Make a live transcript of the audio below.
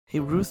Hey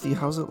Ruthie,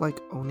 how's it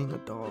like owning a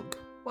dog?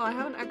 Well, I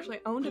haven't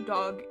actually owned a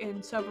dog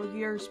in several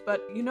years,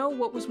 but you know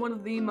what was one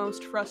of the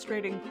most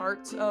frustrating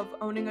parts of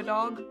owning a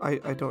dog? I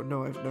don't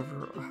know. I've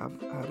never have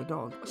had a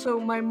dog. So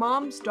my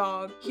mom's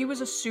dog, he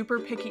was a super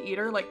picky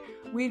eater. Like,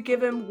 we'd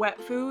give him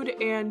wet food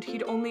and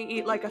he'd only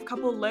eat like a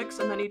couple licks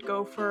and then he'd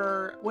go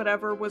for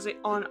whatever was it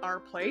on our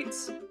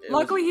plates.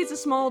 Luckily, he's a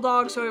small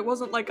dog, so it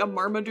wasn't like a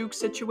Marmaduke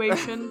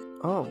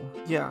situation. Oh,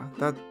 yeah,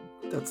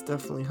 that's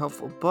definitely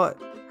helpful.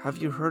 But have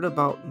you heard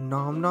about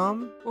Nom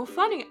Nom? Well,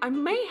 funny, I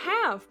may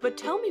have, but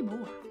tell me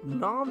more.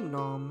 Nom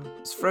Nom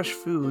is fresh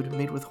food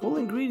made with whole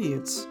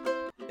ingredients,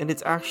 and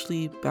it's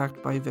actually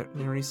backed by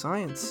veterinary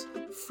science.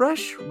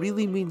 Fresh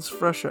really means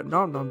fresh at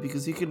Nom Nom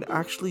because you can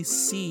actually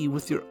see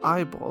with your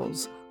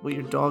eyeballs what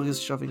your dog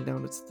is shoving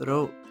down its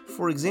throat.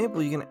 For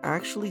example, you can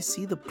actually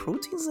see the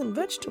proteins in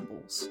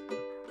vegetables,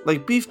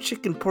 like beef,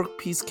 chicken, pork,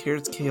 peas,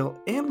 carrots, kale,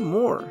 and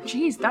more.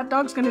 Jeez, that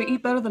dog's gonna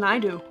eat better than I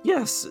do.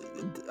 Yes,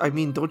 I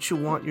mean, don't you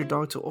want your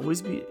dog to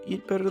always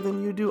eat better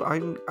than you do?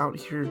 I'm out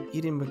here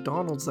eating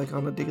McDonald's like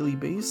on a daily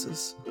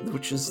basis,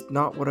 which is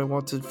not what I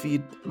want to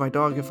feed my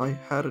dog if I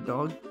had a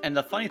dog. And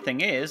the funny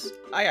thing is,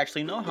 I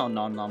actually know how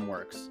Nom Nom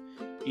works.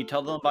 You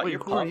tell them about Wait,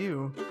 your who pup. are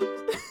you?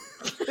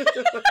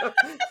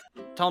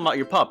 Tell them about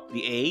your pup,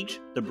 the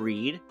age, the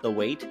breed, the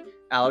weight,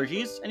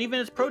 allergies, and even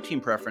its protein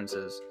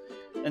preferences.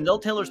 And they'll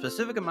tailor a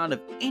specific amount of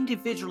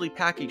individually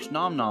packaged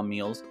Nom Nom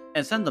meals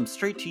and send them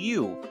straight to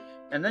you.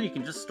 And then you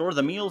can just store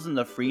the meals in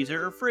the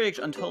freezer or fridge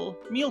until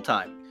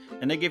mealtime.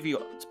 And they give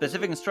you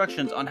specific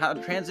instructions on how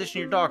to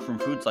transition your dog from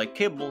foods like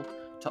kibble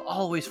to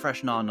always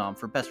fresh Nom Nom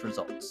for best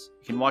results.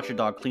 You can watch your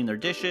dog clean their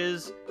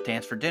dishes,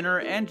 dance for dinner,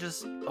 and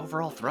just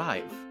overall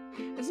thrive.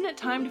 Isn't it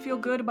time to feel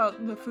good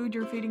about the food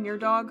you're feeding your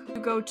dog? You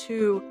go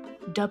to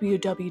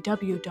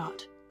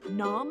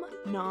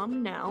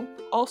www.nomnomnow,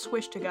 all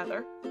squished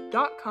together,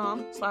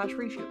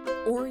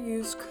 .com/reshoot, or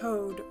use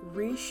code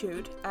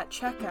RESHOOT at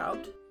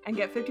checkout and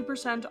get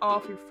 50%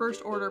 off your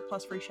first order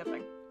plus free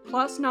shipping.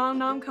 Plus, Nom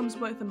Nom comes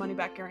with a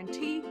money-back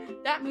guarantee.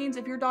 That means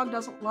if your dog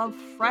doesn't love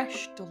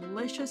fresh,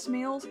 delicious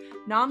meals,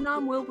 Nom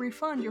Nom will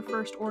refund your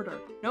first order.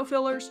 No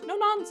fillers, no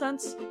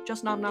nonsense,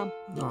 just Nom Nom.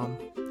 Nom.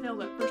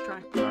 Nailed it, first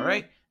try.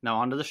 Alright, now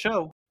on to the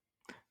show.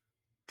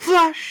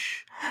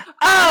 Flash!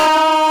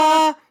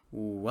 Ah!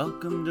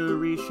 Welcome to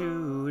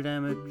Reshoot,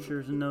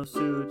 amateurs in no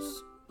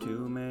suits.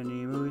 Too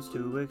many movies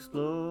to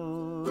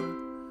explore.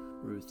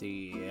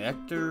 Ruthie,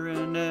 Hector,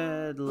 and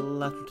Ed,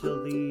 laughter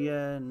till the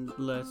end.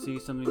 Let's see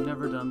something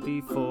never done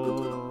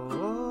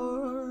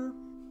before.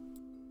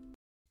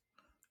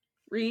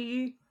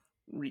 What?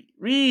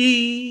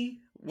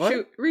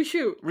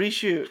 Reshoot.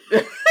 Reshoot.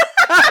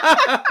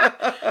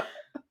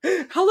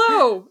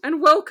 Hello,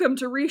 and welcome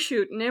to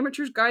Reshoot, an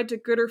amateur's guide to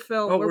gooder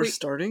film. Oh, where we're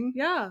starting?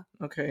 Yeah,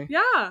 Okay.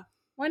 yeah.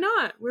 Why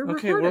not? We're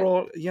Okay, recording. we're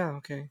all... Yeah,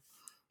 okay.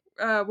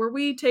 Where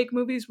we take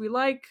movies we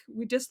like,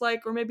 we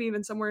dislike, or maybe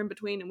even somewhere in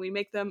between, and we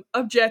make them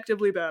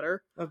objectively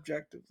better.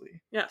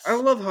 Objectively. Yes. I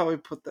love how I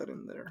put that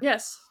in there.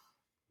 Yes.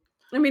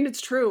 I mean,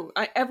 it's true.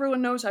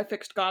 Everyone knows I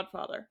fixed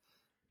Godfather.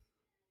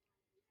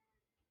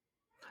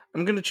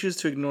 I'm gonna choose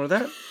to ignore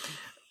that.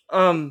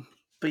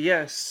 But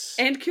yes.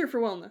 And Cure for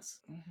Wellness.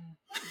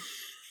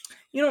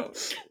 You know,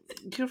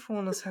 Cure for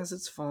Wellness has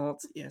its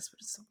faults. Yes, but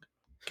it's still good.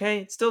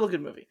 Okay, it's still a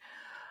good movie.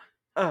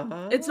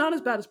 It's not as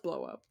bad as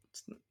Blow Up.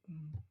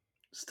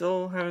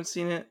 Still haven't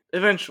seen it.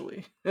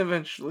 Eventually,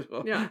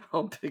 Yeah.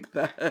 I'll pick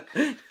that.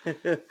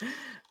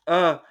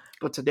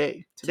 But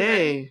today,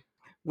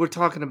 we're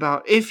talking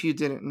about, if you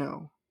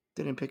didn't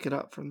pick it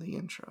up from the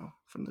intro,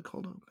 from the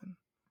cold open,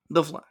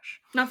 The Flash.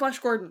 Not Flash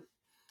Gordon.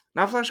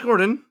 Not Flash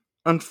Gordon.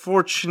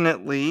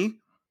 Unfortunately,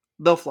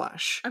 The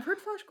Flash. I've heard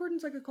Flash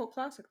Gordon's like a cult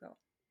classic, though.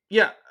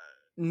 Yeah,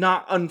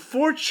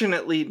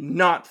 unfortunately,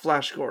 not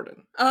Flash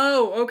Gordon.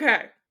 Oh,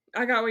 okay.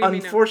 I got what you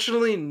mean now.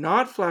 Unfortunately,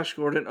 not Flash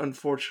Gordon.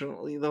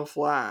 Unfortunately, The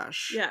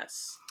Flash.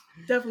 Yes.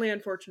 Definitely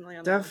unfortunately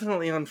on that.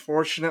 Definitely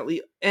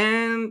unfortunately.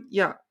 And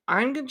yeah,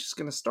 I'm just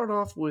going to start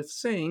off with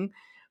saying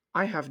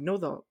I have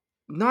not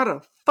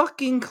a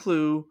fucking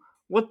clue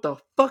what the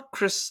fuck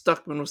Chris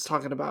Stuckman was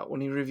talking about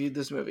when he reviewed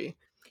this movie.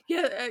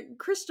 Yeah,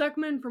 Chris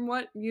Stuckman, from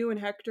what you and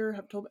Hector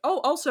have told me. Oh,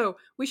 also,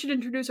 we should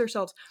introduce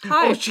ourselves.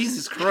 Hi. Oh,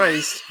 Jesus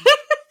Christ.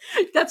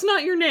 That's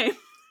not your name.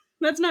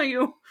 That's not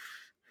you.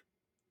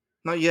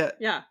 Not yet.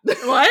 Yeah.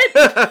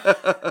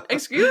 What?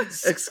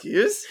 Excuse?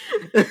 Excuse?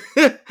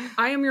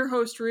 I am your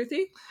host,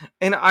 Ruthie.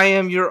 And I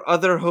am your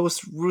other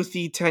host,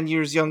 Ruthie, 10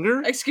 years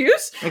younger.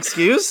 Excuse?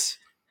 Excuse?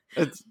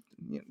 It's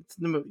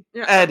the movie.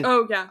 Yeah. Ed.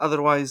 Oh, yeah.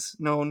 Otherwise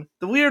known.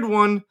 The weird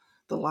one,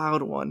 the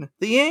loud one,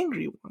 the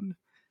angry one.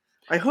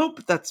 I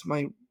hope that's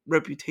my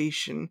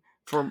reputation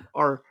for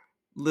our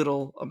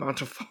little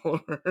amount of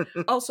followers.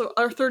 Also,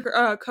 our third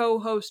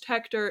co-host,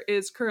 Hector,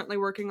 is currently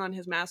working on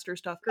his master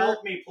stuff.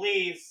 Help me,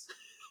 please.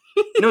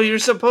 No, you're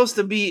supposed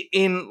to be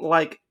in,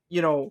 like, you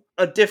know,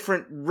 a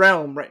different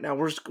realm right now.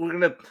 We're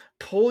gonna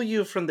pull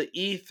you from the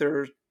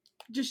ether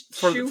Just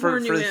for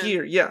shoehorn you in.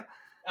 here. Yeah.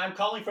 I'm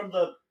calling from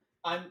the.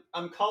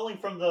 I'm calling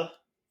from the.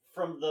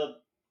 Give me a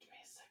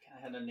second.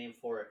 I had a name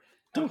for it.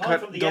 Don't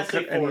cut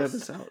any of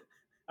this out.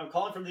 I'm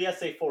calling from the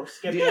essay force.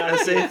 Get The me out of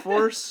essay here.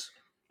 force?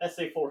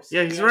 Essay force.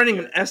 Yeah, Get me he's out of writing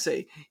here. an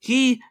essay.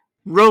 He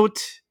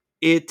wrote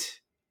it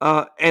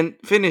and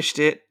finished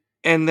it,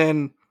 and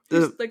then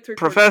He's the like 3/4 done.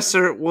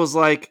 professor was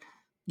like,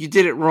 "You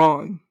did it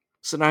wrong."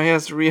 So now he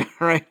has to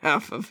rewrite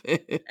half of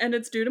it. And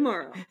it's due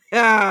tomorrow.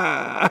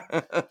 Yeah.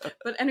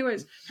 But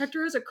anyways,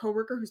 Hector has a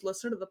coworker who's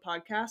listened to the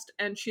podcast,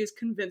 and she is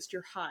convinced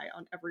you're high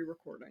on every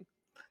recording.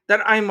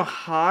 That I'm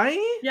high?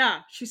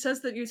 Yeah, she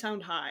says that you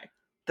sound high.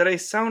 That I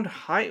sound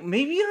high?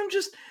 Maybe I'm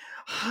just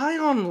high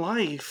on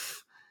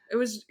life. It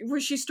was where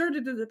she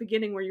started at the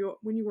beginning when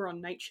you were on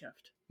night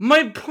shift.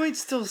 My point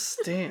still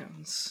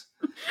stands.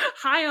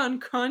 High on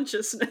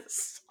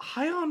consciousness.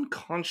 High on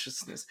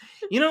consciousness.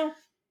 You know,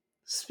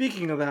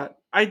 speaking of that,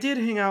 I did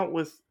hang out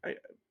with, I'm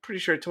pretty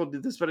sure I told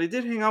you this, but I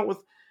did hang out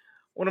with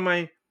one of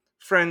my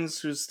friends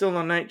who's still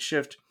on night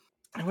shift.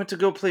 I went to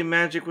go play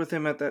Magic with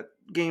him at that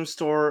game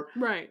store.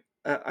 Right.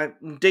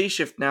 Day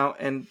shift now,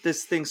 and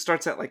this thing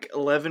starts at like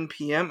 11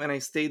 p.m. and I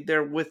stayed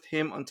there with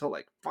him until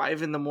like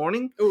 5 in the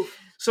morning. Oof.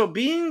 So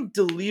being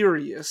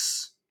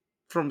delirious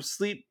from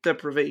sleep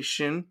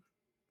deprivation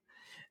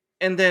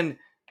and then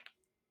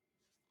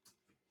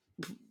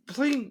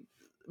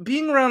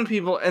being around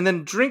people and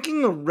then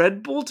drinking a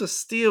Red Bull to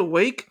stay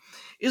awake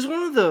is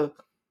one of the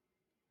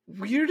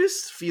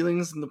weirdest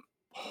feelings in the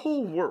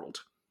whole world.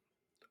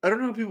 I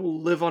don't know how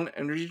people live on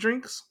energy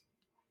drinks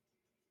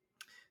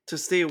to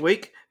stay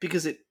awake,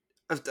 because it,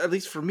 at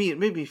least for me, it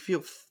made me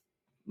feel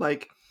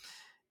like,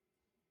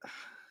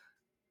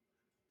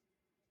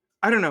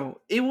 I don't know,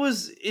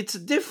 it's a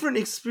different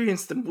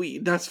experience than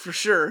weed, that's for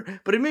sure,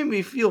 but it made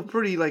me feel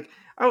pretty like,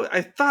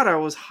 I thought I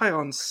was high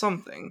on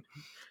something,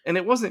 and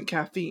it wasn't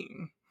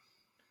caffeine.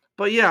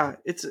 But yeah,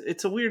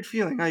 it's a weird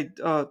feeling.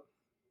 Do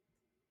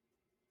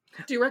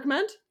you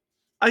recommend?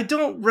 I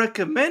don't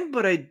recommend,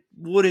 but I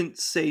wouldn't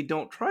say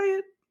don't try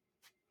it.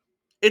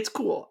 It's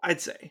cool,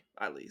 I'd say,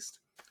 at least.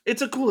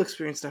 It's a cool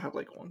experience to have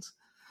like once.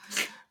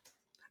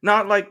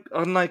 Not like,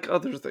 unlike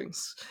other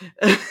things.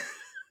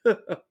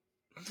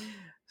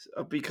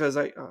 Because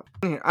I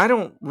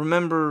don't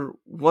remember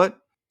what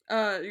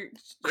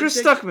Chris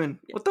Stuckman.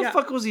 What the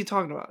fuck was he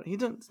talking about? He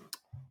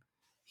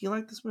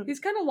liked this movie. He's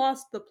kind of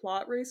lost the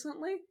plot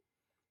recently.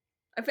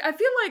 I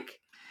feel like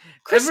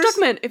Chris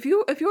Stuckman, if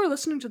you are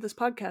listening to this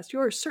podcast,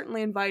 you are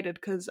certainly invited,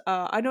 because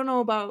I don't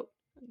know about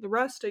the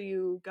rest of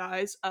you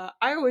guys. I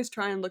always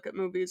try and look at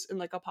movies in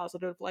like a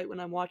positive light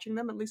when I'm watching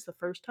them, at least the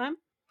first time.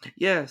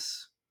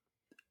 Yes.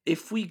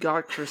 If we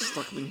got Chris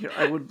Stuckman here,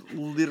 I would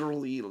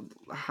literally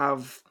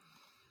have,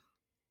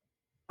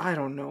 I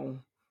don't know,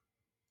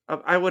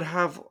 I would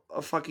have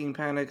a fucking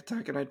panic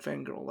attack and I'd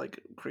fangirl like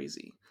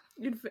crazy.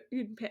 You'd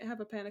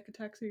have a panic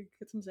attack so you could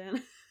get some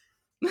Xanax.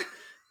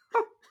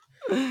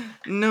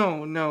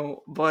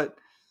 No, but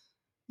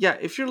yeah,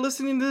 if you're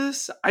listening to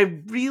this,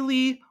 I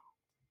really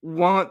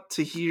want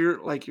to hear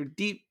like your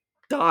deep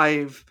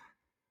dive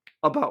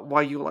about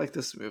why you like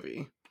this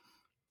movie,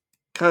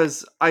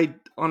 because I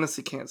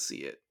honestly can't see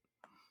it.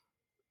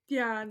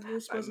 Yeah,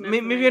 this wasn't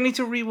it. Maybe I need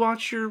to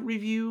rewatch your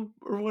review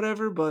or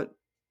whatever, but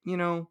you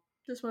know,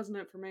 this wasn't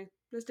it for me.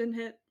 This didn't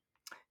hit.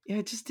 Yeah,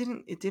 it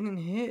didn't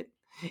hit.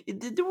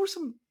 There were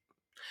some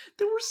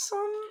things.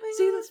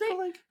 See,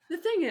 the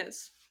thing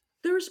is,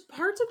 there's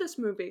parts of this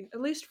movie,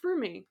 at least for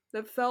me,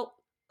 that felt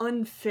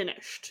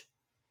unfinished.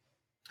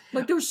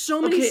 Like, there were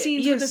so many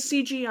scenes with the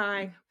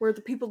CGI where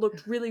the people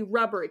looked really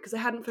rubbery because they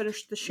hadn't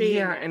finished the shading.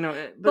 Yeah, I know.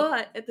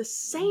 But at the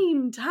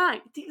same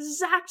time, the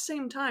exact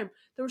same time,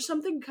 there was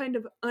something kind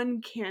of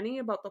uncanny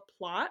about the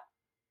plot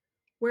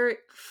where it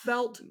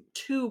felt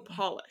too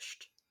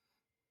polished.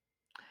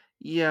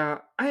 Yeah,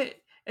 I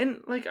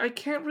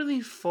can't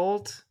really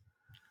fault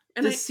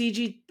the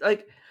CG.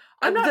 Like,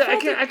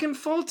 I can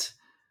fault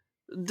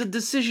the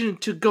decision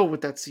to go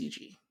with that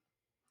CG.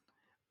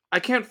 I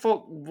can't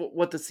fault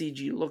what the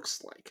CG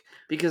looks like,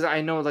 because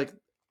I know like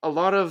a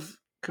lot of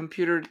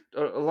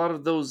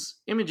those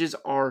images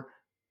are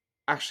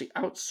actually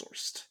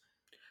outsourced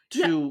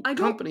to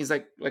companies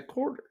like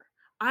Quarter.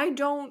 I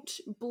don't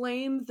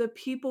blame the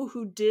people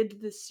who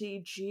did the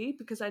CG,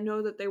 because I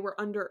know that they were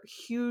under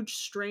huge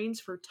strains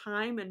for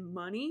time and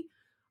money.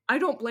 I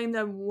don't blame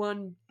them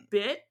one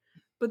bit,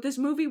 but this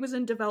movie was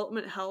in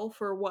development hell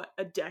for what,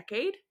 a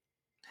decade?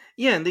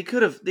 Yeah, and they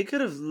could have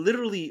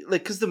literally,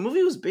 like, because the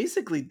movie was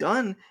basically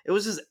done. It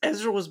was just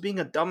Ezra was being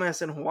a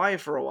dumbass in Hawaii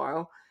for a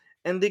while,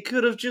 and they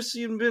could have just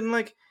even been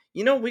like,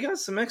 you know, we got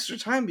some extra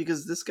time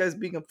because this guy's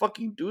being a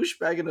fucking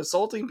douchebag and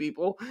assaulting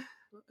people.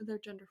 They're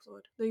gender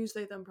fluid. They use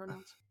they, them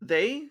pronouns.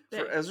 They?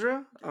 For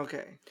Ezra?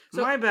 Okay.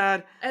 So, my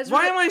bad. Ezra...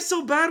 Why am I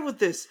so bad with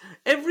this?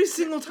 Every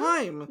single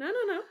time. No.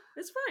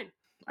 It's fine.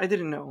 I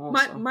didn't know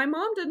also. My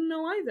mom didn't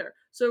know either.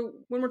 So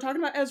when we're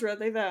talking about Ezra,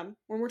 they, them.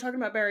 When we're talking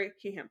about Barry,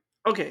 he, him.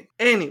 Okay,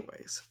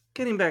 anyways.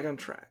 Getting back on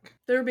track.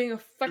 They were being a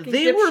fucking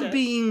They dipshit. were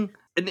being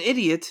an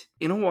idiot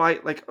in Hawaii,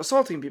 like,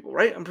 assaulting people,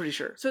 right? I'm pretty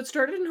sure. So it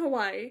started in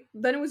Hawaii,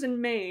 then it was in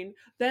Maine,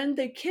 then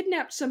they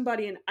kidnapped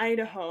somebody in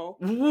Idaho.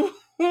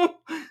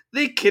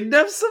 They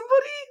kidnapped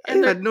somebody?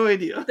 And I had no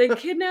idea. They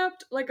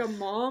kidnapped like a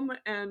mom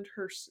and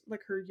her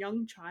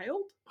young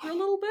child for a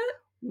little bit.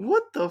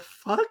 What the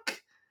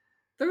fuck?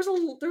 There was a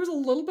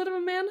little bit of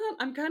a manhunt.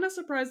 I'm kind of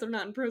surprised they're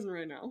not in prison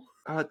right now.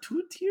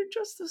 Two-tier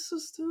justice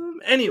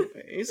system.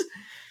 Anyways,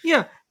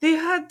 yeah, they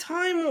had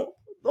time.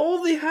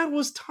 All they had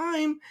was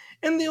time,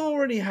 and they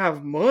already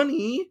have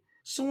money.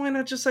 So why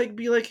not just like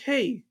be like,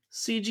 hey,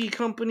 CG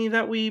company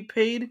that we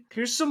paid,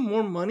 here's some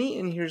more money,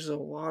 and here's a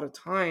lot of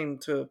time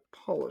to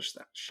polish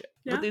that shit.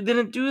 Yeah. But they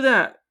didn't do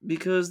that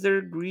because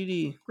they're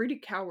greedy. Greedy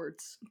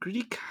cowards.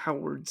 Greedy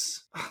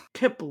cowards.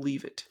 Can't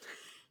believe it.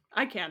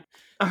 I can.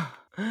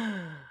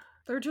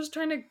 They're just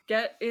trying to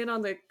get in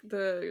on the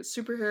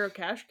superhero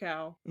cash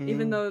cow,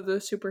 even though the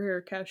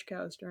superhero cash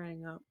cow is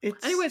drying up.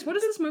 Anyways, what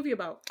is this movie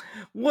about?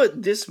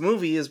 What this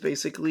movie is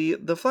basically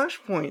the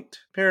Flashpoint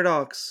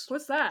Paradox.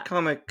 What's that?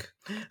 Comic.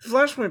 The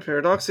Flashpoint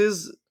Paradox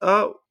is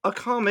a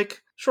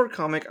comic, short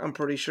comic, I'm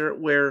pretty sure,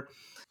 where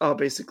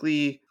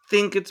basically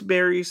think it's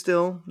Barry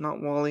still,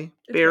 not Wally.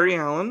 It's Barry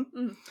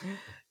Allen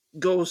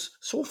goes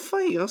so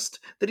fast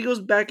that he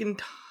goes back in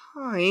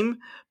time,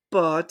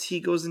 but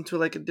he goes into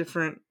like a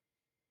different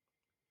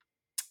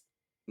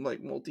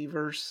like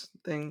multiverse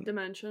thing.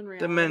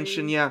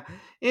 Dimension, yeah.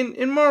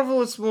 In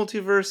Marvel it's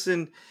multiverse,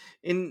 and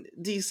in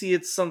DC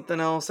it's something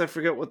else. I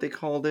forget what they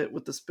called it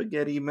with the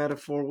spaghetti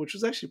metaphor, which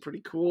was actually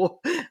pretty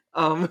cool.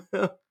 Canon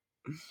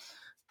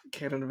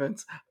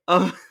events.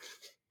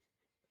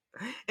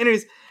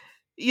 Anyways,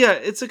 yeah,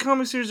 it's a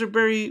comic series where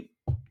Barry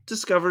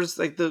discovers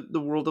like the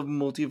world of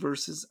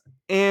multiverses,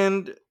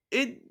 and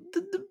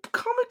the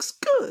comic's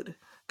good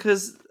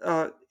because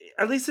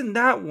at least in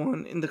that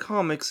one in the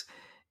comics,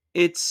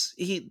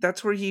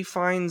 that's where he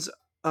finds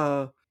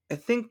I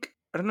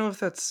don't know if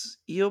that's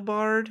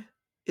Eobard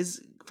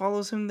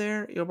follows him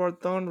there,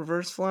 Eobard Thawne,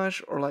 Reverse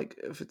Flash, or like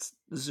if it's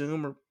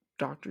Zoom or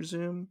Dr.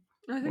 Zoom.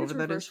 I think it's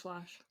Reverse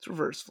Flash. It's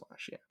Reverse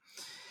Flash, yeah.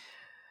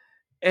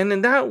 And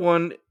in that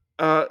one,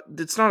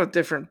 it's not a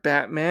different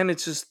Batman,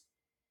 it's just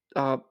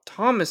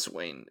Thomas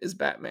Wayne is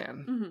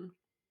Batman. Mm-hmm.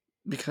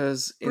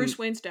 Because Bruce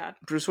Wayne's dad.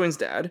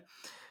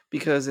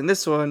 Because in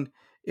this one,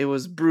 it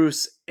was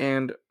Bruce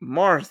and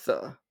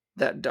Martha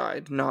that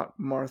died, not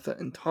Martha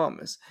and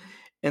Thomas.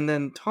 And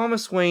then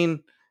Thomas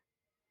Wayne,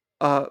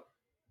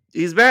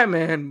 he's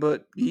Batman,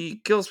 but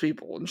he kills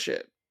people and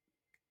shit.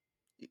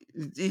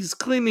 He's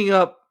cleaning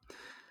up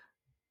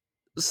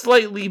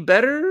slightly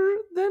better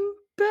than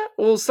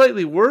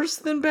slightly worse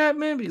than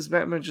Batman, because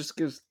Batman just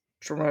gives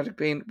traumatic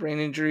brain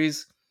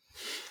injuries.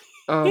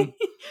 And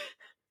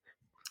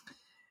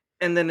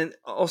then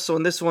also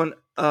in this one,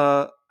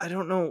 I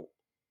don't know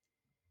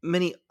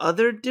many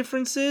other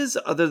differences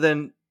other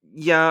than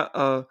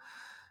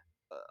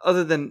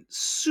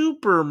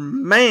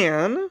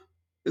Superman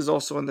is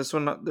also in this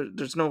one.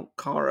 There's no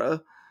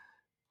Kara.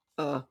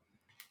 Kara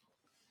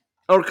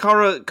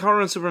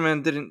and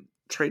Superman didn't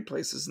trade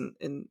places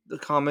in the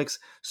comics.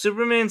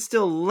 Superman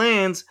still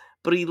lands,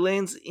 but he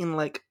lands in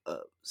like a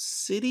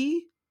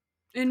city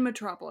in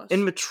Metropolis.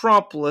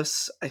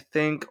 I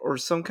think, or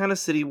some kind of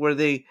city where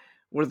the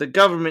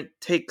government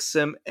takes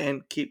him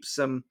and keeps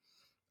him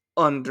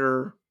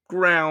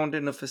underground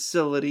in a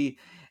facility,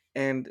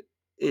 and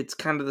it's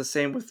kind of the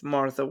same with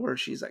Martha, where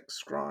she's like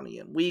scrawny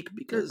and weak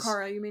because... Or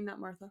Kara, you mean not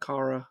Martha?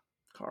 Kara.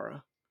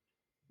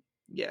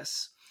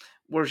 Yes.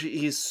 Where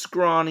he's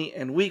scrawny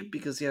and weak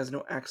because he has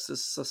no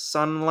access to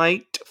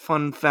sunlight.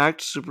 Fun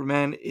fact,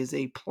 Superman is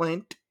a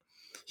plant.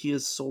 He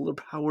is solar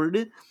powered.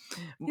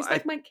 He's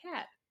like my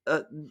cat.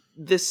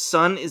 This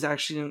sun is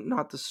actually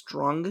not the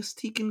strongest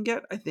he can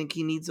get. I think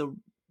he needs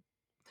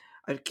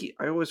I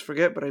always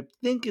forget, but I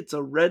think it's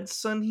a red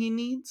sun he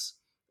needs,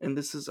 and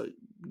this is a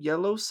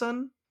yellow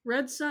sun.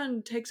 Red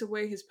sun takes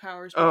away his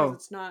powers because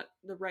it's not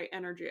the right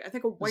energy. I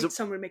think a white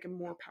sun would make him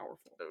more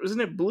powerful. Isn't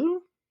it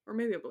blue? Or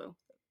maybe a blue.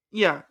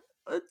 Yeah.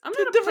 I'm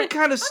not a different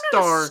kind of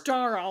star. I'm not a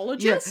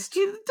starologist.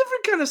 Yeah, a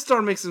different kind of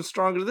star makes him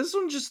stronger. This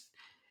one just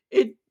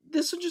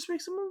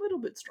makes him a little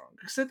bit stronger.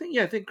 Because I think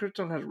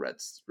Krypton has red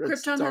Krypton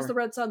star. has the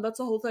red sun. That's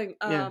the whole thing.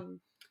 Yeah.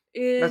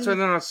 That's why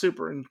they're not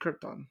super in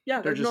Krypton.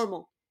 Yeah, they're just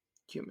normal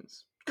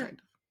humans, kind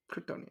of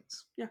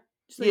Kryptonians. Yeah,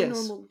 just like a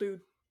normal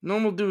dude.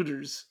 Normal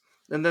duders.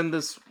 And then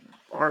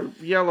our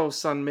yellow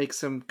sun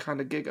makes him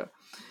kind of giga.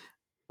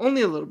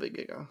 Only a little bit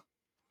giga.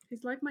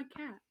 He's like my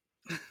cat.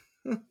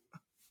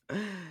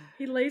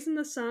 He lays in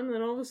the sun, and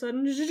then all of a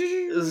sudden...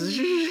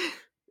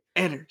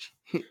 energy.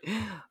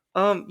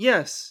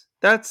 Yes.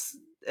 So that's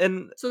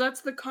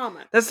the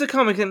comic. That's the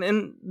comic,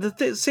 and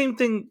the same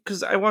thing,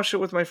 because I watched it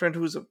with my friend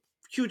who's a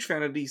huge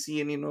fan of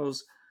DC, and he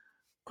knows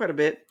quite a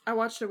bit. I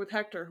watched it with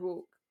Hector,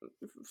 who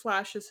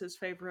Flash is his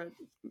favorite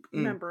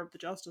member of the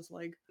Justice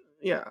League.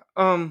 Yeah.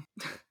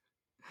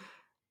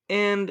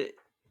 And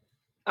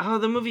how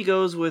the movie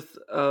goes with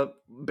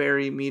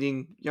Barry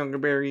meeting younger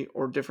Barry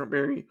or different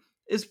Barry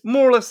is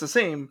more or less the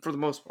same for the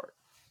most part,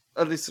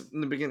 at least in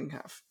the beginning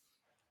half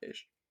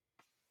ish.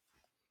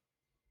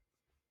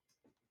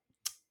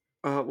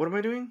 What am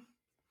I doing?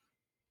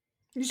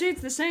 You say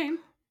it's the same.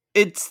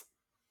 It's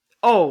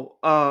well,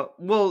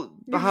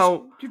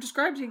 You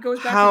described he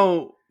goes back.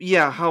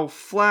 How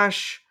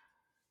Flash,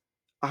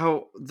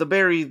 how the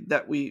Barry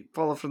that we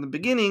follow from the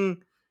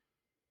beginning,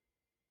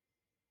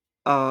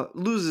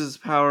 loses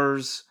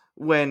powers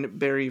when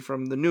Barry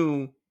from the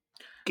new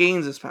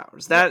gains his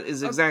powers. That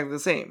is exactly the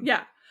same.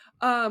 Yeah.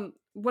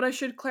 What I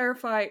should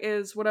clarify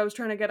is what I was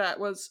trying to get at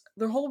was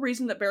the whole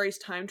reason that Barry's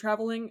time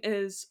traveling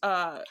is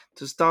to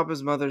stop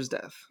his mother's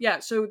death. Yeah,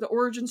 so the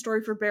origin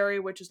story for Barry,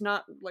 which is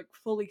not like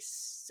fully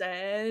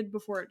said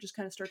before it just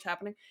kind of starts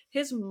happening.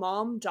 His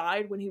mom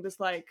died when he was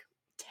like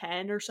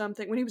 10 or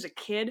something, when he was a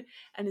kid,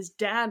 and his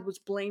dad was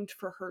blamed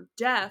for her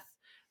death.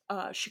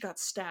 She got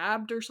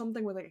stabbed or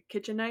something with like a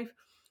kitchen knife.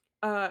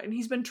 And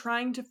he's been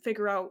trying to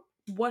figure out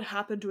what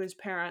happened to his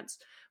parents.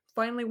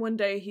 Finally, one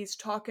day, he's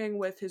talking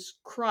with his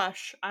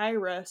crush,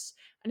 Iris,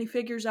 and he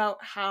figures out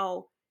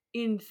how,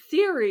 in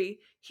theory,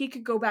 he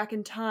could go back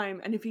in time,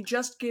 and if he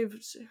just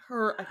gives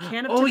her a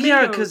can of tomatoes...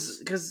 yeah,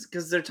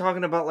 because they're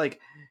talking about, like,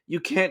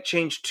 you can't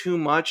change too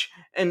much,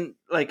 and,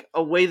 like,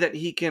 a way that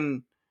he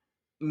can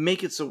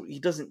make it so he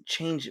doesn't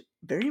change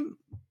very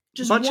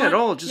much at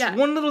all. Just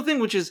one little thing,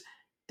 which is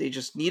they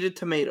just needed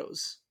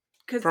tomatoes.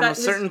 From a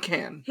certain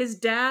can. His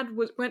dad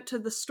went to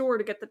the store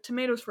to get the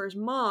tomatoes for his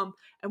mom,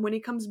 and when he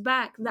comes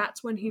back,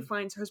 that's when he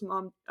finds his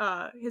mom,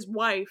 his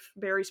wife,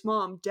 Barry's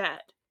mom,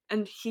 dead,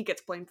 and he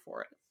gets blamed for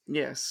it.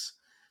 Yes.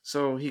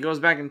 So he goes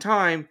back in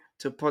time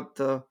to put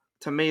the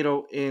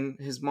tomato in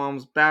his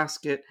mom's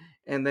basket,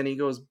 and then he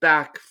goes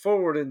back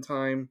forward in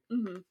time.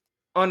 Mm-hmm.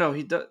 Oh no,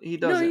 he doesn't.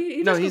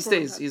 He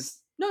stays. He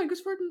goes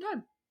forward in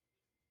time.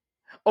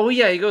 Oh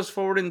yeah, he goes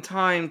forward in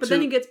time. But then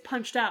he gets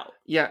punched out.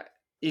 Yeah.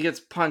 He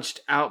gets punched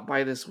out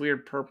by this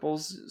weird purple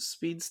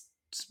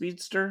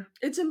speedster.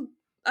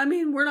 I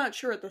mean, we're not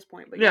sure at this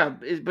point, but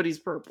but he's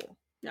purple.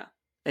 Yeah.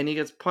 And he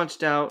gets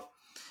punched out,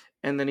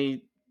 and then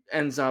he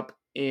ends up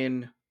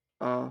in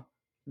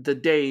the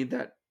day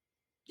that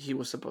he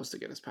was supposed to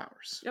get his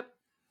powers. Yep.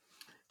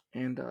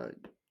 And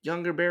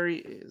younger Barry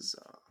is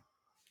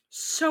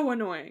so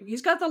annoying.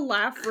 He's got the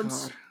laugh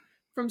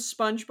from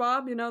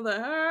SpongeBob, you know,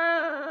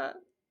 the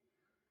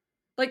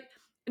like.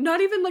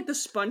 Not even like the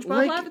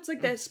SpongeBob laugh. It's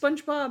like that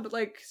SpongeBob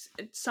like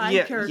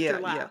side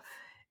character laugh. Yeah.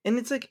 And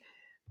it's like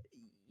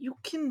you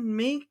can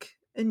make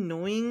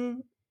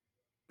annoying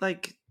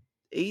like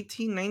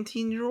 18,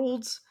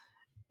 19-year-olds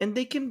and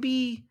they can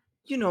be,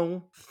 you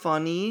know,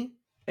 funny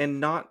and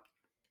not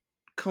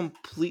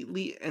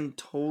completely and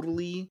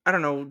totally, I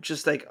don't know,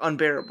 just like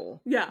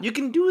unbearable. Yeah. You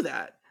can do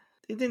that.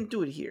 They didn't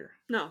do it here.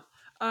 No.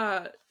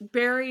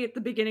 Barry at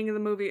the beginning of the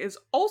movie is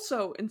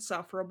also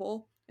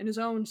insufferable in his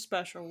own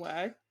special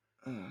way.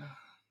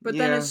 But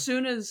then as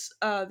soon as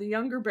the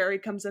younger Barry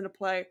comes into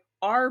play,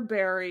 our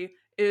Barry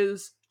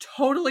is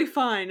totally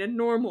fine and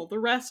normal the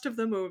rest of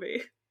the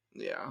movie.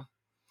 Yeah.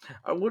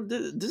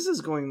 This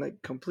is going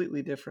like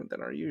completely different than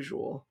our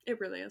usual.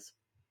 It really is.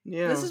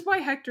 Yeah. This is why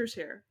Hector's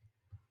here.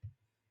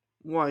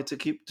 Why?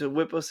 To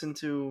whip us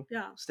into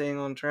staying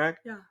on track?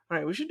 Yeah. All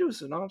right, we should do a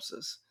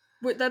synopsis.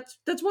 Wait, that's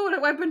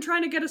what I've been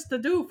trying to get us to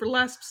do for the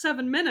last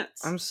 7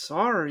 minutes. I'm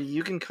sorry.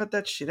 You can cut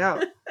that shit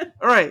out.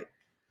 All right.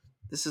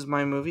 This is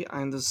my movie.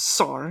 I'm the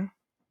czar.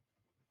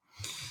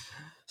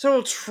 So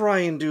I'll try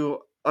and do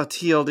a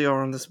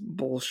TLDR on this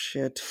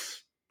bullshit.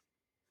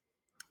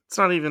 It's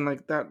not even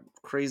like that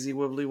crazy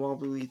wibbly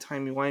wobbly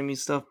timey wimey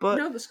stuff, but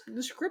no,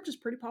 the script is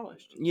pretty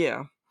polished.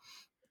 Yeah.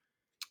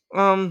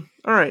 All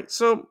right.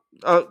 So,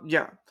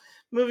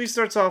 movie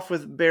starts off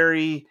with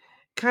Barry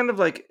kind of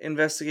like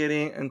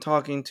investigating and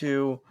talking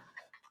to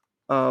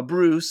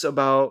Bruce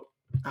about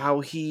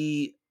how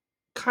he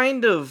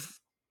kind of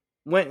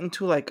went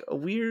into like a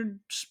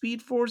weird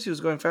speed force. He was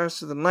going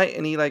faster than light,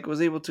 and he like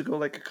was able to go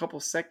like a couple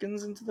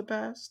seconds into the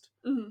past.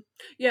 Mm-hmm.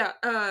 Yeah.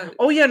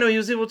 He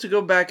was able to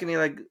go back and he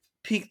like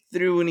peeked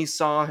through and he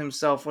saw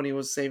himself when he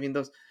was saving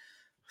those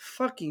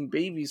fucking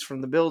babies from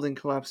the building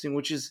collapsing,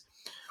 which is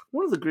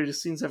one of the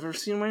greatest scenes I've ever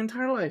seen in my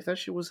entire life. That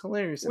shit was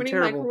hilarious and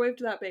terrible. When he microwaved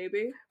that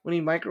baby. When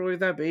he microwaved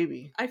that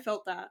baby. I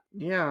felt that.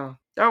 Yeah.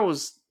 That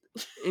was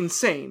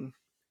insane.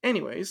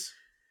 Anyways.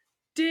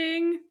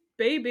 Ding!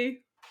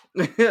 Baby.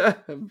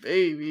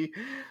 Baby.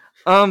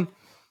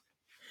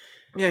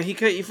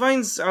 He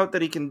finds out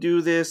that he can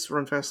do this,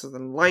 run faster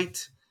than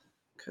light,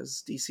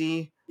 because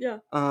DC. Yeah.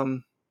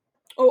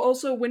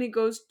 Also when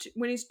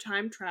he's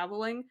time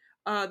traveling,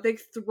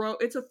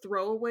 it's a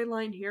throwaway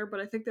line here, but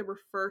I think they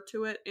refer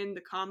to it in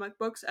the comic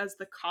books as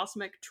the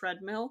cosmic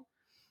treadmill,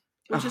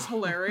 which is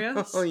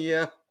hilarious. Oh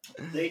yeah.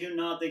 They do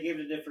not. They gave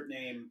it a different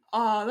name.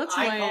 That's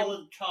lame. I call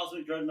it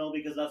cosmic treadmill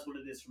because that's what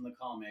it is from the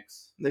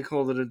comics. They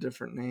called it a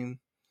different name.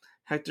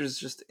 Hector's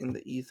just in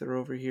the ether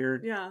over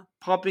here. Yeah.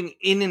 Popping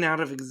in and out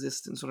of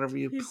existence whenever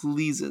he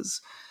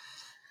pleases.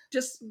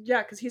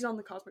 Because he's on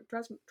the cosmic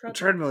treadmill.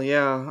 Treadmill,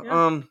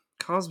 yeah.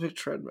 Cosmic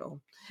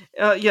treadmill.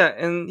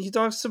 And he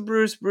talks to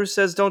Bruce. Bruce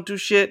says, don't do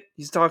shit.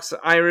 He talks to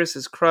Iris,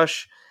 his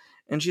crush.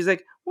 And she's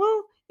like,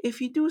 well,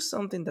 if you do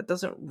something that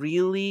doesn't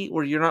really,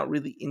 or you're not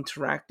really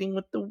interacting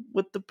with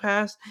the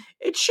past,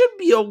 it should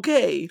be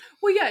okay.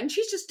 Well, yeah, and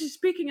she's just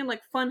speaking in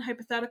like fun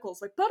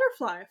hypotheticals, like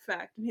butterfly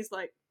effect, and he's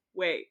like,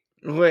 wait,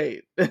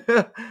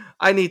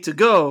 I need to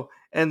go.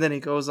 And then he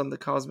goes on the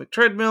cosmic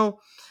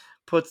treadmill,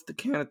 puts the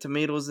can of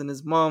tomatoes in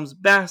his mom's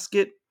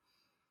basket.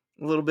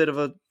 A little bit of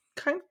a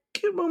kind of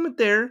cute moment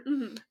there.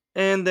 Mm-hmm.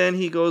 And then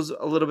he goes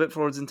a little bit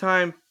forwards in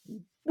time.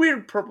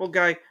 Weird purple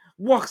guy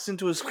walks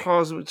into his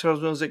cosmic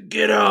treadmill and is like,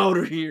 get out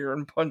of here,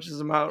 and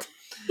punches him out.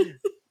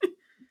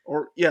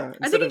 Or, yeah,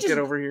 instead of get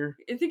over here.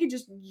 I think he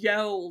just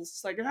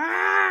yells, like,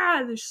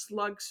 ah, the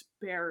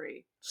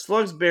Slugsberry.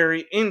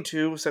 Slugsberry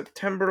into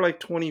September, like,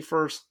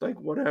 21st, like,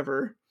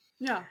 whatever.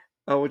 Yeah.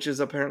 Which is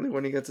apparently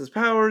when he gets his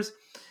powers,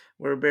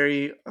 where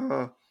Barry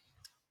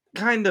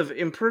kind of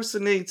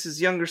impersonates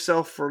his younger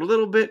self for a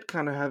little bit,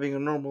 kind of having a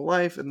normal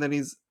life, and then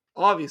he's,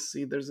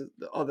 obviously, there's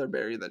the other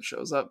Barry that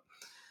shows up.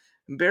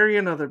 Barry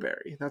and Other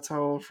Barry, that's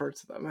how I'll refer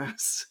to them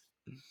as.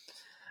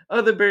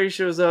 Other Barry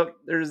shows up,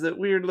 there's that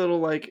weird little,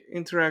 like,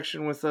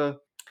 interaction with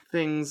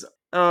things.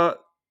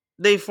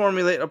 They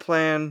formulate a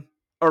plan,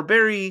 or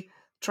Barry,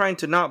 trying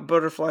to not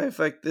butterfly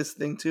effect this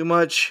thing too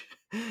much,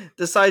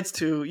 decides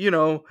to,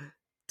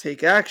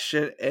 take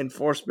action and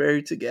force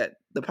Barry to get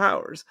the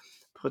powers.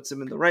 Puts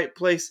him in the right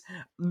place.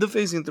 The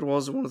phasing through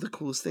walls is one of the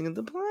coolest things in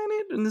the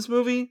planet in this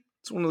movie.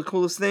 It's one of the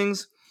coolest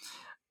things.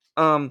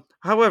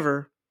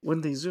 However,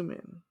 when they zoom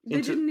in...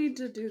 They didn't need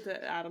to do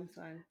the atom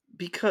thing.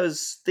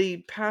 Because they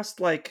passed,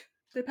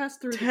 They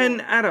passed through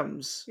 10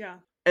 atoms. Yeah.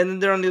 And then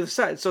they're on the other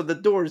side. So the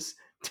door's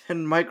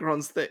 10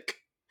 microns thick.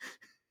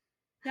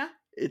 Yeah.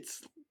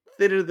 It's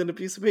thinner than a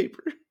piece of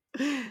paper.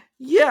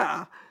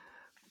 Yeah.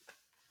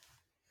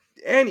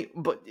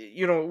 But,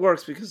 it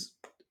works because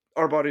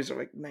our bodies are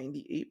like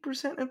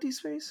 98% empty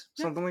space.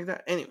 Yeah. Something like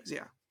that. Anyways,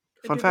 yeah.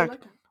 Fun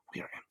fact.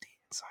 We are empty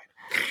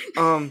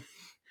inside.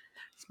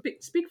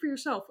 Speak for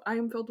yourself. I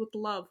am filled with the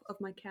love of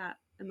my cat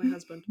and my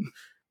husband.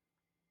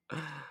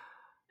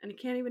 And he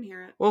can't even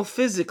hear it. Well,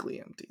 physically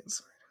empty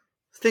inside.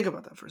 Think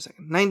about that for a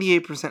second.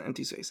 98%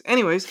 empty space.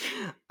 Anyways,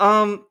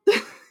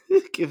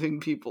 giving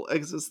people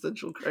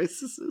existential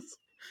crises.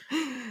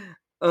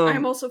 I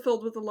am also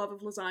filled with the love of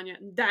lasagna,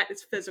 and that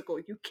is physical.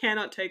 You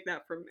cannot take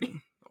that from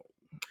me.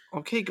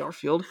 Okay,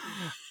 Garfield.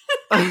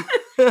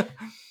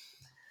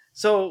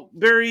 So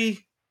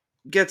Barry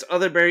gets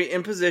Other Barry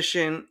in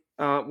position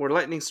where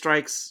lightning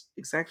strikes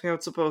exactly how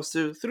it's supposed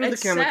to through the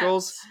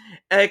chemicals,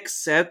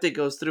 except it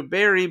goes through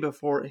Barry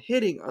before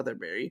hitting Other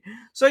Barry.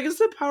 So I guess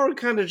the power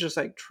kind of just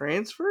like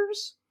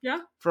transfers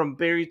from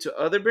Barry to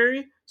Other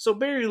Barry, so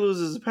Barry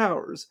loses his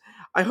powers.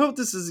 I hope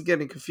this isn't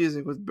getting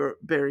confusing with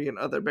Barry and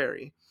Other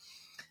Barry.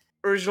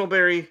 Original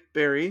Barry,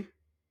 Barry,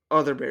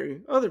 Other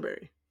Barry, Other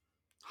Barry.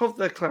 Hope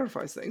that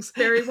clarifies things.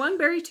 Barry 1,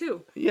 Barry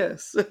 2.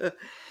 Yes.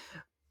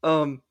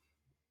 Don't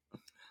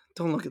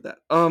look at that.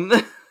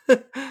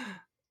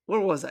 Where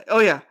was I? Oh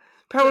yeah.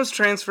 Powers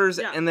transfers,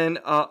 and then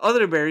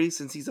Other Barry,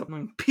 since he's a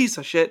piece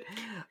of shit,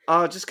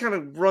 just kind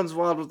of runs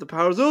wild with the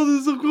powers. Oh, this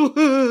is so cool.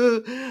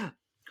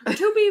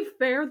 To be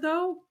fair,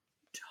 though,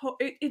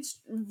 it's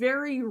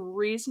very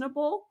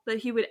reasonable that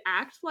he would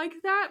act like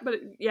that, but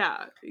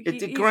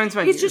it grinds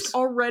my gears. He's just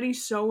already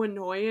so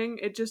annoying.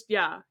 It just,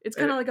 it's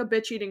kind of like a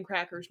bitch eating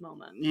crackers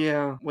moment.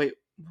 Yeah. Wait,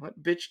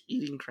 what? Bitch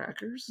eating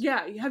crackers?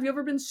 Yeah. Have you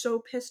ever been so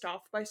pissed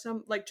off by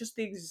just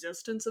the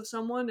existence of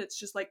someone? It's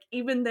just like,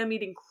 even them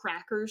eating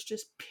crackers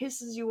just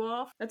pisses you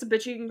off. That's a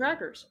bitch eating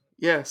crackers.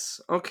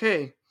 Yes.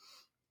 Okay.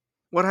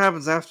 What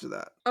happens after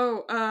that?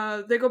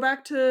 Oh, they go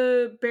back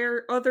to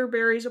Other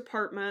Barry's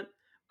apartment.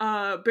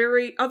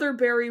 Other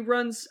Barry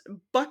runs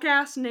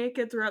buck-ass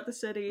naked throughout the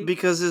city.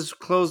 Because his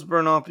clothes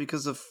burn off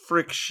because of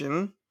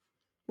friction.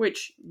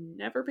 Which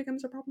never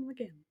becomes a problem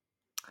again.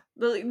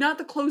 Not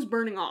the clothes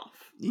burning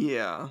off.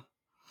 Yeah.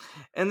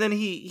 And then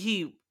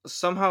he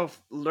somehow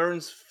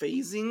learns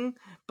phasing,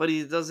 but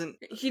he doesn't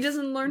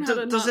learn how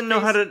to doesn't know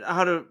how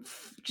to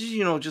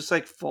just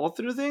like fall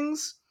through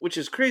things, which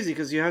is crazy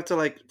because you have to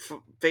like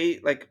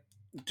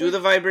do the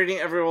vibrating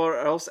everywhere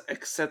else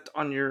except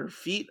on your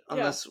feet,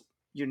 unless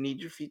you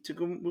need your feet to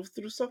go move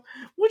through stuff,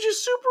 which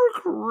is super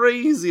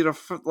crazy to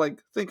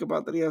think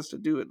about that he has to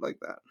do it like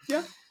that.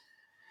 Yeah.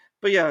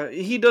 But yeah,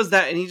 he does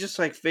that and he just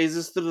like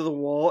phases through the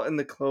wall and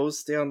the clothes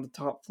stay on the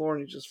top floor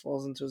and he just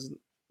falls into his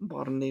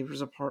bottom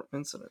neighbor's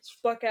apartments and it's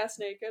buck-ass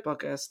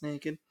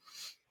naked.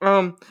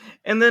 And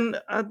then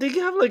they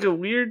have like a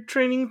weird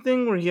training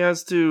thing where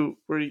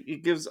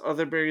he gives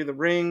Other Barry the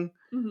ring,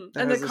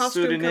 and the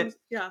costume comes,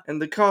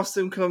 and the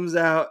costume comes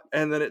out,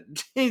 and then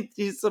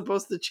he's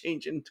supposed to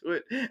change into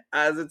it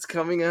as it's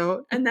coming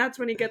out, and that's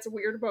when he gets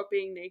weird about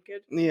being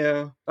naked.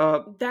 Yeah,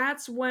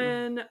 that's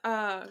when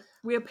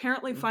we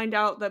apparently find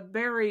out that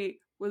Barry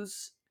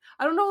was.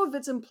 I don't know if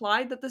it's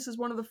implied that this is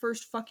one of the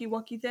first fucky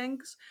wucky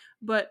things,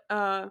 but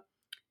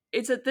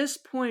it's at this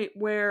point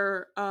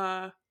where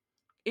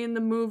in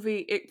the movie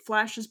it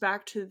flashes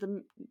back to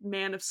the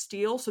Man of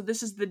Steel. So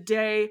this is the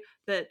day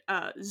that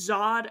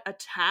Zod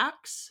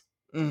attacks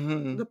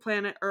the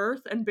planet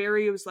Earth, and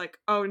Barry was like,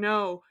 "Oh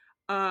no,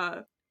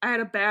 I had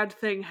a bad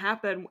thing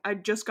happen.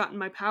 I'd just gotten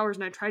my powers,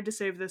 and I tried to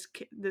save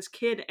this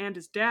kid and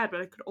his dad,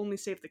 but I could only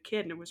save the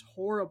kid, and it was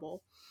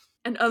horrible.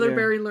 And Other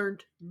Barry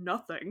learned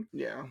nothing.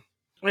 Yeah.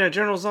 Yeah,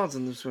 General Zod's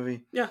in this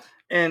movie. Yeah.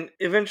 And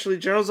eventually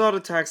General Zod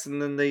attacks, and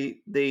then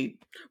they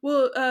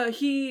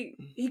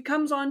he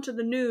comes on to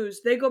the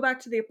news. They go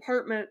back to the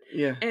apartment.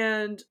 Yeah.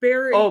 And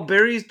Barry... Oh,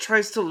 Barry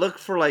tries to look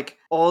for, like,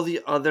 all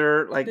the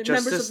other, like, The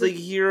Justice League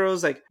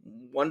heroes. Like,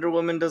 Wonder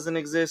Woman doesn't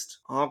exist.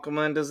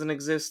 Aquaman doesn't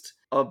exist.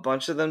 A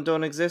bunch of them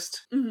don't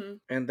exist. Mm-hmm.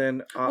 And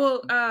then...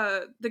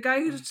 the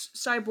guy who's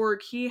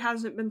cyborg, he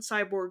hasn't been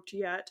cyborged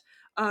yet.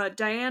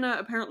 Diana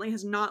apparently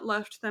has not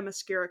left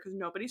Themyscira because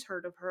nobody's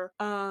heard of her.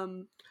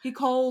 He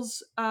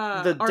calls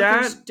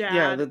Arthur's dad.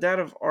 Yeah, the dad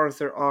of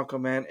Arthur,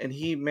 Aquaman, and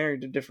he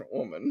married a different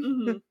woman.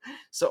 Mm-hmm.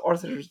 So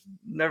Arthur's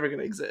never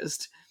gonna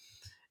exist.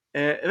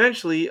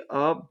 Eventually,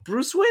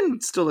 Bruce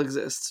Wayne still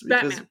exists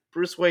because Batman.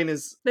 Bruce Wayne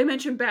is... They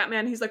mention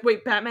Batman. He's like,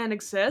 wait, Batman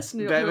exists?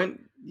 And Batman?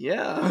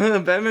 Yeah,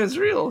 Batman's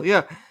real.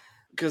 Yeah,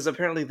 because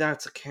apparently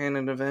that's a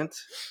canon event.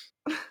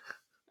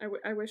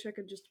 I wish I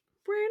could just...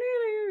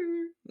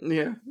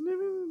 Yeah.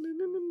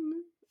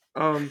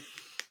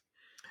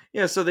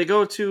 Yeah, so they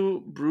go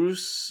to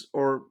Bruce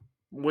or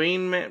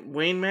Wayne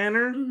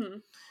Manor, mm-hmm.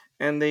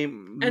 and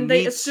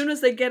they as soon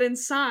as they get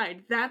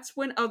inside, that's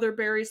when Other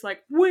Barry's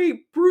like,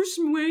 wait, Bruce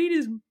Wayne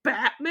is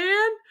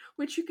Batman?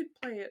 Which you could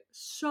play it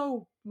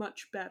so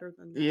much better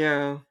than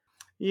that.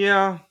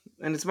 Yeah,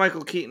 and it's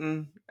Michael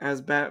Keaton as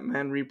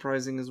Batman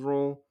reprising his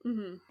role,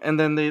 mm-hmm. and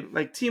then they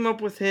like team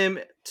up with him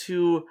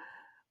to,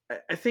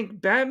 I think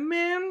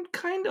Batman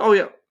kind of. Oh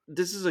yeah,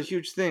 this is a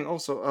huge thing.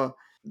 Also,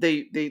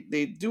 they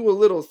do a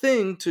little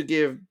thing to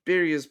give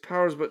Barry his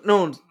powers, but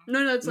no,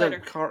 it's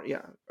later.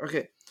 Yeah,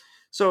 okay.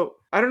 So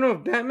I don't know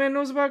if Batman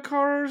knows about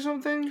Kara or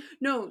something.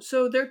 No,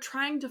 so they're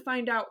trying to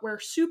find out where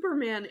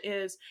Superman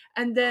is,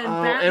 and then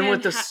Batman and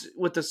with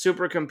the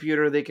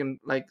supercomputer, they can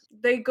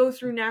they go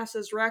through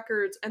NASA's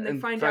records and they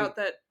find out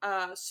that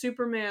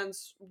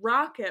Superman's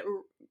rocket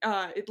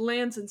it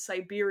lands in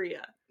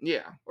Siberia.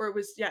 Yeah, or it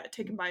was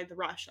taken by the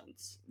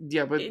Russians.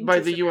 Yeah, but by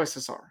the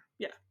USSR.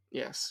 Yeah.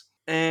 Yes.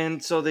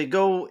 And so they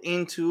go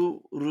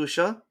into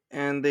Russia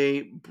and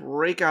they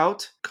break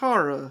out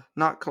Kara,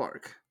 not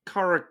Clark.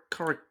 Kara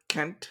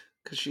Kent,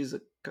 because she's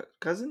a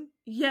cousin?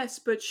 Yes,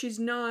 but she's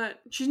not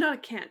a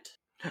Kent.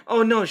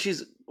 Oh no,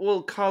 she's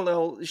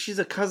Kal-El. She's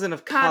a cousin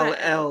of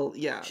Kal-El.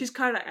 Yeah, she's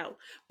Kal-El.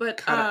 But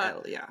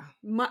Kal-El, yeah.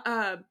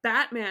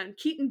 Batman,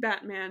 Keaton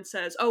Batman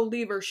says, "Oh,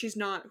 leave her. She's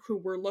not who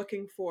we're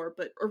looking for."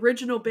 But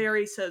original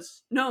Barry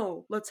says,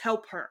 "No, let's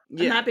help her."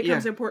 And that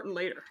becomes important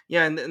later.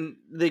 Yeah, and then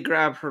they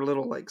grab her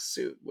little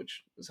suit,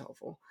 which is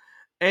helpful.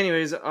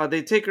 Anyways,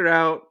 they take her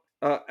out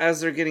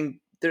as they're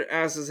getting their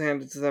asses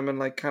handed to them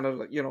and kind of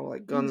guns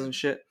mm-hmm. and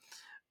shit.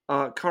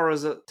 Kara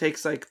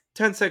takes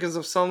 10 seconds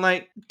of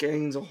sunlight,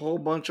 gains a whole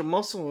bunch of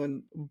muscle,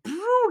 and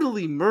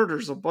brutally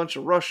murders a bunch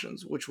of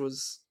Russians, which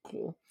was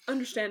cool.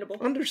 Understandable.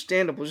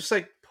 Just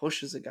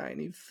pushes a guy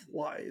and he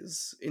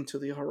flies into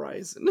the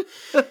horizon.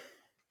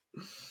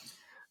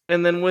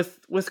 And then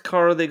with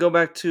Kara, they go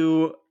back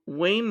to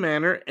Wayne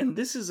Manor, and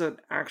this is an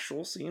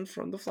actual scene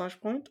from the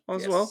Flashpoint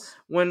as well,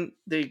 when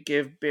they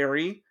give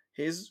Barry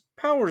his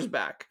powers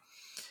back.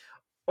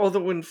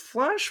 Although in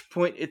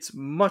Flashpoint, it's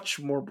much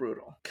more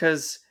brutal.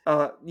 Because,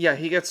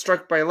 he gets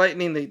struck by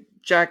lightning. They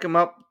jack him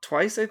up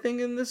twice, I think,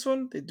 in this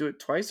one. They do it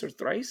twice or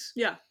thrice?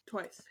 Yeah,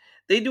 twice.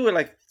 They do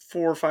it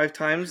 4 or 5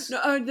 times.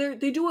 No,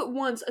 they do it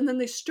once, and then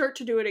they start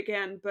to do it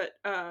again, but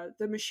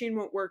the machine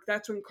won't work.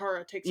 That's when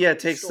Kara takes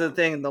the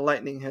thing, and the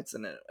lightning hits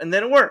in it. And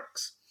then it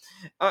works.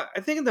 I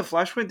think in the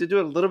Flashpoint, they do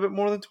it a little bit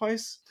more than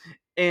twice.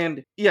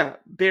 And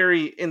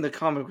Barry in the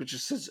comic which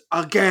just says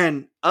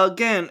again,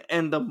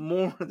 and the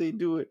more they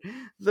do it,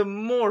 the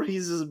more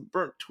he's just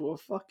burnt to a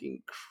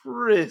fucking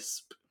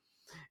crisp.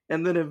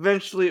 And then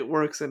eventually it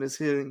works and his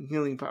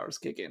healing powers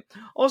kick in.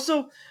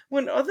 Also,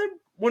 when Other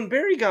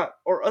Barry got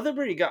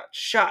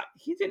shot,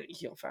 he didn't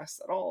heal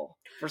fast at all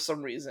for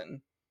some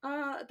reason.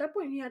 At that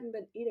point he hadn't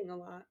been eating a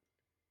lot.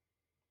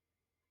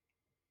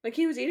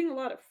 He was eating a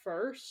lot at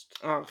first.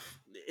 Oh,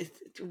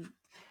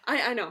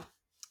 I know.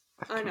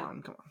 Come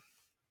on.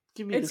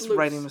 Give me this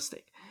writing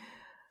mistake.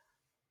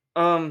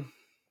 Barry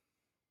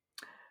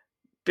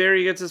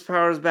gets his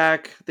powers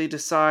back. They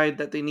decide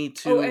that they need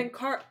to... Oh, and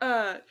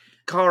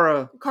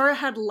Kara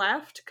had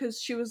left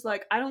because she was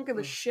like, I don't give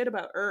a shit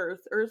about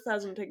Earth. Earth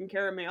hasn't taken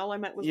care of me. All I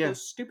met was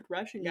those stupid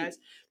Russian guys.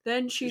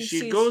 Then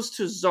she goes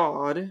to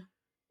Zod.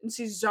 And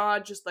sees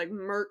Zod just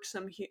murk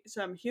some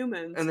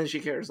humans. And then she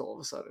cares all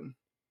of a sudden.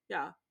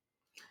 Yeah.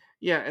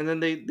 Yeah, and then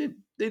they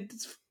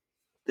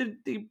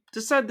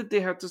decide that they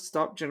have to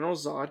stop General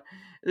Zod.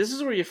 This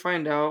is where you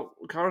find out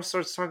Kara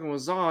starts talking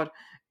with Zod,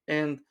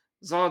 and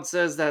Zod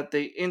says that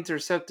they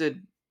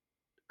intercepted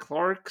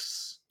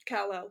Kal-El's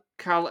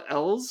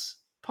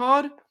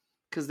pod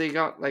because they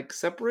got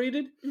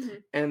separated, mm-hmm.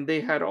 and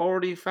they had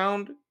already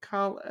found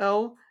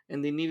Kal-El,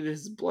 and they needed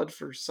his blood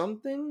for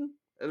something,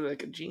 a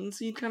gene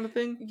seed kind of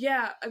thing.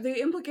 Yeah, the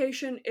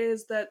implication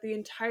is that the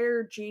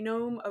entire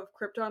genome of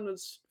Krypton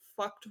was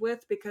fucked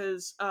with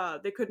because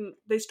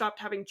they stopped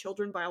having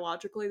children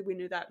biologically. We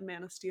knew that in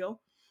Man of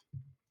Steel.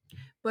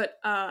 But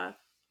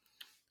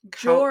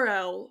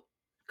Jor-El,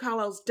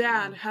 Kal-El's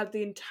dad, had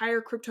the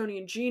entire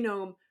Kryptonian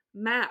genome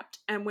mapped,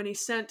 and when he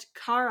sent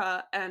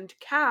Kara and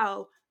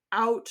Kal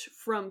out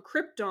from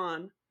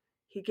Krypton,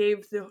 he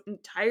gave the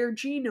entire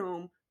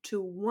genome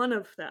to one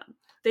of them.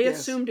 They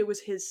assumed it was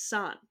his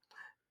son.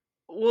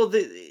 Well,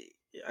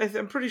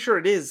 I'm pretty sure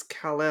it is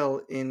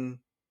Kal-El in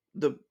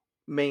the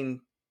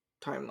main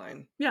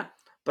timeline. Yeah.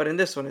 But in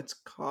this one, it's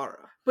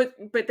Kara. But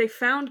they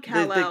found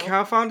Kal-El.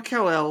 They found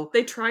Kal-El.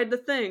 They tried the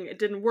thing. It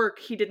didn't work.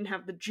 He didn't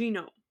have the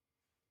genome.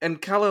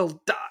 And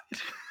Kal-El died.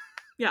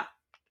 Yeah.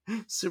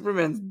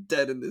 Superman's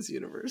dead in this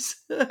universe.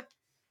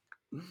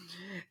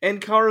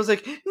 And Kara's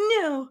like,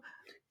 no.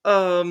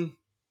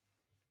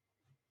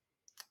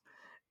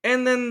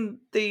 And then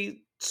they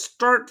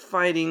start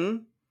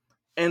fighting,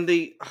 and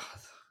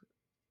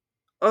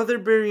other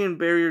Barry and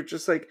Barry are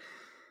just like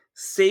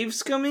save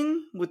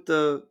scumming with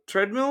the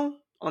treadmill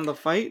on the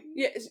fight.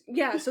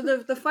 Yeah. So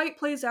the fight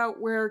plays out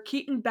where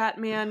Keaton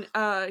Batman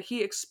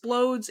he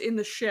explodes in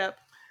the ship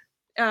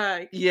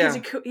because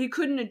he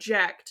couldn't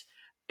eject,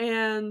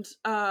 and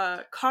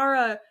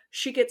Kara,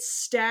 she gets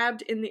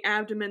stabbed in the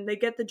abdomen. They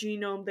get the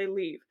genome. They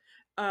leave.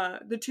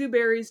 The two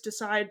Barrys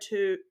decide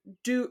to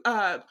do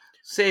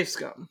save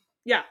scum.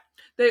 Yeah.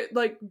 They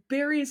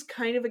Barry's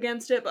kind of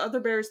against it, but other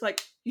Barry's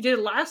like, you did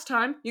it last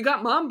time. You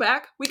got Mom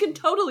back. We can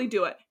totally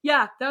do it.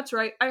 Yeah, that's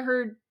right. I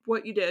heard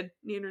what you did.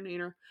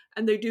 Neener.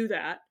 And they do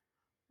that.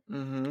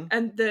 Mm-hmm.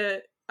 And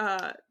the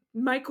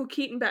Michael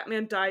Keaton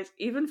Batman dies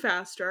even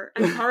faster,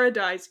 and Kara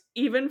dies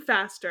even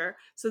faster.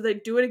 So they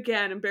do it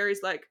again, and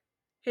Barry's like,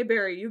 hey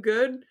Barry, you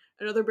good?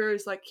 And other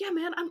Barry's like, yeah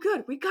man, I'm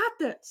good. We got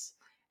this.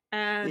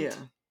 And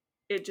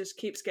it just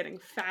keeps getting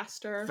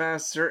faster.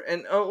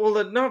 And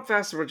not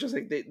faster, but just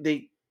like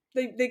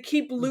they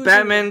keep losing.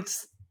 Batman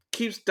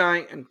keeps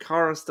dying, and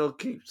Kara still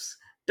keeps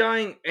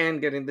dying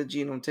and getting the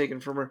genome taken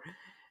from her.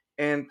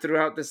 And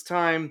throughout this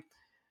time,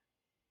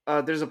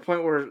 there's a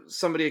point where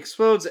somebody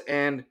explodes,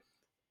 and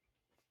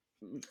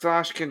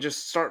Flash can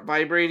just start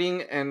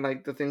vibrating, and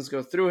like the things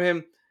go through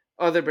him.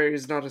 Other Barry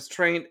is not as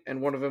trained,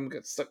 and one of them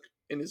gets stuck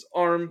in his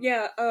arm.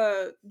 Yeah,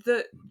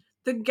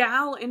 the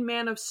gal in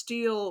Man of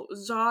Steel,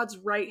 Zod's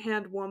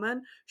right-hand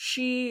woman,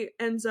 she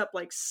ends up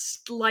like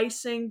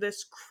slicing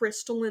this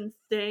crystalline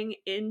thing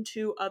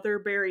into Other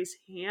Barry's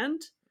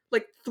hand,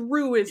 like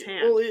through his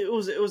hand. Well, it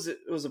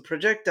was a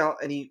projectile,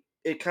 and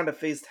it kind of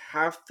phased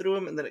half through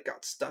him, and then it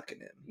got stuck in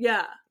him.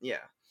 Yeah.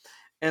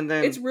 And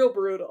then it's real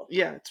brutal.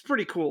 Yeah, it's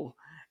pretty cool.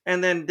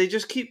 And then they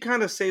just keep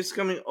kind of save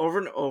scumming over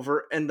and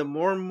over, and the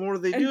more and more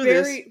they do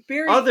this,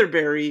 Other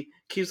Barry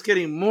keeps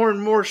getting more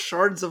and more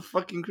shards of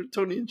fucking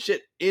Kryptonian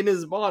shit in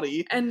his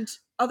body. And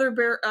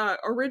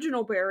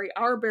original Barry,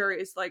 our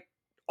Barry, is like,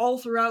 all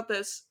throughout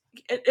this,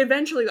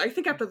 eventually, I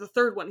think after the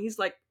third one, he's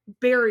like,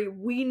 Barry,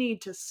 we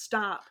need to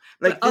stop.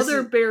 Like, but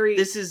Other Barry...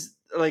 This is,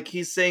 like,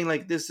 he's saying,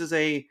 like, this is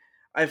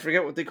I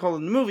forget what they call it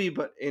in the movie,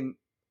 but in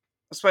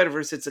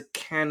Spider-Verse, it's a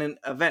canon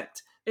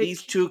event.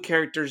 These two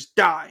characters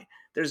die.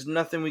 There's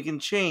nothing we can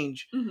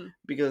change,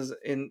 because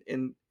in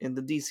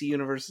the DC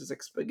universe, it's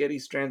like spaghetti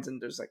strands, and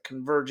there's like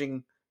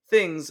converging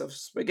things of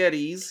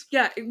spaghettis.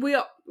 Yeah, we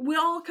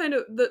all kind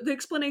of the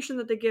explanation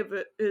that they give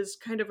it is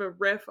kind of a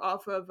riff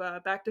off of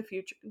Back to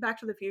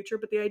the Future,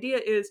 but the idea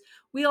is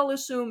we all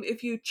assume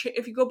if you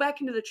go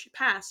back into the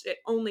past, it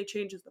only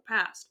changes the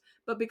past,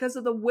 but because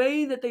of the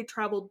way that they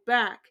traveled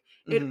back,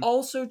 it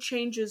also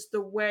changes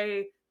the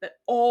way that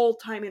all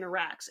time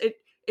interacts.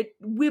 It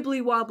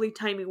wibbly wobbly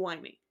timey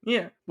wimey.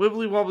 Yeah,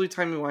 wibbly wobbly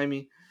timey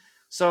wimey.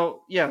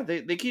 So yeah,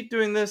 they keep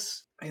doing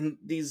this, and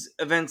these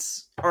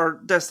events are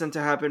destined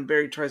to happen.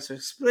 Barry tries to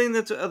explain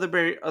that to Other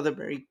Barry. Other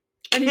Barry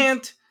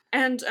can't.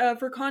 And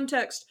for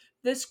context,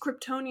 this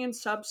Kryptonian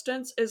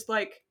substance is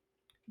like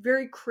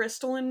very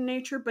crystalline in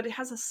nature, but it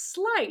has a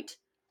slight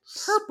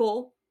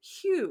purple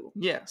hue.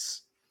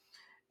 Yes.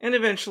 And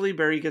eventually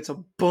Barry gets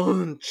a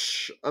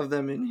bunch of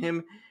them in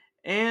him.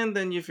 And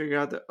then you figure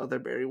out that Other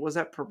Barry was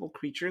that purple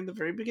creature in the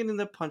very beginning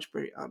that punched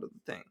Barry out of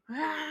the thing.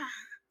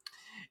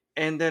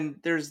 And then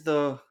there's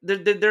they're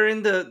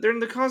in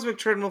the cosmic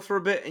treadmill for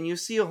a bit, and you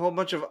see a whole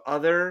bunch of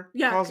other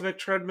cosmic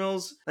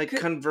treadmills like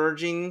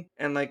converging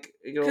and like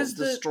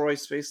destroy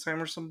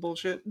space-time or some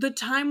bullshit. The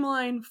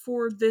timeline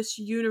for this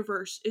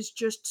universe is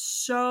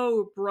just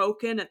so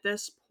broken at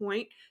this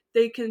point.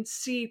 They can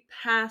see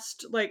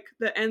past like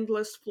the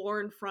endless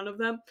floor in front of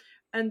them.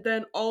 And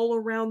then all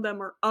around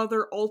them are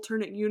other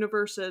alternate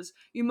universes.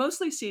 You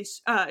mostly see,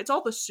 it's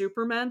all the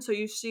Supermen. So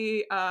you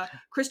see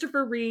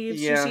Christopher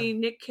Reeves, you see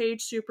Nick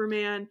Cage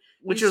Superman.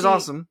 Which was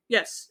awesome.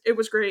 Yes, it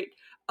was great.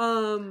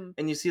 And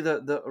you see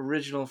the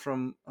original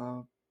from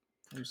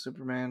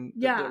Superman.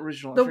 Yeah. The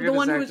original. The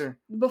one who was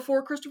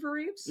before Christopher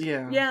Reeves?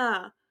 Yeah.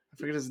 Yeah. I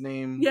forget his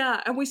name. Yeah,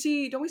 and don't we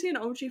see an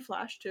OG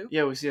Flash too?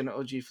 Yeah, we see an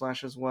OG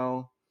Flash as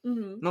well.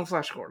 Mm-hmm. No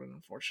Flash Gordon,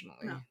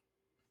 unfortunately. No.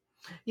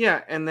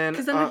 Yeah, and then...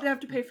 Because then they'd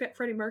have to pay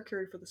Freddie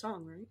Mercury for the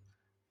song, right?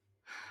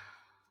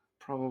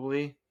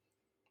 Probably.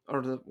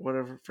 or the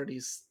whatever,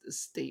 Freddy's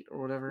estate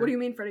or whatever. What do you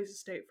mean Freddy's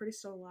estate? Freddy's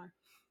still alive.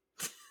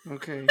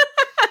 Okay.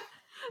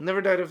 Never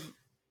died of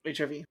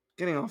HIV.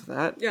 Getting off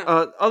that. Yeah.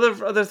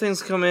 Other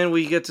things come in.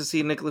 We get to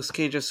see Nicolas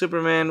Cage as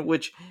Superman,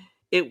 which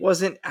it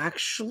wasn't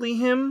actually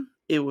him.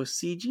 It was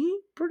CG,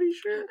 pretty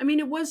sure. I mean,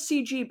 it was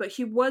CG, but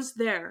he was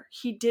there.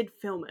 He did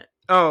film it.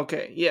 Oh,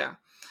 okay, yeah.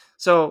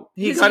 So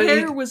his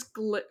hair was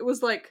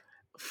like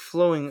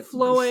flowing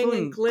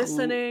and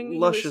glistening,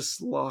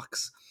 luscious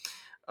locks.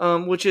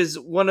 Which is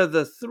one of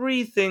the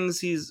 3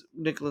 things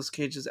Nicolas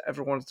Cage has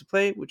ever wanted to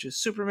play, which is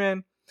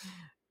Superman,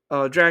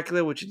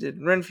 Dracula, which he did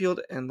in Renfield,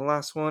 and the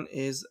last one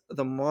is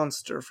the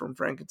monster from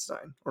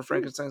Frankenstein, or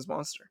Frankenstein's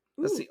monster.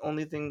 That's the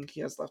only thing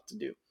he has left to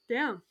do.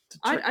 Damn.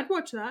 I'd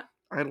watch that.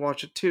 I'd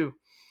watch it too.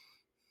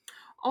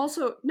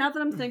 Also, now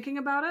that I'm thinking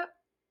about it,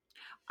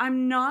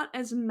 I'm not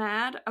as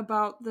mad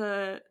about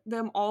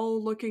them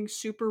all looking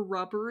super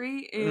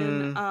rubbery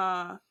in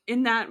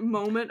that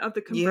moment of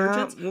the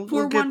convergence. Yeah,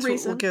 we'll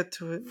get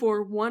to it.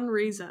 For one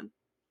reason.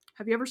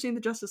 Have you ever seen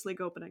the Justice League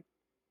opening?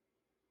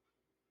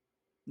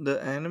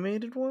 The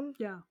animated one?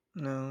 Yeah.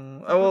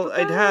 No. Oh, well,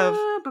 I'd have.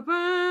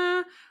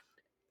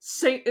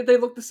 They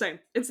look the same.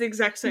 It's the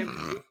exact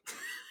same.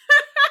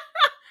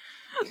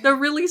 The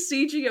really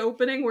CG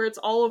opening where it's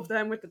all of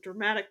them with the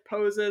dramatic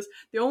poses.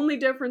 The only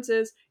difference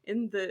is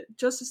in the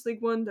Justice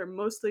League one, they're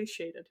mostly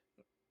shaded.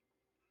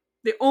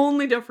 The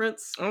only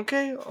difference.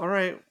 Okay, all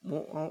right.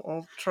 Well,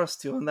 I'll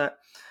trust you on that.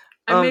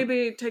 I may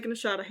be taking a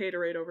shot of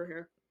haterade over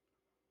here.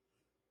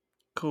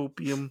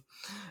 Copium.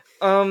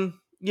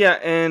 Yeah,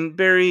 and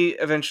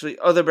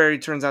other Barry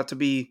turns out to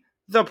be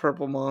the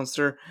purple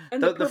monster.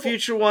 And the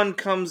future one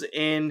comes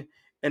in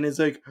and is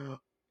like,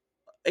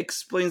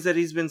 explains that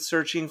he's been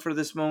searching for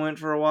this moment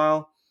for a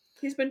while.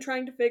 He's been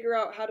trying to figure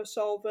out how to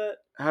solve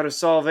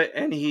it.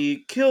 And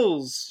he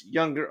kills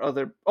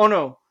Oh,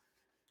 no.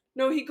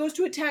 No, he goes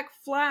to attack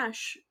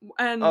Flash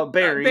and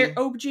Barry.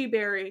 OG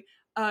Barry.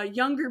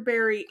 Younger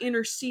Barry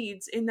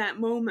intercedes in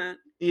that moment.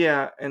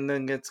 Yeah, and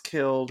then gets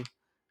killed.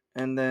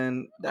 And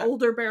then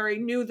older Barry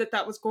knew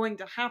that was going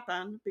to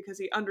happen because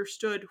he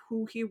understood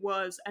who he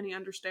was and he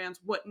understands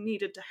what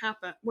needs to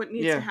happen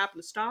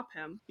to stop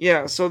him.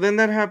 Yeah, so then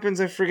that happens.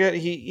 I forget.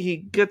 He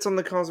gets on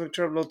the cosmic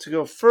treadmill to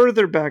go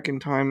further back in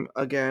time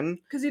again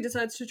because he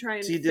decides to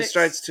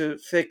decides to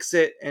fix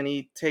it, and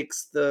he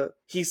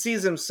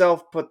sees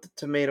himself put the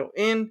tomato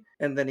in,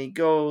 and then he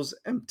goes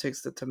and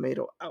takes the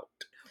tomato out.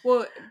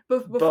 Well,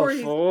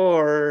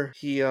 before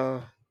he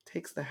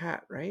takes the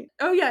hat, right?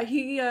 Oh yeah,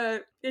 he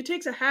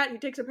takes a hat, he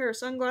takes a pair of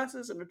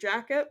sunglasses and a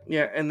jacket.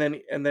 Yeah, and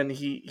then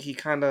he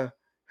kind of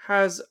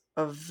has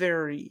a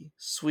very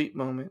sweet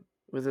moment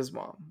with his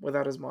mom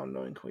without his mom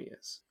knowing who he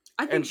is.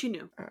 I think she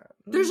knew.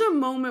 There's a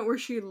moment where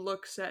she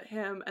looks at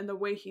him and the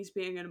way he's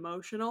being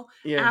emotional.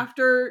 Yeah.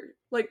 After,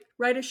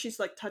 right as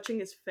she's touching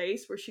his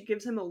face, where she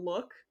gives him a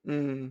look,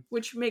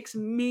 which makes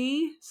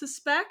me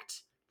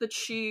suspect that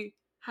she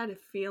had a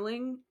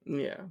feeling.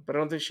 Yeah, but I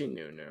don't think she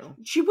knew. No,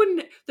 she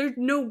wouldn't. There'd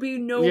be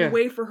no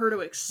way for her to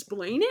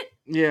explain it.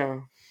 Yeah,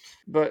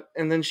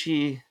 and then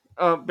she,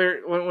 Barry,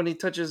 when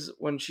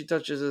she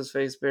touches his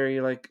face, Barry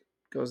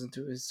goes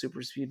into his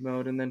super speed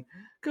mode, and then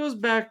goes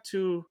back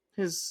to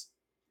his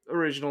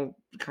original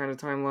kind of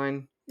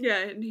timeline. Yeah,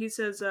 and he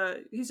says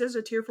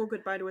a tearful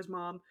goodbye to his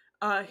mom.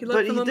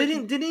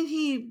 Didn't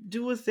he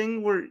do a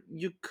thing where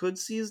you could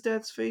see his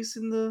dad's face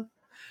in the?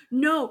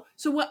 No.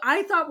 So what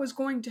I thought was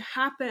going to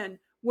happen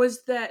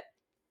was that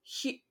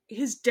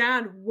his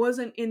dad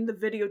wasn't in the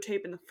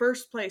videotape in the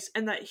first place,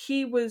 and that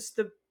he was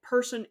the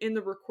person in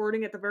the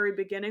recording at the very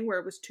beginning where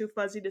it was too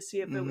fuzzy to see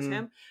if it was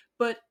him.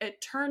 But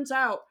it turns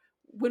out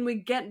when we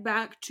get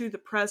back to the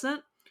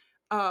present,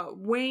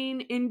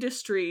 Wayne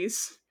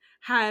Industries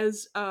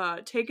has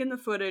taken the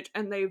footage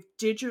and they've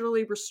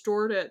digitally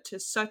restored it to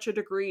such a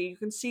degree you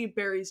can see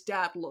Barry's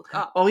dad look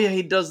up. Oh yeah,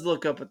 he does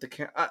look up at the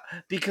camera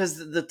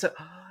because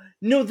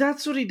no,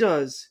 that's what he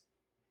does.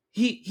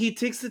 He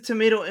takes the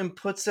tomato and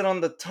puts it on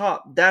the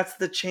top. That's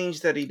the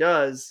change that he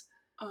does.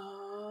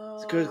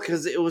 Oh.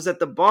 Because it was at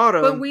the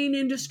bottom. But Wayne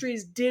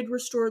Industries did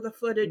restore the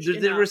footage.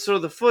 Restore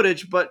the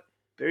footage, but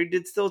Barry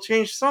did still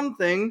change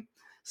something.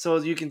 So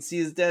you can see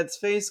his dad's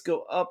face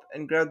go up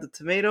and grab the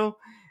tomato.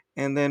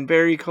 And then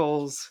Barry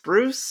calls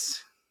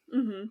Bruce.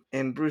 Mm-hmm.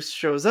 And Bruce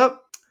shows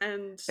up.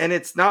 And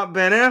it's not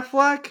Ben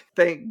Affleck.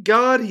 Thank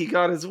God he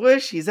got his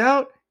wish. He's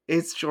out.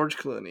 It's George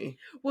Clooney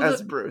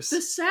as Bruce.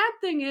 The sad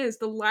thing is,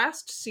 the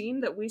last scene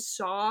that we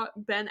saw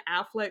Ben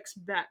Affleck's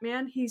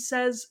Batman, he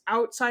says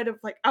outside of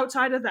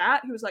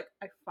that, he was like,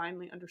 I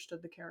finally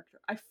understood the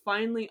character. I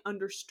finally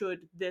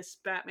understood this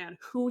Batman,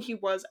 who he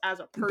was as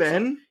a person.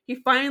 Ben? He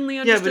finally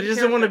understood. Yeah, but he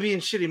doesn't want to be in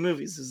shitty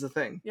movies is the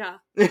thing. Yeah.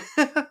 And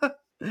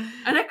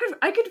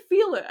I could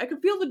feel it. I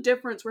could feel the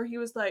difference where he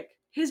was like,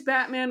 his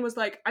Batman was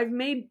like, I've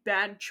made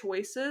bad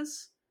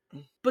choices,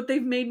 but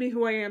they've made me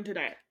who I am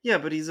today. Yeah,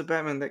 but he's a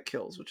Batman that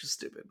kills, which is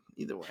stupid.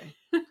 Either way,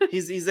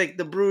 he's like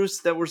the Bruce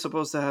that we're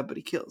supposed to have, but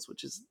he kills, which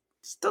just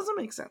doesn't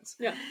make sense.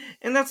 Yeah,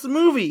 and that's the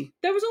movie.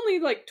 That was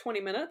only 20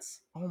 minutes.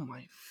 Oh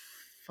my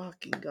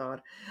fucking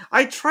god.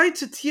 I tried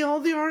to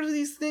TLDR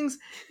these things,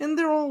 and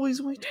they're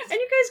always way too And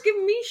you guys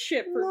give me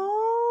shit for...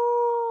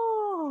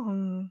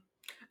 long.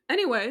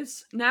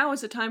 Anyways, now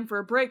is the time for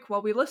a break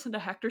while we listen to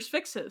Hector's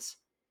fixes.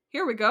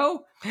 Here we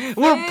go.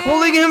 We're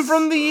pulling him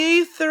from the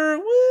ether.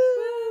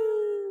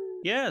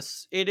 Woo!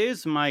 Yes, it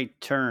is my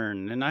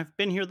turn, and I've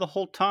been here the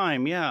whole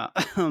time, yeah.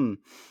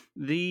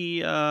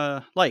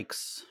 The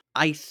likes.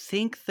 I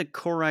think the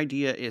core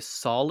idea is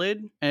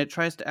solid, and it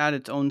tries to add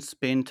its own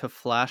spin to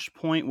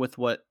Flashpoint with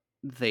what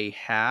they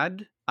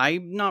had.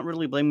 I'm not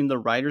really blaming the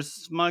writers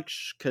as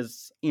much,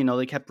 because,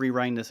 they kept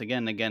rewriting this again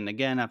and again and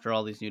again after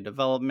all these new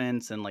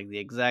developments, and, the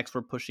execs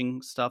were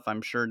pushing stuff,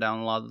 I'm sure, down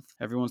a lot of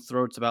everyone's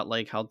throats about,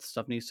 how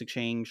stuff needs to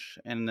change,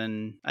 and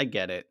then I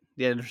get it.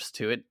 The editors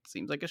too, it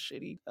seems like a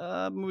shitty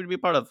movie to be a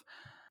part of.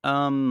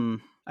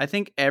 I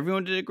think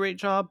everyone did a great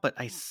job, but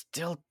I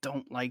still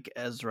don't like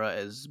Ezra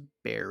as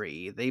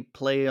Barry. They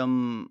play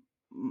him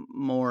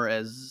more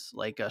as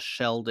a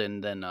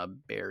Sheldon than a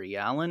Barry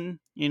Allen.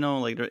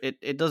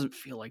 It doesn't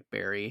feel like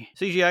Barry.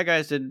 CGI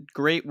guys did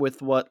great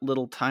with what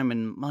little time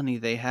and money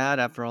they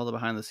had after all the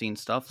behind the scenes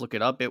stuff. Look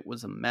it up, it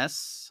was a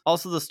mess.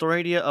 Also, the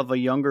story idea of a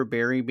younger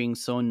Barry being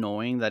so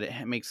annoying that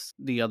it makes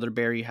the other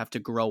Barry have to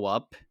grow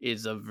up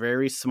is a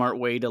very smart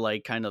way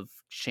to kind of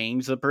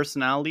change the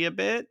personality a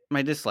bit.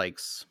 My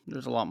dislikes,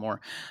 there's a lot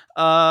more.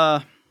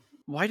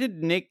 Why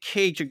did Nick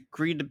Cage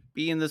agree to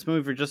be in this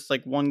movie for just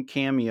one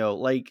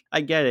cameo?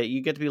 I get it,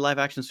 you get to be live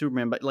action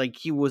Superman, but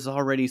he was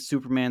already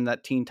Superman,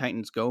 that Teen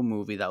Titans Go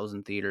movie that was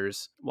in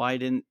theaters. Why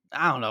didn't,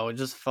 I don't know, it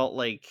just felt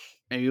like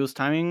maybe it was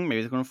timing,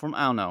 maybe they're going for him,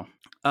 I don't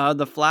know.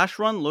 The Flash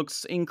run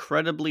looks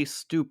incredibly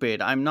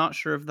stupid. I'm not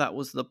sure if that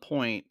was the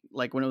point,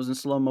 when it was in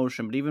slow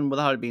motion, but even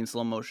without it being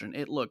slow motion,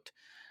 it looked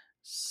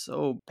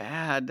so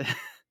bad.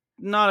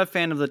 Not a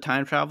fan of the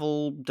time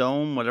travel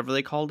dome, whatever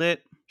they called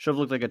it. Should have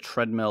looked like a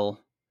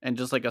treadmill. And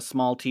just a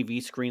small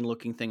TV screen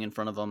looking thing in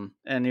front of him.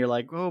 And you're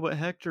like, oh, but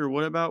Hector,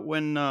 what about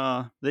when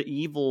the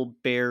evil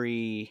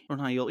Barry, or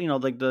not evil,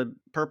 the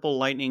purple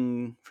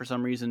lightning, for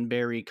some reason,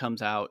 Barry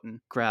comes out and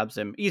grabs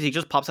him. Easy,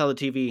 just pops out of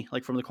the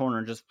TV, from the corner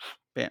and just,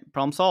 bam,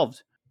 problem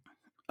solved.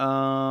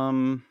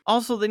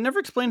 Also, they never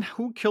explained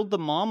who killed the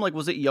mom.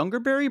 Was it younger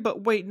Barry?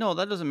 But wait, no,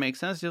 that doesn't make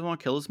sense. He doesn't want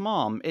to kill his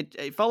mom.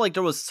 It felt like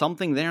there was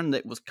something there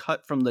that was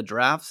cut from the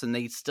drafts and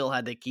they still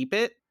had to keep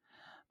it.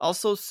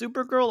 Also,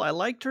 Supergirl, I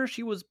liked her.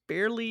 She was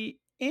barely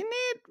in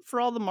it for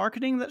all the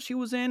marketing that she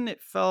was in.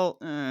 It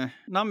felt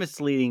not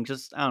misleading.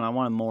 Just, I don't know, I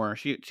wanted more.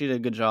 She did a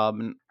good job.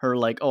 And her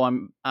I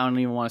don't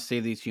even want to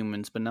save these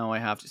humans, but now I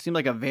have to. It seemed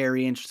like a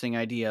very interesting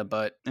idea,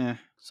 but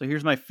So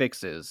here's my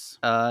fixes.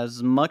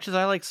 As much as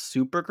I like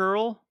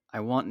Supergirl,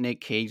 I want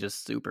Nick Cage as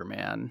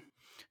Superman.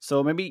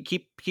 So maybe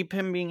keep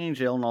him being in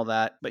jail and all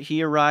that. But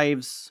he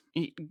arrives,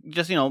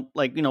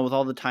 with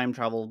all the time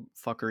travel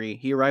fuckery,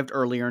 he arrived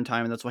earlier in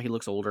time, and that's why he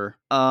looks older.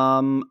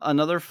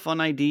 Another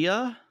fun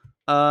idea.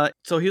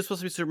 So he was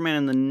supposed to be Superman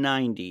in the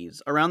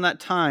 90s. Around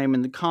that time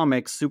in the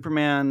comics,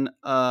 Superman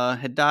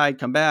had died,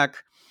 come back,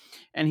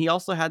 and he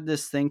also had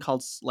this thing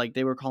called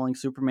they were calling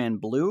Superman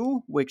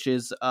Blue, which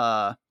is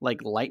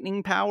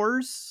lightning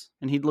powers,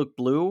 and he'd look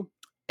blue.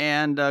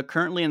 And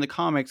currently in the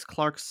comics,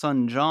 Clark's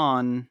son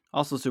John,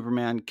 also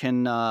Superman,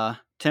 can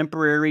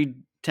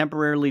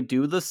temporarily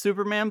do the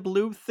Superman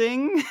Blue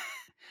thing.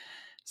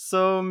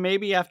 So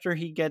maybe after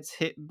he gets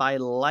hit by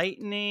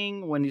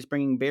lightning, when he's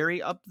bringing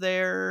Barry up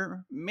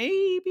there,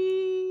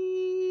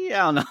 maybe,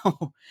 I don't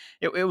know.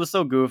 It was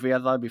so goofy. I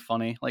thought it'd be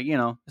funny.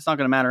 It's not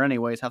going to matter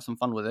anyways. Have some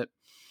fun with it.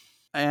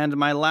 And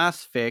my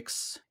last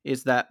fix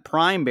is that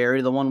Prime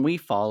Barry, the one we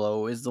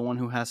follow, is the one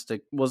who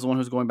was the one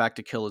who's going back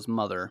to kill his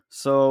mother.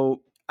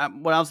 So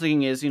what I was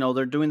thinking is,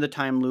 they're doing the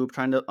time loop,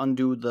 trying to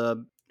undo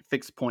the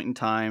fixed point in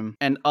time,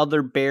 and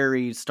other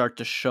Barrys start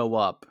to show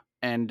up.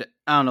 And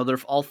I don't know, they're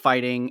all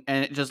fighting,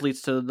 and it just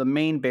leads to the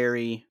main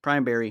Barry,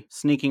 Prime Barry,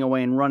 sneaking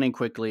away and running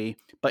quickly.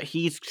 But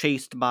he's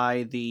chased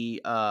by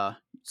the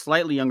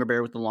slightly younger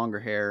Barry with the longer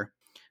hair.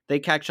 They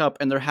catch up,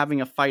 and they're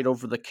having a fight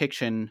over the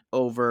kitchen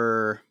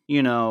over,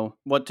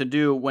 what to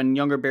do when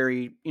younger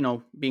Barry,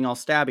 being all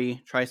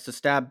stabby, tries to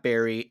stab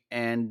Barry,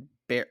 and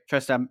tries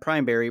to stab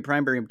Prime Barry.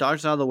 Prime Barry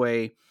dodges out of the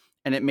way,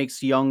 and it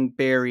makes young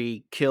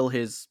Barry kill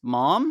his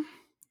mom.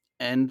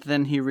 And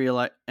then he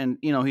realized, and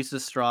he's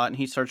distraught, and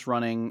he starts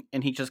running,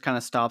 and he just kind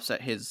of stops at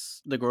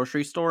the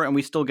grocery store, and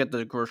we still get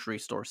the grocery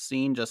store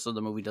scene just so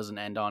the movie doesn't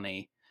end on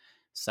a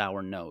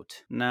sour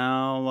note.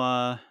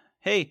 Now,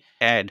 hey,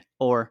 Ed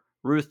or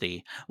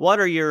Ruthie, what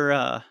are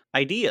your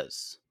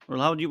ideas? Or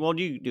what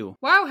do you do?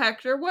 Wow,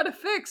 Hector, what a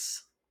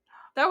fix!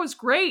 That was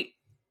great.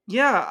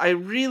 Yeah, I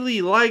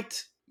really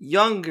liked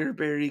younger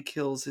Barry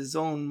kills his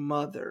own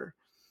mother.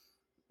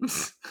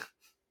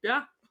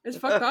 Yeah, it's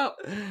fucked up.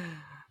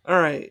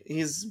 Alright,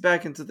 he's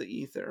back into the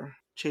ether,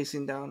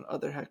 chasing down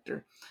other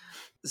Hector.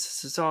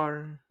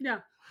 Cesar. Yeah.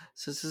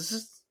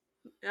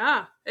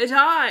 Yeah, it's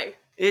I.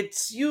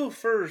 It's you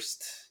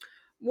first.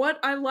 What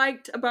I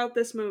liked about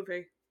this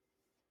movie.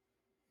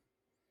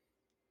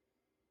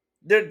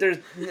 There's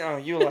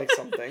you like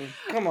something.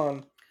 Come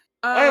on.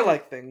 I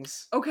like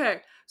things.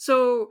 Okay,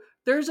 so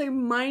there's a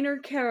minor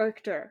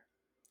character.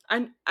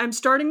 I'm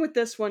starting with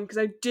this one because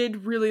I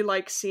did really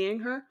like seeing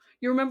her.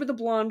 You remember the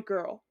blonde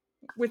girl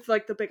with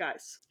like the big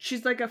eyes?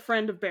 She's like a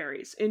friend of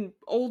Barry's in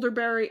older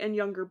Barry and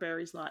younger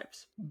Barry's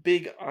lives.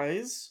 Big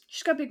eyes?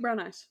 She's got big brown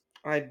eyes.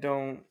 I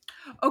don't.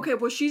 Okay,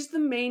 well she's the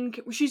main.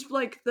 She's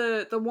like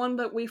the one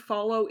that we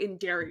follow in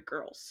Dairy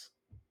Girls.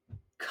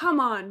 Come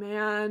on,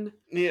 man.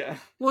 Yeah.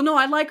 Well, no,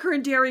 I like her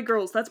in Dairy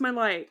Girls. That's my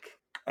like.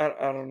 I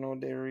don't know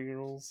Dairy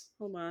Girls.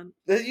 Hold on.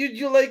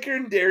 You like her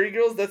in Dairy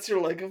Girls? That's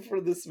your like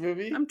for this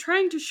movie? I'm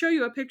trying to show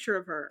you a picture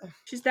of her.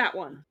 She's that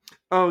one.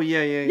 Oh,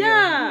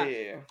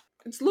 yeah.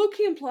 It's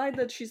low-key implied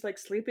that she's like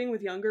sleeping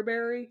with younger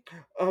Barry.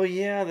 Oh,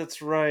 yeah,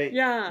 that's right.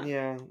 Yeah.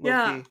 Yeah, low-key.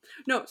 Yeah.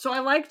 No, so I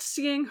liked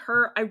seeing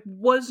her. I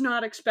was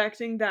not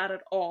expecting that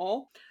at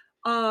all.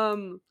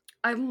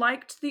 I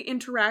liked the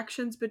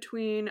interactions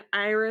between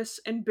Iris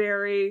and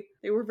Barry.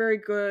 They were very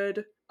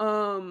good.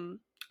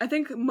 I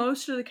think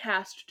most of the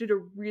cast did a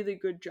really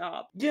good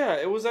job. Yeah,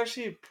 it was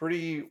actually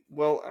pretty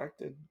well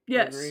acted.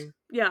 Yes. I agree.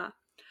 Yeah.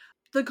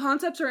 The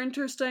concepts are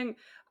interesting.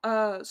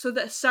 So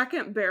the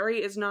second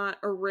Barry is not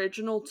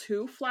original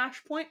to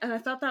Flashpoint, and I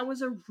thought that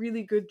was a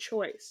really good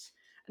choice.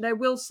 And I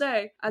will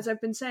say, as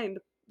I've been saying,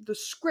 the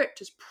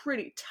script is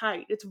pretty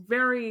tight. It's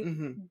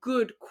very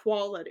good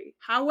quality.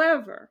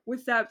 However,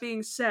 with that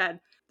being said,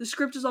 the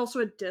script is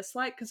also a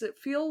dislike because it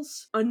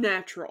feels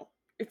unnatural.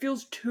 It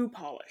feels too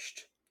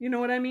polished. You know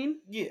what I mean?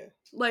 Yeah.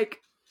 Like,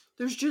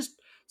 there's just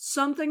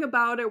something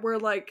about it where,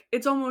 like,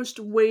 it's almost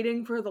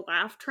waiting for the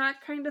laugh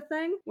track kind of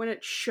thing when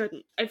it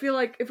shouldn't. I feel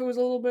like if it was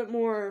a little bit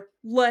more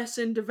less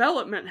in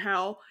development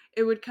hell,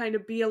 it would kind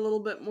of be a little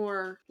bit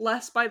more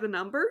less by the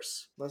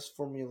numbers. Less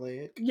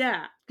formulaic.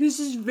 Yeah. This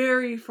is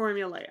very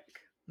formulaic.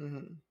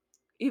 Mm-hmm.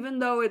 Even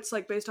though it's,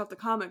 like, based off the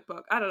comic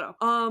book. I don't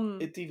know.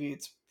 It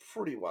deviates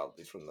pretty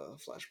wildly from the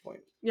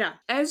Flashpoint. Yeah.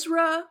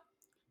 Ezra,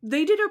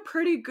 they did a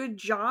pretty good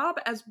job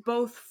as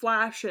both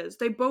Flashes.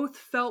 They both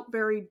felt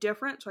very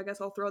different, so I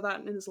guess I'll throw that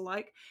in as a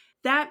like.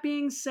 That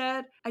being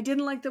said, I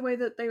didn't like the way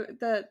that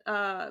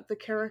the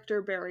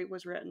character Barry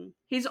was written.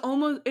 It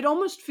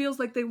almost feels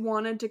like they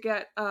wanted to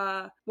get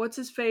what's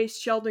his face,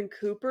 Sheldon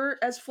Cooper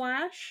as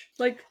Flash.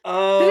 Like,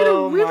 they did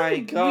a really my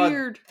god,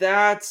 weird.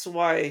 That's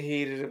why I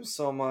hated him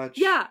so much.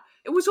 Yeah,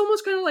 it was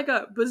almost kind of like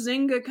a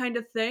Bazinga kind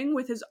of thing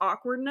with his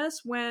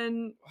awkwardness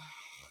when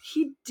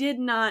he did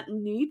not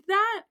need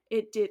that.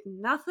 It did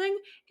nothing.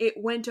 It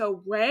went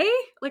away.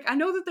 Like, I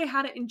know that they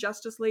had it in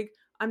Justice League.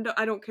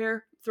 I don't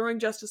care. Throwing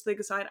Justice League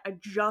aside, I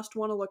just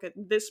want to look at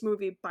this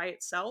movie by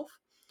itself.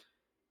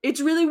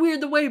 It's really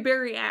weird the way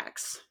Barry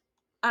acts.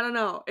 I don't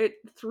know. It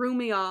threw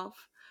me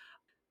off.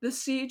 The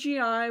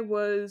CGI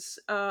was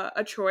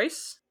a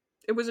choice.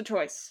 It was a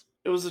choice.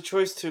 It was a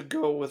choice to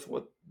go with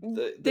what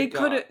they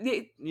could have.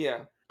 Yeah.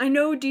 I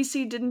know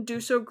DC didn't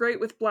do so great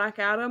with Black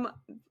Adam.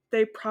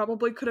 They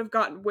probably could have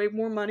gotten way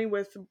more money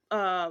with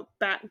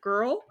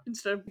Batgirl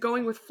instead of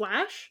going with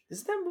Flash.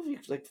 Isn't that movie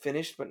like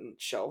finished but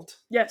shelved?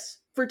 Yes,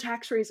 for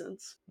tax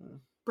reasons.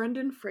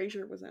 Brendan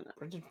Fraser was in it.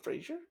 Brendan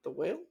Fraser? The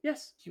whale?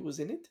 Yes. He was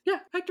in it? Yeah,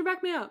 Hector,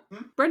 back me up.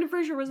 Brendan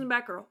Fraser was in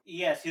Batgirl.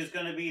 Yes, he was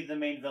going to be the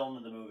main villain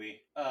of the movie.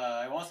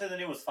 I want to say the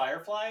name was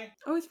Firefly.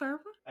 Oh, he's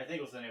Firefly? I think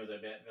it was the name of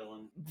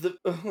the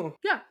villain.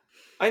 Yeah.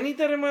 I need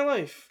that in my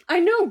life.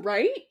 I know,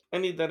 right? I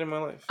need that in my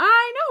life.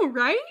 I know,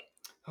 right?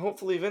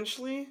 Hopefully,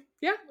 eventually.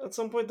 Yeah. At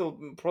some point, they'll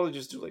probably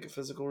just do like a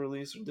physical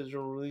release or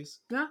digital release.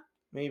 Yeah.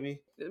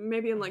 Maybe.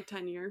 Maybe in like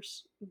 10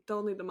 years.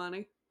 They'll need the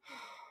money.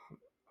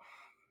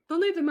 They'll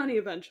need the money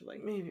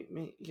eventually. Maybe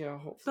yeah,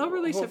 hopefully. They'll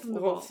release it from the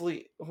vault.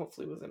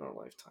 Hopefully within our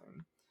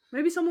lifetime.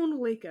 Maybe someone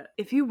will leak it.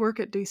 If you work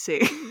at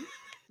DC.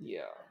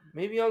 Yeah.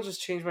 Maybe I'll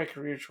just change my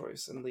career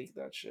choice and leak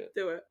that shit.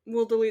 Do it.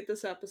 We'll delete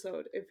this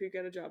episode if you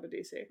get a job at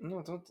DC.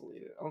 No, don't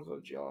delete it. I'll go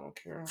to jail. I don't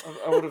care.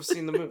 I would have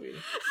seen the movie.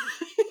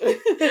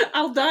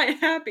 I'll die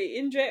happy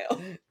in jail.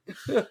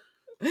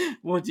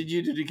 What did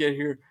you do to get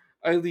here?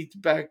 I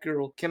leaked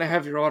Batgirl. Can I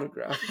have your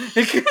autograph?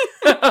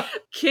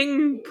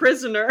 King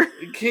prisoner.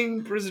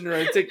 King prisoner.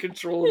 I take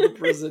control of the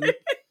prison.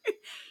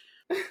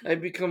 I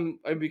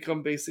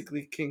become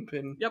basically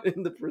Kingpin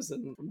in the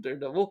prison from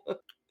Daredevil.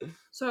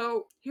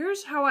 So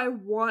here's how I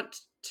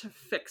want to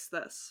fix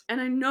this. And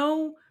I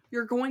know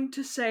you're going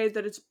to say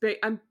that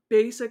I'm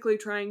basically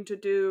trying to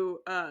do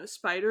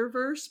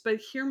Spider-Verse, but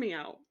hear me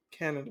out.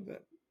 Canon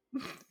bit.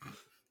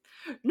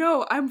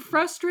 No, I'm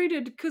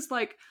frustrated because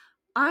like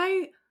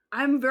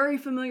I'm very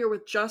familiar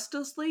with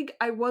Justice League.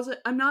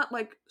 I'm not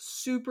like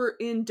super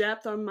in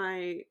depth on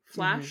my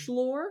Flash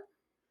lore.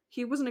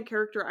 He wasn't a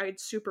character I'd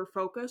super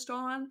focused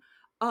on.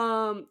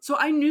 So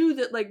I knew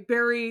that like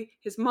Barry,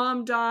 his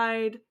mom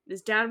died,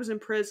 his dad was in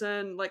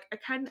prison. Like I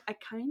kind of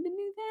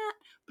knew that,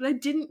 but I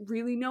didn't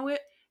really know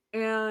it.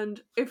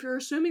 And if you're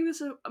assuming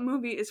this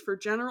movie is for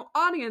general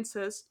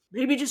audiences,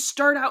 maybe just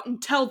start out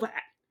and tell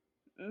that.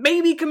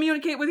 Maybe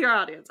communicate with your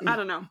audience. I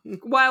don't know.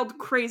 Wild,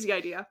 crazy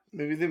idea.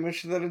 Maybe they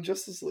mentioned that in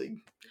Justice League.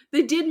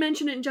 They did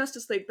mention it in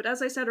Justice League, but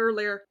as I said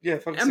earlier,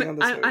 focusing on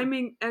this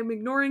movie. I'm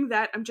ignoring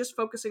that. I'm just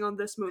focusing on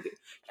this movie.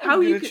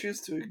 I'm going to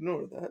choose to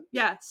ignore that.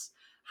 Yes.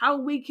 how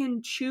we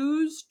can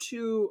choose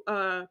to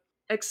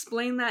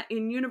explain that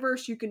in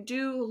universe. You can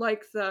do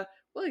like the,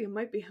 well, you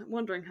might be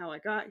wondering how I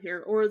got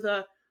here, or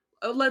the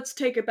let's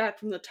take it back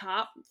from the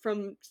top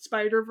from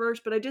Spider-Verse,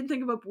 but I did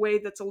think of a way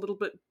that's a little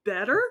bit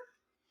better.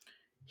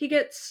 He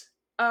gets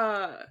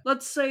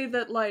let's say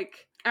that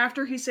like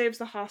after he saves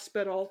the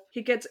hospital,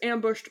 he gets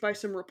ambushed by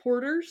some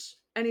reporters,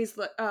 and he's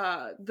like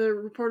the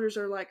reporters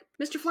are like,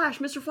 Mr.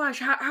 Flash,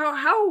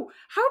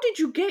 how did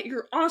you get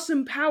your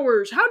awesome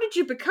powers? How did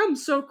you become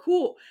so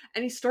cool?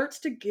 And he starts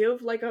to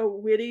give like a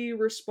witty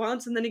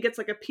response, and then he gets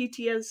like a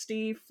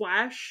PTSD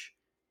flash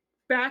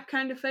back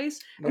kind of face.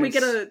 Nice. And we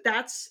get a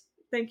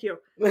thank you.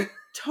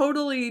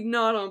 Totally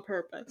not on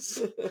purpose.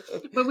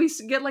 But we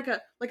get like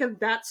a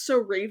That's So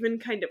Raven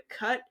kind of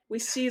cut. We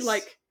see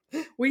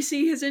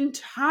his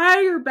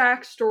entire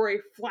backstory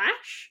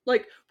flash.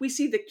 Like, we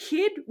see the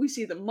kid, we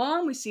see the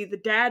mom, we see the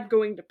dad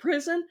going to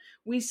prison,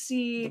 we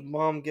see the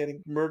mom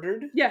getting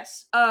murdered.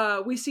 Yes.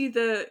 We see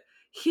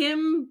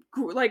him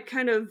like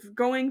kind of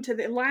going to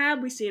the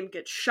lab. We see him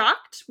get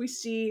shocked. We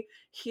see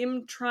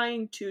him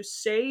trying to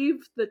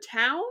save the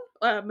town,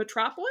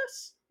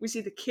 Metropolis. We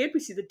see the kid,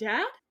 we see the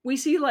dad, we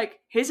see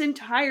like his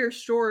entire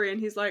story, and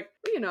he's like,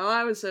 well,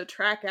 I was a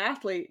track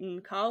athlete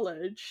in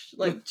college.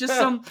 Like, just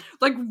some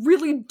like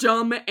really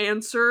dumb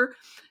answer,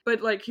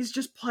 but like he's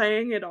just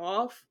playing it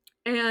off.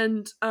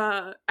 And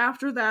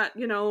after that,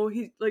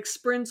 he like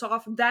sprints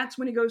off. That's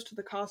when he goes to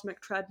the cosmic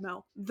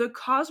treadmill. The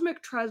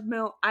cosmic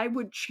treadmill, I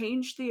would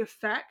change the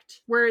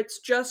effect where it's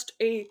just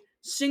a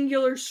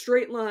singular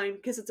straight line,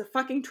 because it's a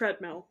fucking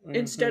treadmill. Mm-hmm.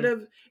 Instead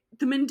of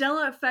the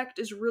Mandela effect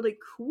is really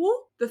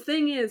cool. The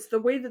thing is, the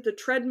way that the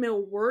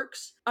treadmill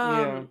works,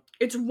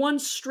 it's one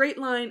straight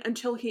line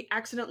until he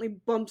accidentally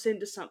bumps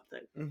into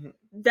something. Mm-hmm.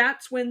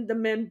 That's when the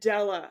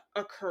Mandela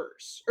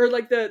occurs, or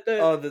like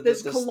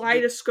this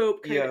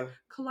kaleidoscope kind of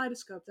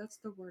kaleidoscope. That's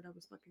the word I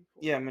was looking for.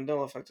 Yeah,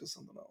 Mandela effect is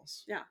something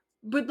else. Yeah,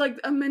 but like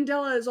a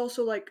Mandela is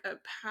also like a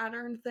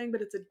pattern thing,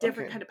 but it's a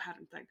different kind of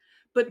pattern thing.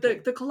 But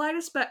the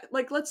kaleidoscope,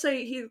 like let's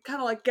say he kind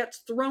of like gets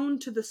thrown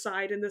to the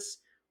side in this,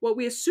 what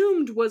we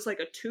assumed was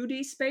like a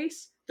 2D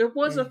space. There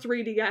was a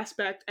 3D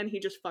aspect, and he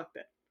just fucked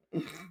it.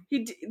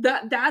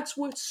 That's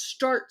what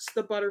starts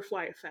the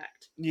butterfly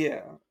effect.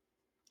 Yeah.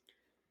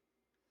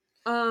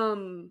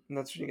 And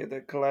that's when you get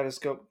the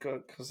kaleidoscope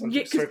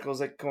concentric circles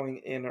like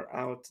going in or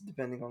out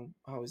depending on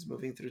how he's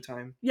moving through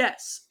time.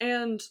 Yes,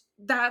 and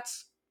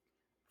that's,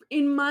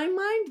 in my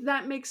mind,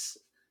 that makes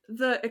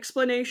the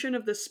explanation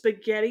of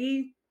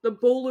the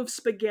bowl of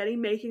spaghetti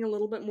making a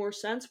little bit more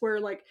sense, where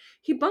like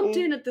he bumped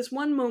in at this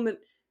one moment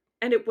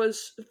and it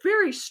was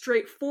very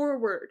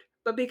straightforward,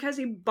 but because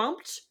he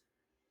bumped,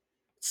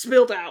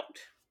 spilled out.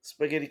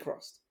 Spaghetti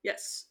crossed.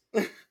 Yes.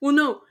 Well,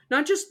 no,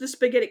 not just the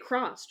spaghetti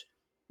crossed.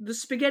 The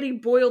spaghetti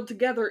boiled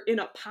together in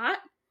a pot.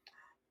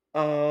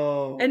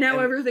 Oh. And now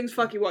everything's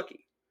fucky wucky.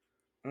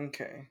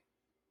 Okay.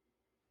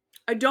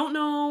 I don't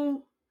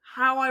know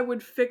how I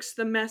would fix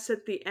the mess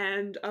at the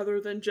end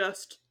other than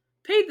just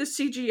pay the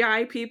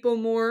CGI people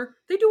more.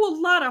 They do a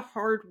lot of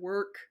hard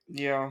work.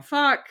 Yeah.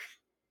 Fuck.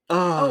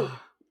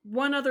 Oh,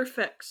 one other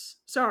fix.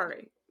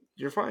 Sorry.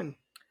 You're fine.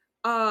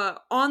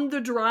 On the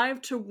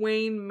drive to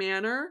Wayne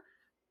Manor,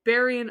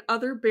 Barry and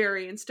Other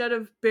Barry, instead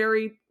of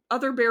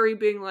Other Barry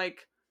being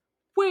like,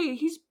 wait,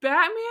 he's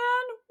Batman?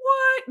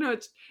 What? No,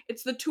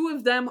 it's the two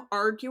of them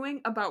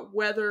arguing about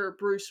whether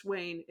Bruce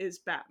Wayne is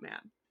Batman.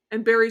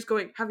 And Barry's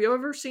going, have you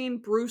ever seen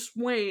Bruce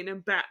Wayne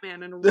and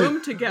Batman in a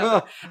room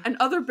together? And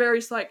Other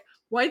Barry's like,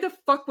 why the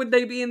fuck would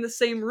they be in the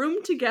same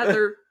room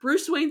together?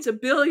 Bruce Wayne's a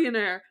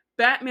billionaire.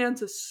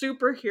 Batman's a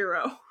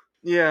superhero.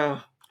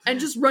 Yeah. And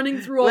just running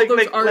through all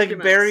those arguments.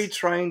 Like Barry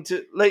trying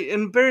to,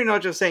 and Barry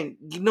not just saying,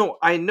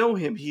 I know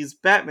him, he's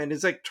Batman.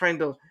 It's like trying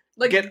to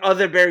get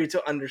Other Barry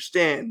to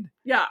understand.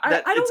 Yeah,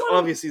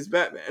 obvious he's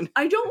Batman.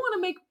 I don't want to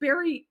make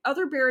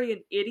Other Barry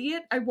an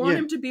idiot. I want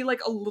him to be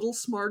like a little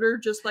smarter,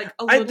 just like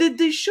a little.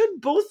 They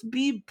should both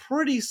be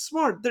pretty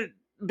smart.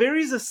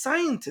 Barry's a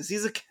scientist.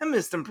 He's a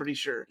chemist, I'm pretty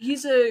sure.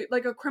 He's a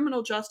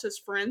criminal justice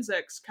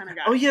forensics kind of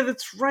guy. Oh yeah,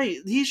 that's right.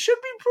 He should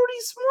be pretty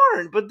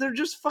smart, but they're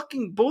just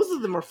both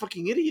of them are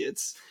fucking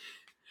idiots.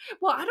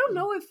 Well, I don't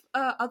know if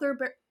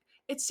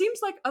it seems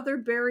like Other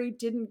Barry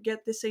didn't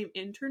get the same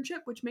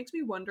internship, which makes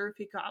me wonder if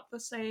he got the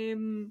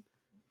same,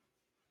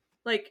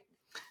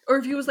 or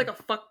if he was like a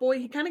fuckboy.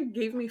 He kind of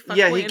gave me fuckboy energy.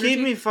 Yeah, he gave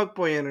me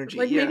fuckboy energy.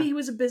 Maybe he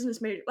was a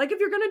business major. Like, if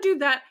you're gonna do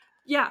that,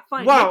 yeah,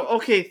 fine. Wow,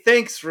 okay,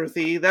 thanks,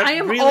 Ruthie.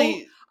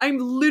 I'm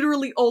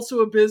literally also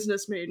a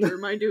business major,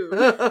 my dude.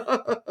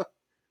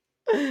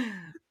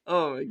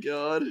 Oh my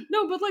god.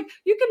 No, but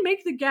you can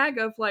make the gag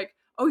of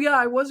oh yeah,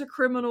 I was a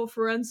criminal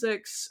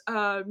forensics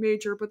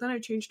major, but then I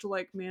changed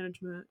to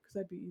management because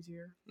that'd be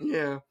easier.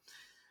 Yeah.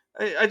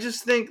 I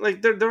just think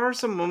there are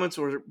some moments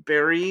where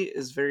Barry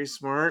is very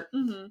smart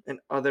and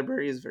Other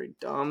Barry is very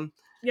dumb.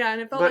 Yeah,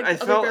 and it felt I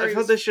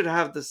felt they should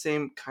have the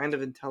same kind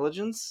of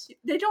intelligence.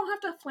 They don't have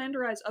to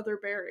Flanderize Other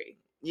Barry.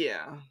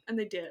 Yeah. And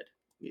they did.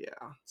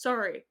 Yeah.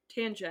 Sorry,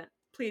 tangent.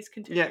 Please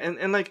continue. Yeah,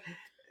 and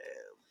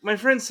my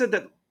friend said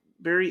that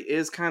Barry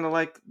is kind of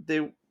like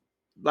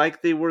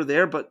like they were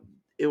there, but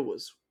it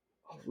was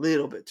a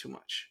little bit too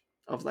much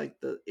of like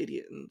the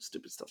idiot and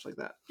stupid stuff like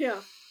that. Yeah.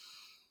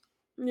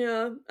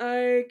 Yeah,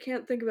 I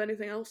can't think of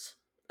anything else.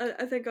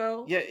 I think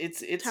I'll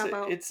tap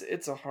out.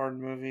 It's a hard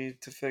movie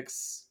to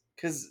fix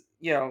because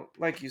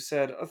like you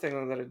said, a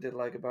thing that I did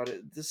like about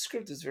it, the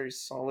script is very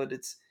solid.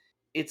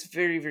 It's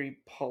very, very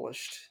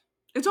polished.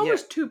 It's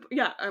almost too.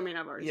 Yeah, I mean,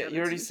 I've already said it. Yeah,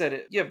 you already said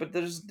it. Yeah, but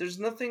there's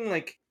nothing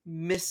like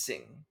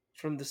missing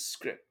from the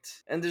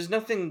script, and there's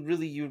nothing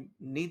really you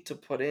need to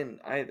put in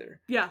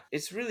either. Yeah,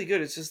 it's really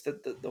good. It's just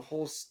that the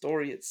whole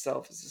story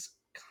itself is just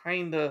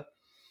kind of,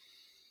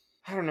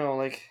 I don't know,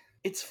 like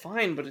it's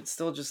fine, but it's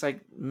still just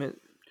like.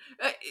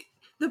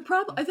 The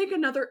problem, I think,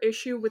 another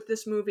issue with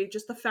this movie,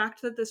 just the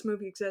fact that this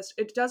movie exists,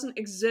 it doesn't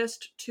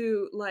exist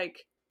to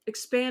like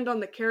expand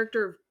on the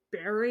character of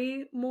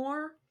Barry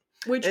more.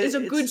 Which is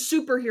a good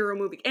superhero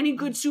movie. Any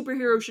good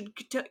superhero should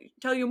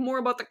tell you more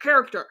about the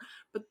character.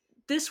 But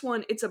this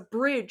one, it's a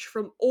bridge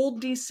from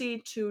old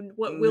DC to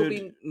what will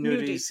be new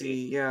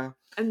DC. Yeah.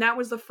 And that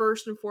was the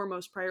first and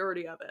foremost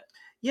priority of it.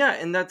 Yeah,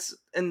 and this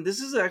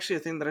is actually a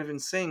thing that I've been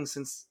saying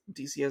since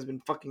DC has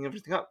been fucking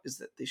everything up, is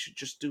that they should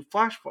just do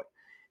Flashpoint.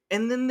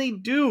 And then they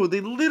do.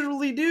 They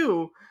literally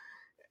do.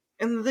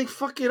 And they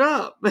fuck it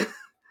up.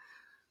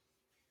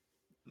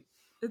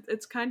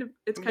 It's kind of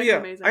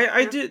amazing.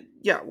 I did.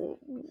 Yeah. Well,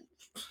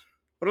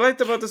 what I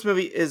liked about this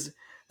movie is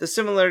the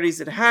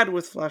similarities it had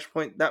with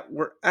Flashpoint that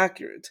were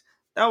accurate.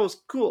 That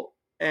was cool.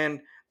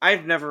 And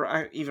I've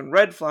never even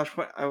read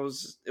Flashpoint.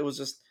 It was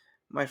just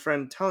my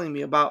friend telling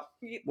me about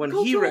when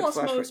he read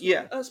Flashpoint.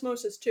 Yeah.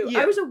 Osmosis too.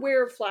 Yeah. I was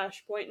aware of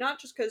Flashpoint, not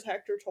just because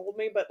Hector told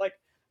me, but like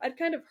I'd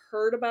kind of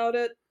heard about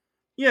it.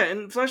 Yeah,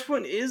 and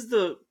Flashpoint is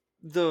the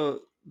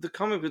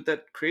comic book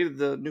that created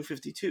the New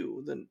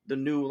 52, the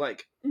new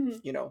like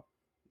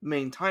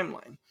main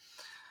timeline.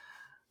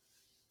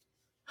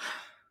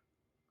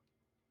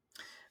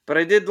 But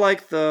I did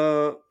like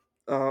the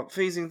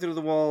phasing through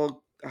the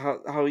wall,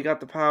 how he got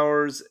the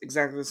powers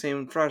exactly the same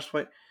in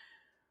Flashpoint,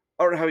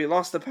 or how he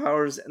lost the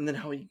powers and then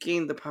how he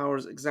gained the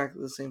powers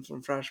exactly the same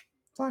from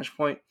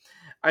Flashpoint.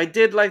 I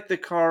did like the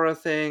Kara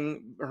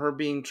thing, her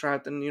being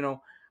trapped, and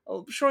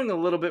showing a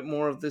little bit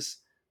more of this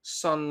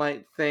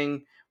sunlight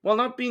thing while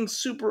not being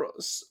super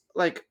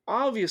like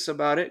obvious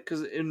about it,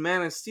 because in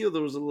Man of Steel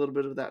there was a little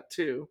bit of that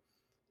too.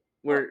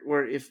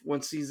 Where if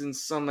once he's in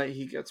sunlight,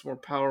 he gets more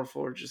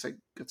powerful, or just like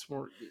gets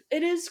more.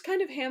 It is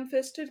kind of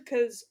ham-fisted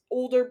because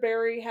older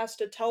Barry has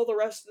to tell the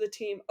rest of the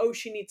team, "Oh,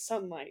 she needs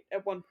sunlight"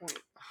 at one point.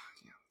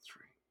 Yeah,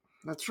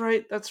 that's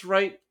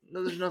right.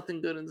 No, there's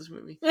nothing good in this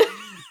movie.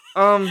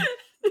 Can't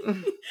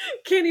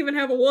even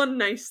have one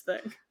nice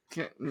thing.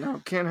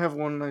 Can't have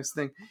one nice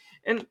thing,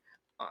 and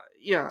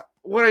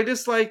what I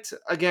disliked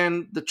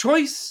again, the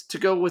choice to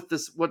go with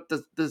this, what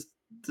the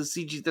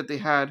CG that they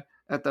had.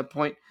 At that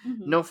point,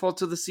 no fault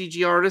to the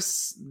CG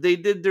artists. They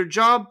did their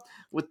job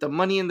with the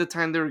money and the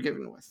time they were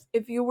given with.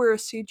 If you were a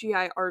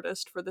CGI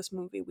artist for this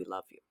movie, we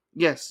love you.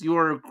 Yes, you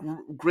are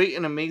great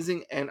and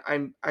amazing, and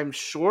I'm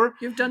sure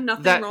you've done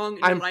nothing wrong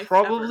in your life. I'm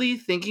probably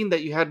thinking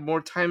that you had more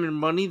time and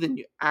money than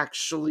you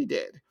actually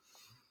did,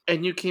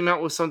 and you came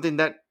out with something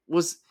that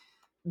was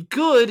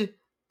good.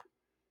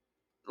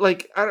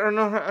 Like I don't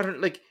know,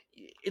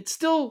 it's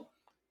still,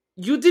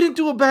 you didn't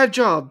do a bad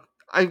job.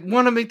 I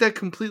want to make that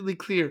completely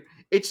clear.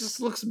 It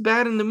just looks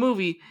bad in the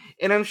movie,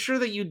 and I'm sure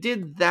that you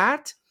did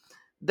that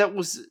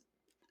was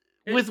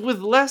with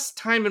less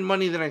time and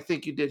money than I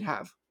think you did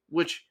have,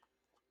 which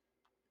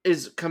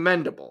is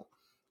commendable,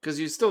 because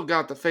you still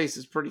got the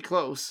faces pretty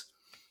close.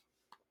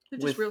 They're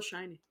just real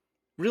shiny.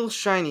 Real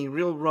shiny,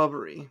 real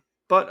rubbery.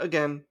 But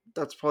again,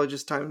 that's probably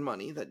just time and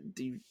money that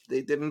they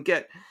didn't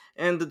get,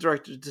 and the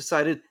director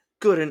decided,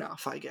 good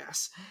enough, I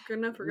guess. Good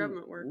enough for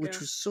government work, which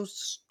was so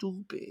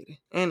stupid.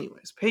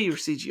 Anyways, pay your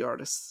CG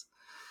artists.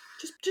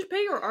 Just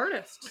pay your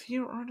artists. Pay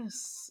your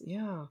artists,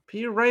 yeah. Pay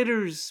your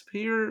writers. Pay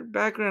your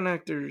background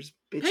actors,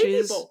 bitches.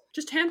 Pay people.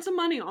 Just hand some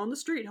money on the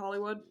street,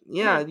 Hollywood.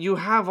 Yeah, you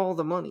have all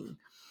the money.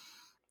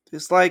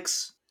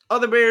 Dislikes.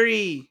 Other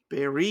Barry.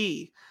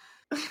 I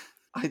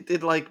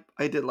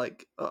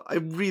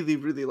really,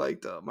 really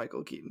liked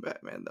Michael Keaton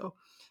Batman, though.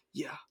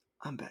 Yeah,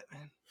 I'm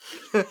Batman.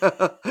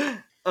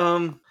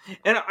 And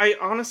I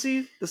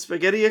honestly, the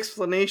spaghetti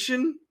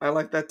explanation, I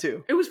like that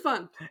too. It was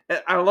fun.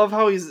 I love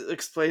how he's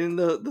explaining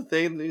the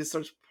thing, and he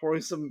starts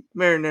pouring some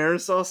marinara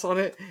sauce on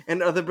it,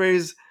 and other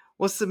Barry's,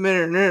 what's the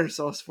marinara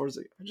sauce for? He's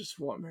like, I just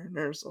want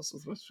marinara sauce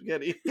with my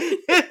spaghetti.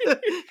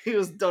 He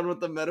was done with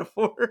the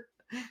metaphor.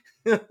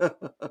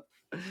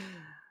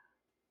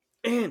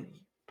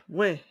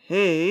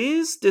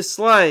 Anyways,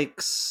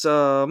 dislikes.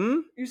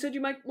 You said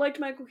you liked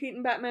Michael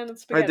Keaton Batman and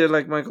spaghetti. I did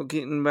like Michael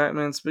Keaton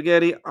Batman and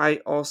spaghetti. I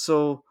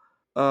also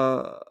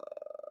what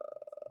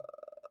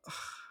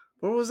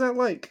was that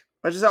like?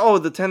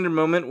 The tender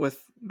moment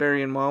with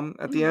Barry and Mom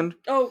at the end.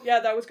 Oh yeah,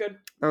 that was good.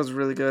 That was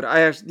really good.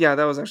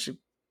 That was actually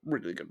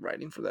really good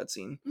writing for that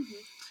scene.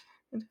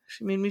 It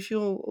actually made me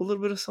feel a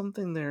little bit of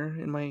something there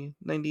in my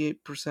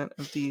 98%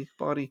 empty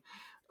body.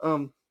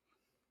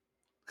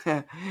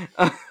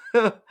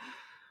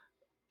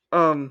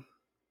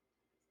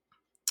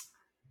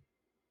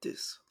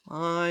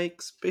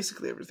 dislikes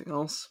basically everything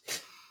else.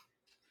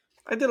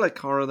 I did like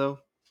Kara though.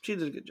 She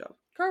did a good job.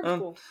 Kara's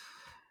cool.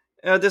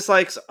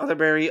 Dislikes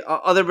Otherberry.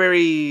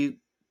 Otherberry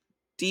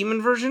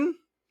demon version.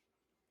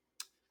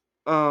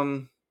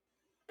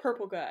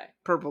 Purple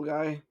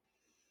guy.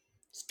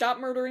 Stop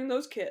murdering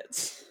those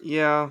kids.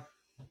 Yeah.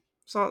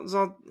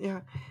 So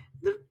yeah.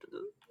 There,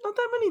 not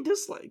that many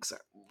dislikes.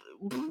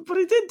 But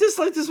I did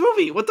dislike this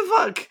movie. What the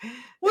fuck?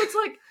 Well, it's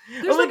like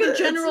there's like a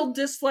general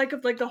dislike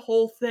of like the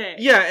whole thing.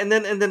 Yeah, and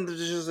then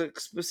there's just like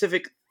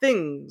specific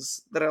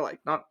things that I like,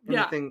 not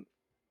anything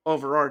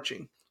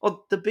overarching.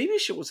 Oh, the baby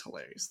shit was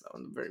hilarious though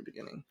in the very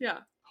beginning. Yeah.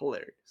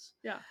 Hilarious.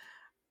 Yeah.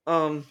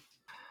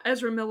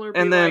 Ezra Miller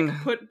and then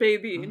put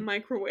baby in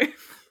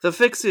microwave. The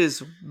fix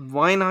is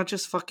why not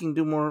just fucking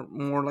do more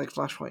like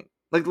Flashpoint?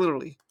 Like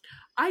literally.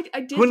 I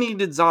did. Who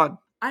needed Zod?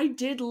 I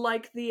did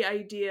like the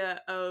idea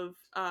of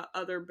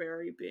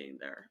Otherberry being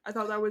there. I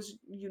thought that was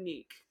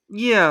unique.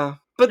 Yeah,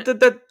 but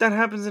that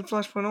happens in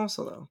Flashpoint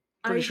also, though.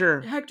 Pretty sure.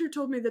 Hector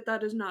told me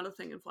that is not a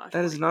thing in Flashpoint.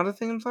 That is not a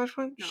thing in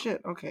Flashpoint? No.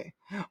 Shit, okay.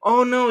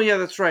 Oh, no, yeah,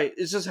 that's right.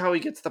 It's just how he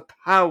gets the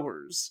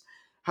powers.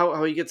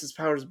 How he gets his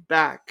powers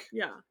back.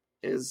 Yeah.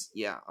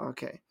 Yeah,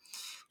 okay.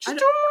 Just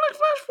do more like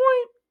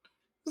Flashpoint.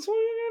 That's all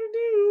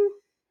you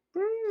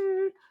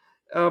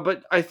gotta do.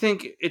 But I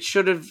think it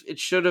should have.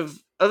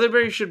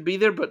 Otherberry should be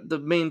there, but the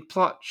main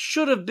plot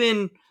should have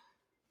been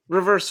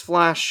Reverse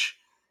Flash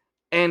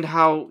and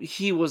how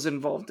he was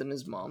involved in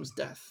his mom's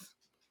death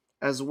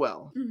as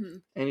well. Mm-hmm.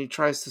 And he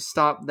tries to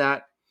stop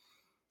that.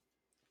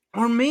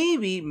 Or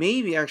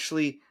maybe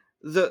actually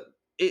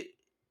it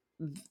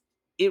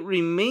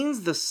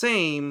remains the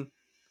same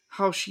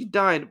how she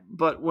died,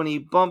 but when he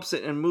bumps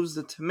it and moves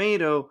the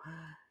tomato,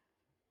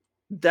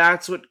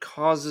 that's what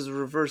causes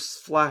Reverse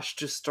Flash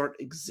to start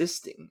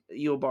existing.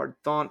 Eobard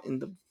Thawne in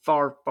the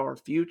far, far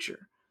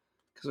future.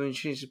 Because when you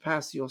change the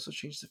past, you also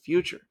change the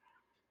future.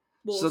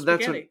 Well, so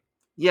that's when,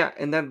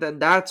 and then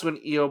that's when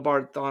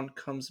Eobard Thawne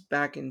comes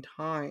back in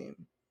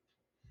time.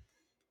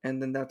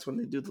 And then that's when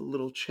they do the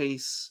little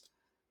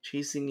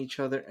chasing each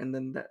other, and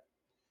then that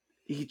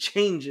he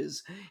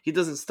changes. He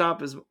doesn't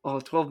stop as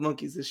 12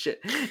 monkeys is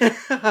shit.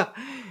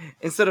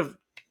 Instead of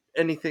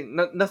anything,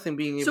 nothing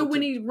being able. So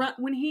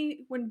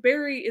when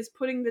Barry is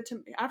putting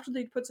after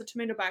he puts the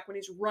tomato back, when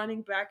he's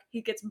running back,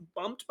 he gets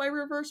bumped by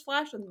Reverse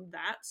Flash, and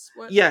that's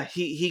what. Yeah,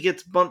 he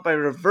gets bumped by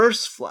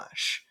Reverse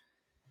Flash,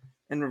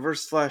 and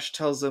Reverse Flash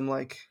tells him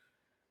like,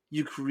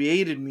 "You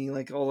created me,"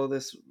 like all of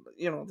this,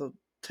 the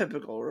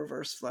typical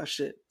Reverse Flash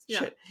shit.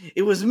 Yeah.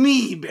 It was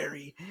me,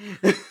 Barry.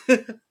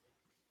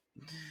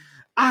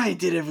 I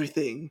did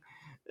everything.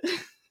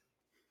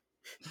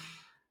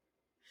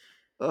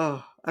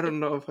 Oh, I don't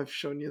know if I've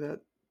shown you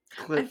that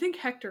clip. I think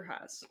Hector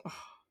has.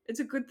 It's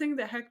a good thing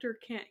that Hector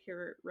can't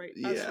hear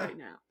us right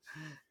now.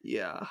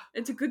 Yeah.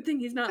 It's a good thing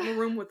he's not in the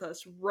room with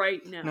us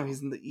right now. No,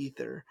 he's in the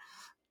ether.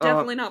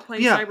 Definitely not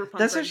playing Cyberpunk.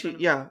 That's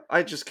actually,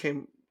 I just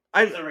came...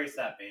 erase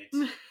that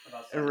bait.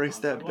 Erase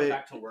that bait.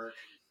 Back to work.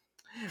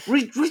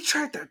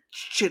 Retract that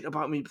shit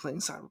about me playing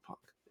Cyberpunk.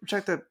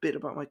 Retract that bit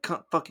about my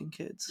fucking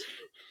kids.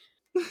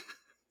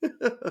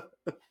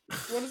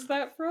 What is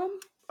that from?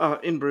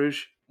 In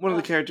Bruges. One of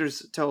the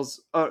characters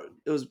tells,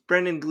 it was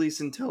Brendan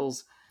Gleeson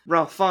tells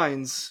Ralph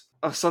Fiennes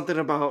something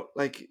about,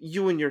 like,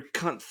 you and your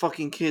cunt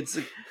fucking kids.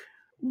 Like,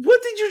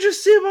 what did you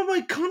just say about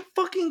my cunt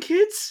fucking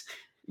kids?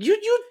 You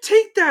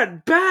take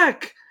that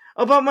back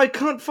about my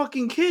cunt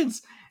fucking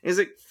kids. And he's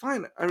like,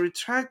 fine, I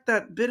retract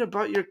that bit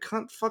about your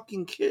cunt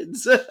fucking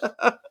kids.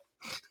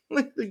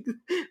 like,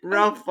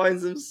 Ralph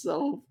Fiennes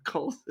himself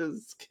calls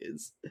his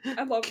kids.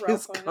 I love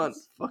Ralph Fiennes. Cunt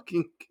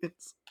fucking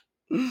kids.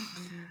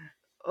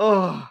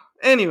 Oh,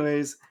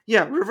 anyways,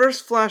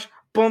 Reverse Flash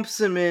bumps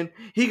him in.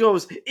 He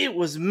goes, "It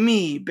was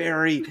me,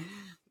 Barry,"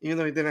 even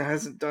though he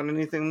hasn't done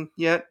anything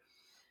yet.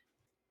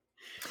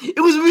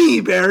 It was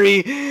me,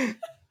 Barry.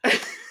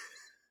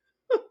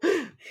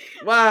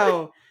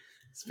 Wow,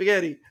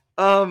 spaghetti.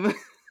 Oh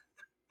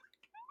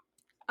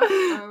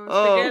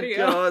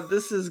god,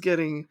 this is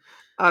getting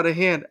out of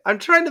hand. I'm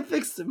trying to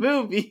fix the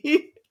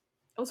movie.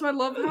 Also, I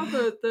love how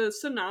the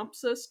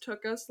synopsis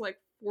took us like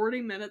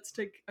 40 minutes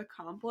to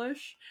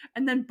accomplish,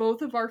 and then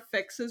both of our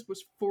fixes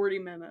was 40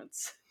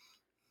 minutes.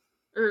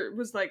 Or it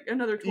was like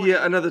another 20.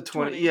 Yeah, another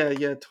 20.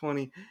 Yeah,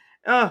 20.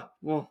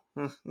 Well.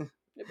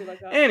 It'd be like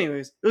that.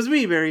 Anyways, it was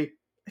me, Barry.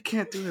 I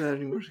can't do that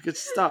anymore. Good,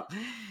 stop.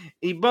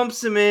 He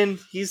bumps him in.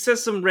 He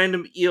says some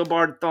random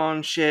Eobard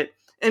Thawne shit,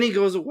 and he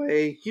goes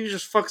away. He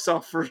just fucks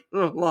off for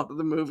a lot of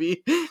the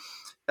movie.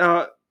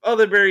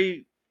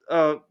 Otherberry,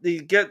 they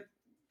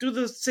do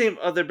the same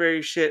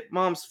Otherberry shit.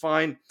 Mom's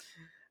fine.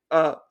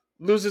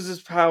 Loses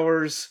his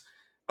powers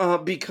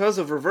because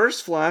of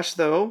Reverse Flash,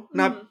 though.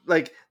 Not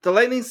like the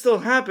lightning still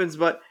happens,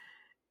 but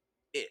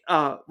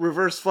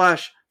Reverse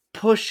Flash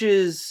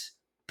pushes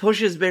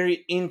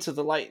Barry into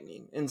the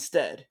lightning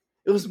instead.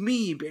 It was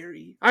me,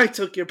 Barry. I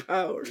took your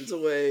powers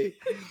away.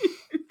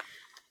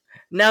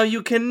 Now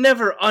you can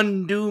never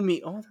undo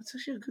me. Oh, that's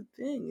actually a good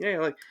thing. Yeah,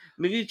 like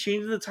maybe he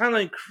changed the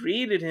timeline,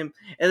 created him,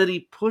 and then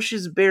he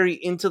pushes Barry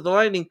into the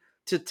lightning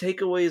to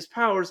take away his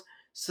powers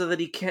so that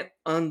he can't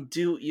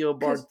undo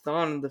Eobard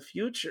Thawne in the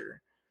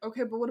future.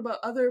 Okay, but what about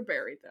Other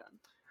Barry then?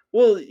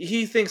 Well,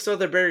 he thinks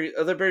Other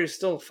Barry's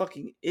still a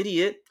fucking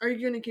idiot. Are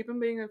you gonna keep him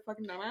being a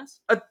fucking dumbass?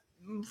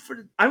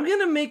 I'm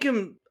gonna make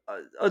him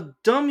a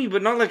dummy,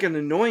 but not like an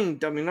annoying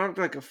dummy, not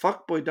like a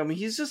fuckboy dummy.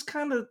 He's just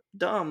kind of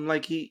dumb.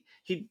 Like he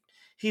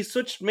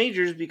switched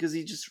majors because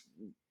he just.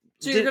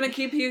 So you're gonna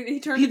keep he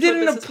turned. He into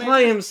didn't a apply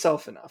major?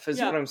 himself enough, is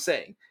what I'm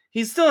saying.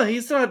 He still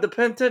had the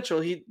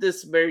potential.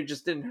 This Barry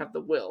just didn't have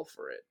the will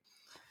for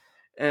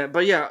it.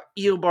 But yeah,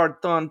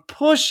 Eobard Thawne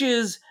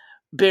pushes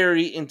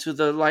Barry into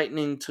the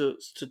lightning to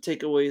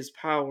take away his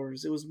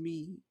powers. It was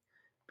me,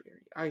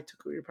 Barry. I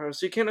took away your powers,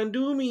 so you can't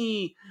undo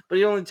me. But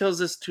he only tells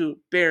this to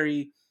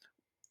Barry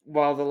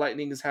while the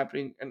lightning is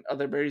happening, and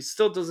Other Barry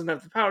still doesn't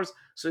have the powers,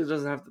 so he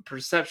doesn't have the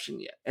perception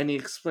yet. And he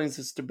explains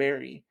this to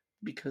Barry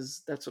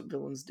because that's what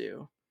villains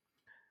do.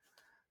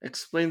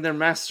 Explain their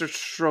master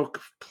stroke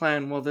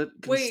plan while that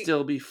can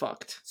still be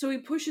fucked. So he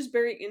pushes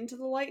Barry into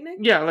the lightning?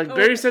 Yeah, like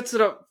Barry sets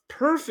it up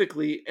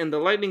perfectly, and the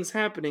lightning's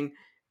happening,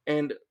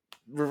 and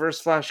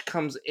Reverse Flash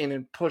comes in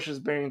and pushes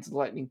Barry into the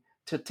lightning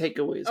to take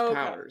away his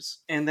powers.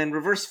 And then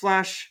Reverse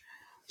Flash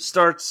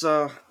starts,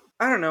 I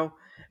don't know,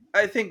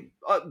 I think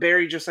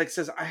Barry just like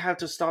says, I have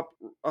to stop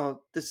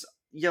this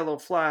Yellow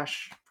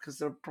Flash, because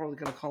they're probably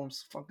going to call him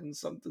fucking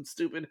something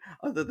stupid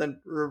other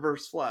than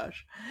Reverse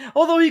Flash.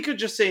 Although he could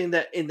just say in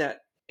that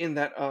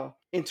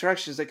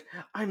interaction, it's like,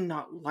 I'm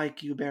not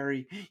like you,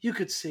 Barry. You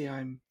could say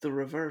I'm the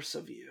reverse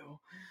of you.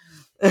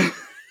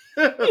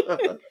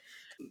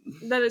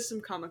 That is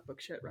some comic book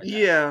shit right there.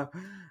 Yeah.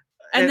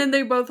 And then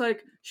they both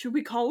like, should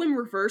we call him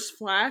Reverse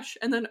Flash?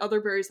 And then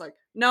Other Barry's like,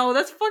 no,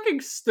 that's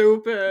fucking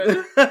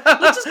stupid.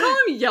 Let's just call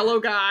him Yellow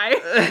Guy.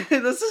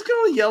 Let's just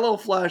call him Yellow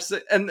Flash.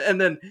 And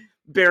then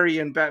Barry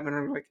and Batman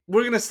are like,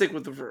 we're gonna stick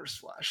with Reverse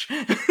Flash.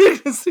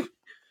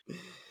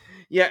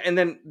 Yeah, and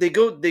then they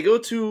go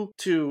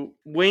to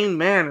Wayne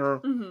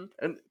Manor,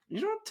 and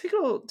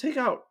take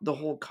out the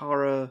whole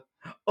Kara.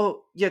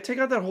 Oh yeah, take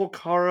out that whole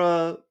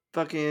Kara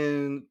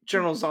fucking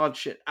General Zod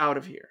shit out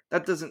of here.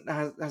 That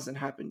hasn't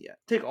happened yet.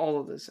 Take all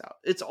of this out.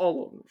 It's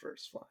all of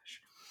Reverse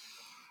Flash.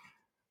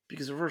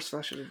 Because Reverse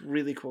Flash is a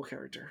really cool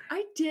character.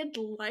 I did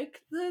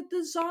like the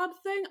Zod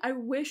thing. I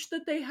wish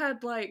that they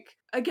had, like,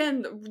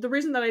 again, the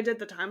reason that I did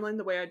the timeline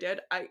the way I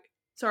did,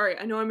 sorry,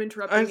 I know I'm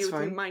interrupting you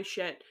with my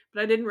shit,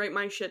 but I didn't write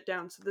my shit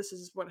down, so this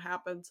is what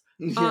happens.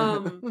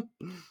 Yeah.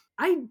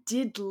 I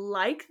did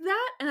like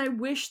that, and I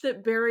wish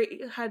that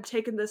Barry had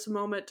taken this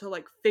moment to,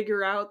 like,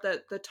 figure out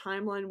that the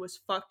timeline was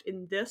fucked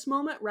in this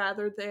moment,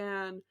 rather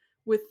than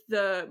with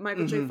the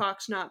Michael J.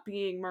 Fox not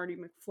being Marty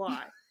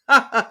McFly.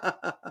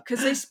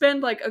 Because they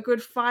spend like a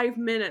good 5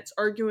 minutes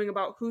arguing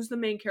about who's the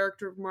main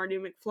character of Marty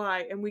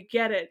McFly, and we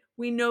get it.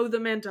 We know the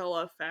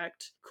Mandela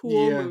effect.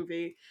 Cool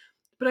movie.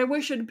 But I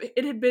wish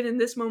it had been in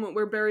this moment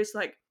where Barry's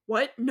like,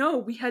 what? No,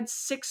 we had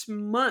 6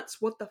 months.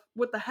 What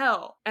the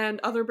hell? And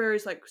Other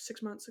Barry's like,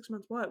 6 months,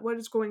 what? What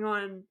is going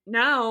on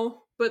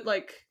now? But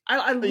like,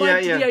 I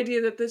liked the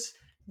idea that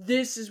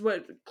this is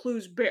what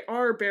clues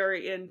our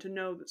Barry in to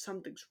know that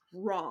something's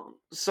wrong.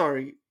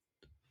 Sorry.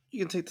 You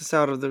can take this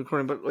out of the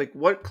recording, but like,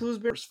 what clues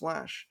Reverse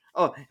Flash?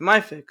 Oh, in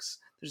my fix,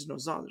 there's no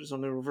Zod, there's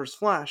only Reverse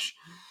Flash.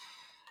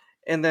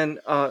 And then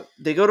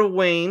they go to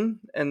Wayne,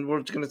 and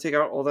we're going to take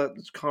out all that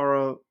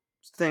Kara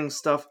thing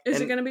stuff.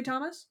 Is it going to be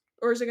Thomas?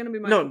 Or is it going to be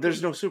Michael? No,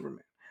 there's no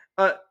Superman.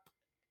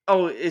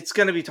 It's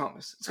going to be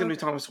Thomas. It's going to be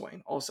Thomas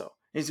Wayne also.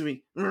 He's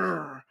going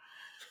to be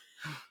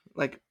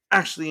like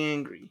actually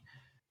angry.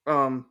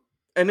 And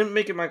then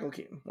make it Michael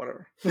Keaton,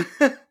 whatever.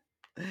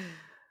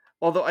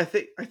 Although I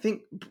think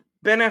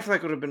Ben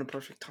Affleck would have been a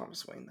perfect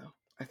Thomas Wayne, though.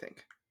 I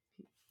think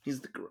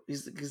he's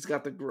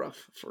got the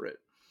gruff for it.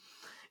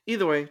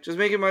 Either way, just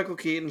make it Michael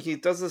Keaton. He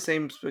does the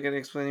same spaghetti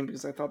explaining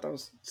because I thought that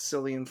was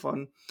silly and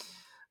fun.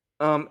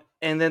 And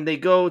then they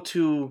go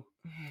to.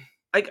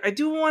 I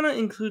do want to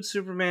include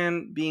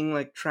Superman being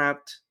like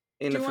trapped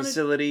in a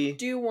facility.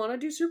 Do you want to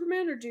do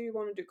Superman or do you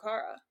want to do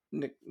Kara?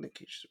 Nick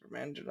Cage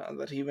Superman. Not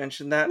that he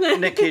mentioned that.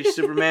 Nick Cage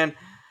Superman,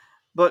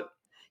 but.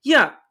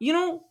 Yeah,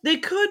 they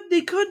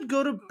could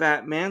go to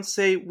Batman,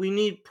 say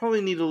we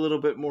probably need a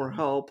little bit more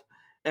help,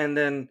 and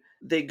then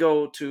they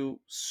go to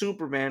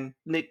Superman,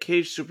 Nick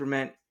Cage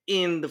Superman,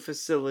 in the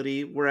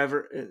facility,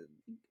 wherever,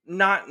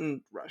 not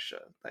in Russia,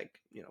 like,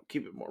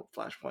 keep it more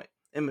Flashpoint,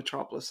 in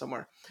Metropolis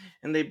somewhere.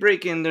 And they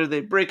break in there,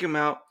 they break him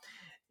out,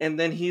 and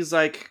then he's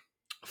like,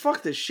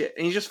 fuck this shit,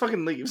 and he just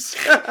fucking leaves.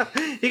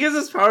 He gets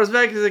his powers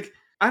back, he's like,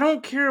 I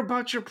don't care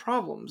about your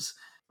problems.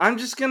 I'm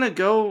just gonna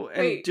go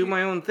and do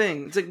my own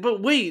thing. It's like,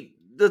 but wait,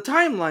 the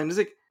timeline is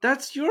like,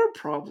 that's your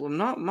problem,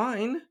 not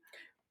mine.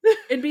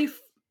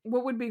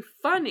 What would be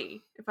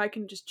funny, if I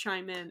can just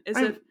chime in,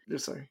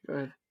 sorry, go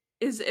ahead.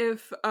 Is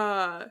if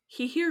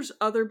he hears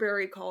Other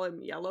Barry call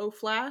him Yellow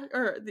Flash,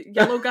 or the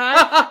Yellow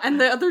Guy, and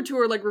the other two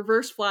are like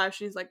Reverse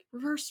Flash, and he's like,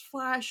 Reverse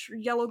Flash,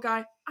 Yellow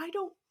Guy, I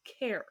don't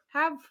care.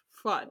 Have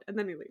fun. And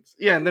then he leaves.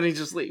 Yeah, and then he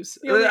just leaves.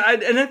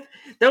 That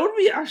would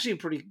be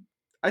actually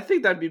I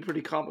think that'd be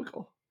pretty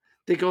comical.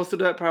 They go through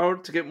that power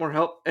to get more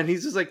help, and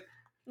he's just like,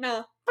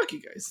 no. fuck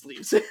you guys,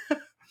 leaves.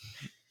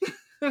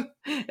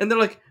 And they're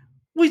like,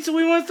 wait, so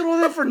we want to throw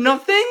that for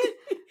nothing?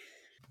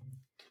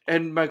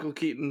 And Michael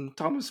Keaton,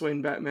 Thomas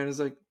Wayne Batman is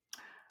like,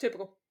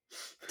 Typical.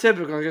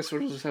 I guess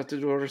we'll just have to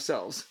do it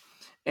ourselves.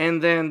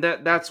 And then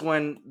that's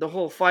when the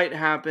whole fight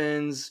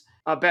happens.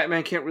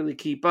 Batman can't really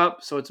keep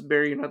up, so it's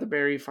Barry and another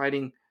Barry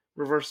fighting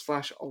Reverse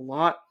Flash a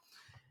lot.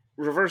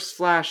 Reverse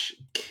Flash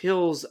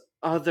kills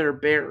other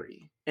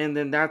Barry, and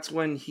then that's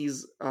when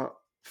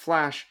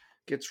Flash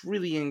gets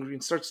really angry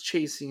and starts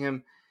chasing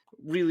him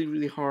really,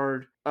 really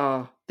hard.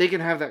 They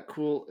can have that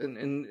cool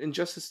in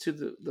Justice to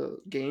the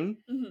game.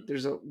 Mm-hmm.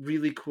 There's a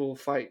really cool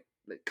fight,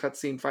 like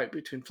cutscene fight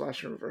between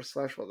Flash and Reverse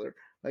Flash while they're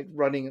like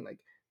running and like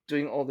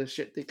doing all this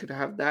shit. They could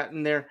have that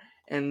in there.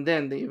 And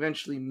then they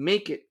eventually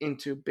make it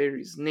into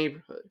Barry's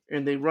neighborhood.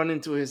 And they run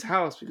into his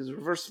house because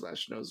Reverse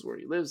Flash knows where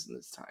he lives in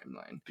this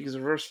timeline. Because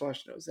Reverse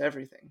Flash knows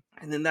everything.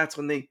 And then that's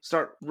when they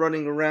start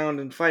running around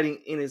and fighting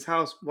in his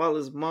house while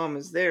his mom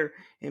is there.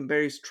 And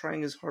Barry's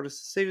trying his hardest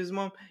to save his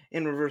mom.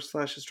 And Reverse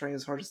Flash is trying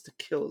his hardest to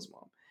kill his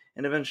mom.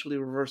 And eventually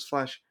Reverse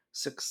Flash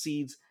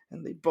succeeds.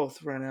 And they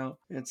both run out.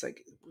 And it's like,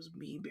 it was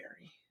me,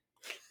 Barry.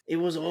 It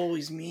was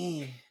always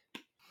me.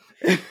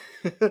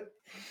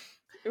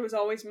 It was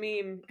always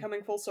meme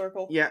coming full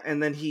circle. Yeah,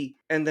 and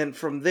then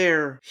from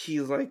there,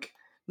 he's like,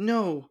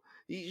 no,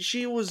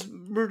 she was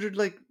murdered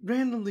like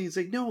randomly. It's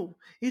like, no,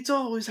 it's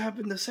always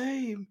happened the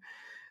same.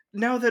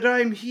 Now that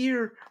I'm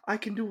here, I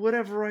can do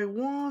whatever I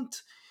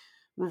want.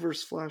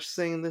 Reverse Flash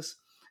saying this.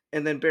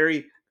 And then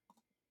Barry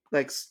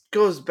like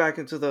goes back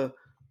into the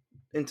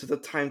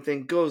time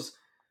thing,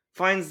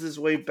 finds his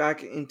way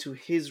back into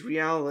his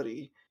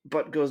reality,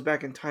 but goes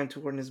back in time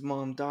to when his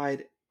mom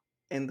died.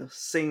 And the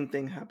same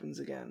thing happens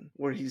again,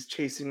 where he's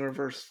chasing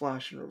Reverse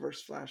Flash, and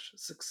Reverse Flash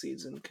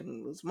succeeds in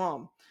killing his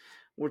mom.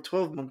 We're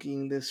 12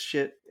 monkeying this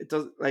shit. It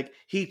does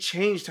he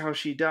changed how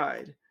she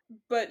died,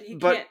 but he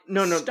can't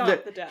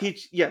stop the death.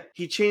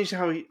 He changed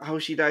how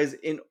she dies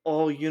in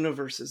all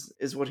universes.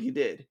 Is what he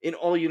did in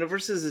all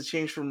universes. It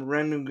changed from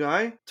random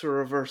guy to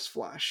Reverse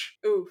Flash.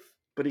 Oof.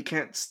 But he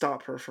can't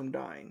stop her from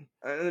dying.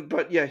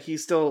 But yeah, he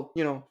still,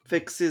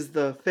 fixes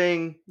the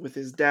thing with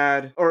his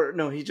dad. Or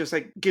no, he just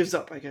like gives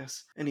up, I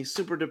guess. And he's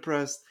super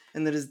depressed.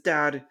 And then his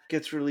dad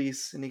gets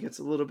released and he gets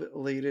a little bit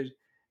elated.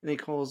 And he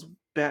calls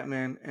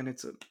Batman, and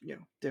it's a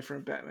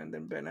different Batman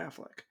than Ben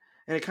Affleck.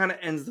 And it kind of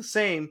ends the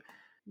same,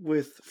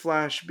 with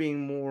Flash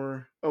being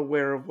more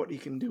aware of what he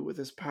can do with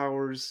his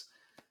powers,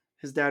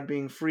 his dad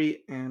being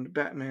free, and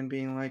Batman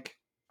being like,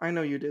 I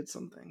know you did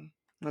something.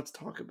 Let's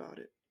talk about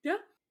it. Yeah.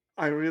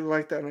 I really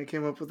like that, and I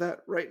came up with that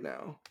right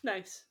now.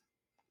 Nice.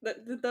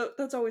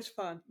 That's always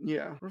fun.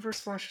 Yeah. Reverse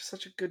Flash is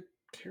such a good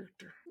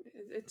character.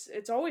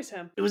 It's always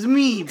him. It was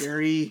me,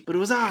 Barry, but it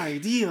was I,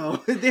 Dio.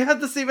 They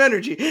had the same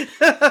energy.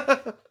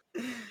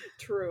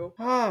 True.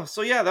 Oh,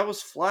 so yeah, that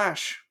was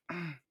Flash.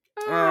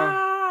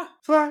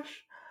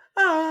 Flash.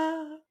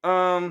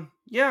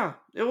 Yeah,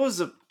 it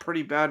was a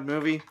pretty bad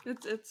movie.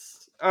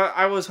 It's.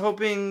 I was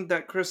hoping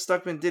that Chris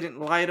Stuckman didn't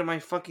lie to my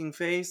fucking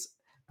face.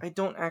 I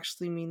don't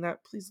actually mean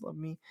that. Please love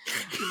me.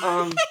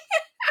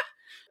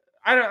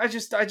 I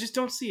just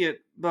don't see it,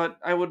 but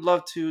I would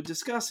love to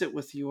discuss it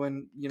with you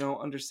and,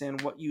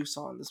 understand what you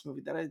saw in this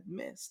movie that I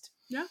missed.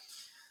 Yeah.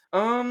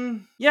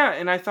 Yeah,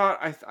 and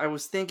I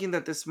was thinking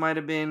that this might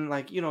have been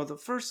like, the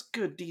first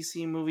good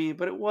DC movie,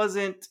 but it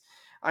wasn't.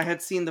 I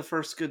had seen the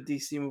first good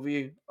DC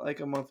movie like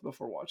a month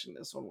before watching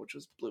this one, which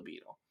was Blue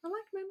Beetle. I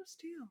like Man of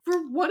Steel.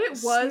 For what it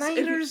was,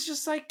 Snyder's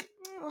just like,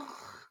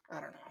 I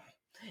don't know.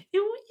 It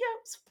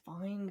was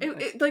fine.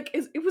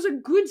 It was a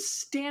good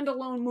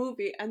standalone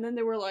movie, and then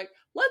they were like,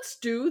 let's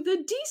do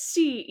the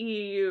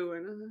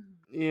DCEU,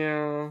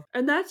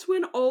 and that's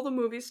when all the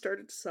movies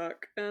started to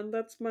suck, and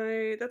that's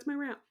my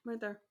rant right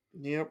there.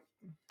 Yep.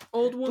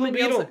 Old woman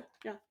Blue Beetle.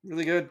 Yeah.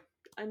 Really good.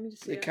 I need to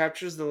see it. It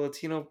captures the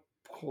Latino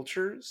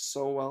culture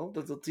so well,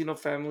 the Latino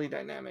family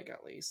dynamic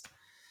at least.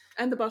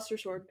 And the Buster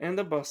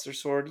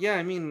Sword. Yeah,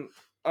 I mean,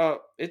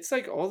 it's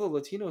like all the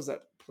Latinos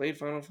that played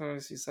Final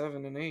Fantasy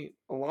 7 and 8.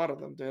 A lot of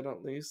them did,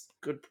 at least.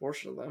 Good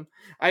portion of them.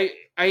 I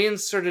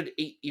inserted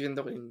 8, even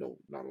though I know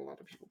not a lot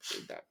of people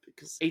played that,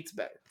 because 8's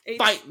better.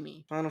 Fight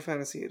me! Final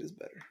Fantasy 8 is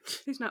better.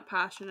 He's not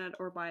passionate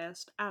or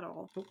biased at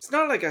all. It's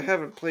not like I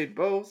haven't played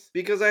both,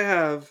 because I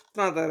have. It's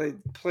not that I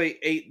play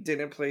 8,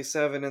 didn't play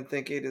 7, and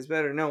think 8 is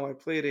better. No, I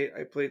played 8,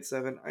 I played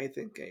 7, I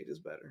think 8 is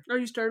better. Oh,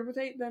 you started with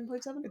 8, then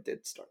played 7? I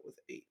did start with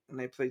 8,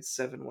 and I played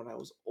 7 when I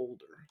was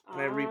older.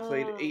 And I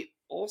replayed 8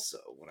 also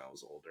when I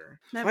was older.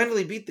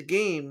 Finally beat the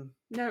game.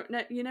 No,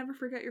 you never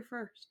forget your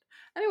first.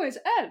 Anyways,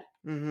 Ed.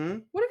 Mm-hmm.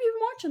 What have you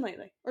been watching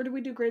lately? Or do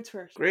we do grades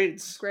first?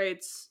 Grades.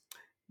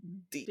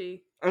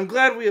 D. I'm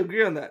glad we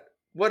agree on that.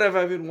 What have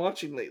I been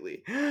watching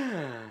lately?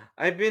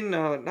 I've been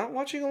not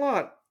watching a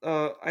lot.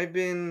 Or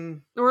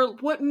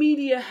what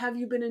media have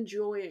you been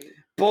enjoying?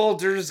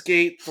 Baldur's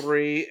Gate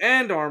 3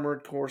 and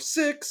Armored Core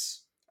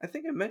 6. I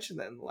think I mentioned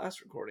that in the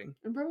last recording.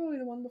 And probably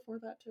the one before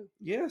that too.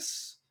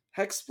 Yes.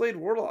 Hexblade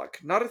Warlock.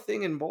 Not a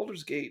thing in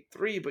Baldur's Gate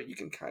 3, but you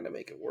can kind of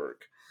make it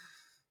work.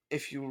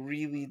 If you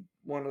really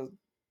want to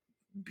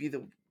be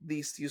the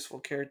least useful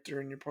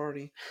character in your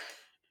party.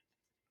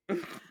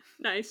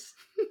 Nice.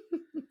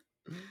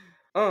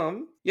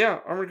 Yeah,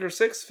 Armored Core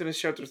 6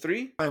 finished chapter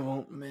 3. I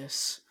won't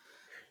miss.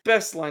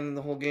 Best line in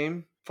the whole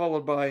game,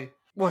 followed by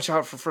watch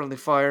out for friendly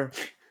fire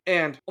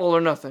and all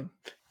or nothing.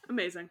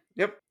 Amazing.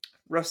 Yep.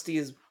 Rusty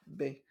is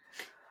bae.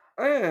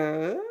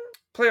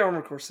 Play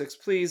Armored Core 6,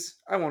 please.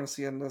 I want to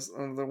see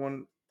another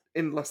one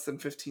in less than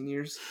 15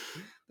 years.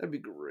 That'd be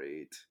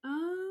great.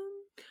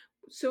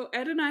 So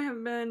Ed and I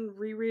have been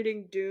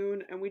rereading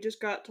Dune, and we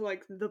just got to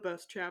like the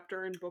best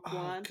chapter in book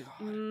 1.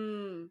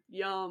 God.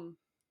 Yum.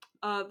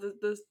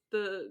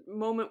 The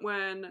moment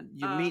when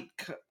you meet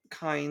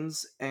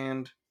Kynes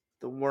and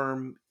the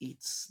worm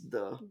eats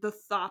the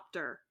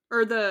thopter,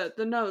 or the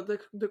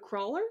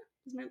crawler,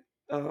 isn't it?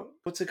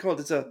 What's it called?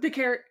 It's a the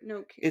carrot.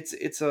 No,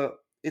 it's a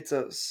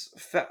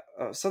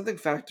something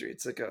factory.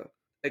 It's like a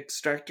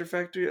extractor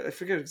factory. I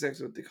forget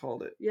exactly what they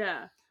called it.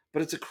 Yeah.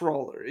 But it's a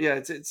crawler. Yeah,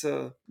 it's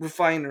a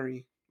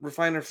refinery.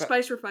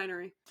 Spice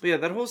refinery. But yeah,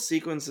 that whole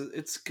sequence,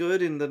 it's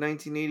good in the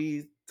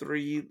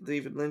 1983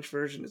 David Lynch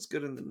version. It's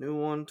good in the new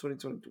one,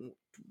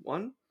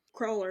 2021.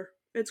 Crawler.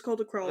 It's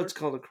called a crawler. It's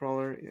called a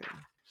crawler, yeah.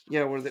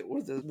 Yeah, where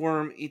the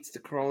worm eats the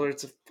crawler.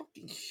 It's a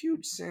fucking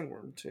huge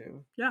sandworm,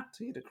 too. Yeah.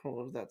 To eat a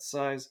crawler of that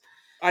size.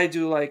 I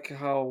do like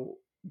how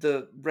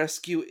the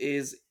rescue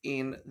is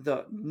in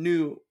the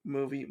new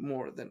movie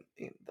more than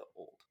in the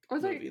old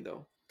movie,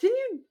 though. Didn't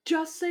you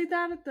just say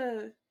that at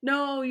the...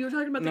 No, you were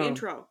talking about the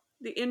intro.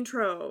 The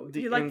intro.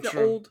 You like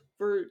the old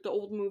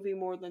movie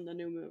more than the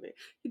new movie.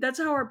 That's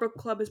how our book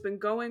club has been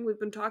going. We've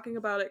been talking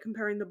about it,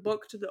 comparing the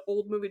book to the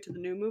old movie to the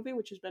new movie,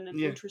 which has been an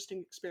interesting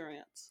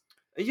experience.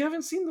 You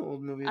haven't seen the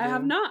old movie, though. I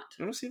have not.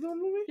 You want to see the old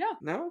movie? Yeah.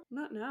 No?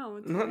 Not now.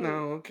 Not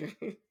now, okay.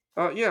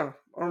 Yeah.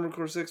 Armored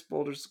Core 6,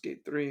 Baldur's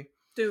Gate 3.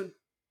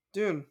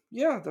 Dune.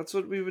 Yeah, that's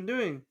what we've been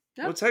doing.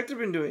 Yep. What's Hector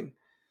been doing?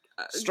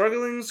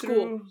 Struggling through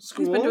school.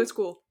 He's been doing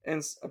school.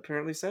 And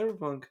apparently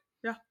Cyberpunk.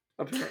 Yeah.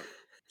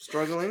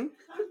 Struggling.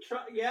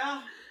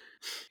 Yeah.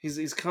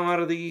 He's come out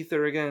of the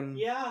ether again.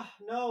 Yeah,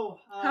 no.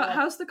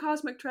 How's the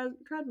cosmic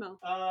treadmill?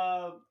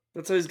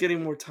 That's how he's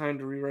getting more time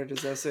to rewrite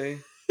his essay.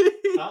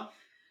 Huh?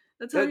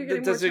 That's how you're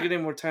getting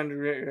more time to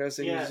rewrite your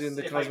essay. Yes, using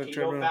the if cosmic I can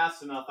treadmill. go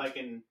fast enough, I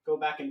can go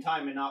back in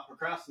time and not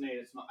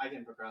procrastinate. I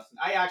didn't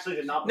procrastinate. I actually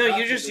did not procrastinate. No,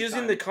 you're just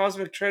using the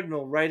cosmic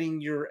treadmill,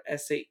 writing your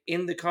essay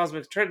in the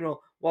cosmic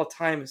treadmill while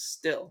time is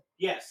still.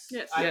 Yes.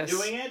 I'm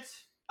doing it.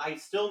 I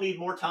still need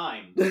more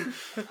time.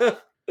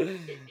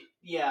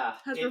 Yeah.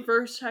 Has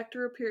Reverse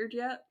Hector appeared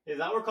yet? Is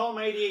that what we're calling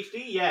my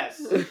ADHD?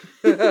 Yes.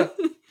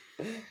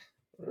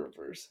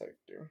 Reverse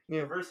Hector.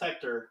 Yeah. Reverse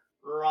Hector.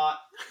 Rotke.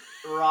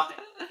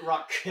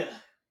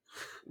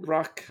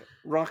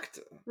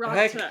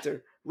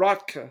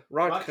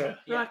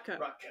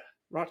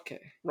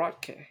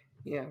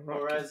 Yeah.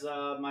 Or as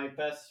my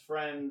best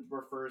friend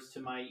refers to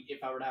my,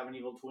 if I were to have an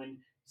evil twin,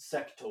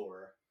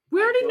 Sector.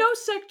 We already know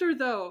Sector,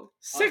 though.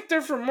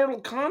 Sector from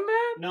Mortal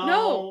Kombat?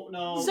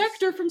 No.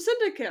 Sector from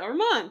Syndicate.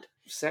 Armand.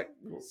 So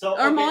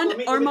Armand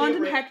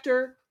and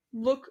Hector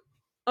look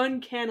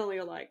uncannily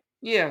alike.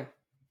 Yeah.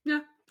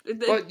 Yeah.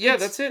 But yeah,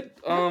 that's it.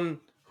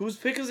 Whose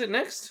pick is it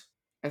next?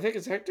 I think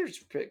it's Hector's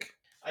pick.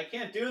 I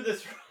can't do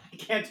this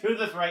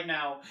right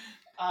now.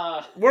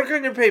 Work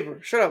on your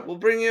paper. Shut up. We'll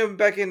bring you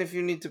back in if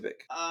you need to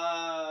pick.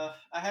 I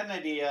had an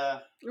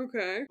idea.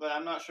 Okay. But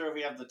I'm not sure if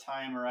we have the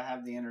time or I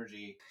have the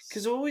energy.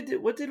 Because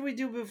what did we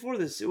do before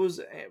this? It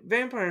was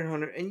Vampire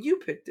Hunter, and you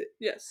picked it.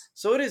 Yes.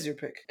 So it is your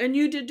pick. And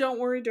you did Don't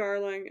Worry,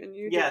 Darling, and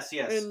you did... Yes.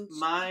 And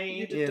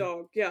you did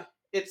Dog. Yeah.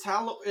 It's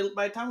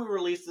by the time we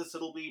release this,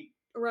 it'll be...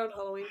 Around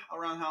Halloween.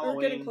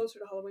 We're getting closer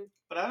to Halloween.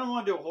 But I don't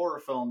want to do a horror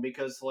film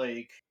because,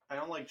 I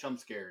don't like jump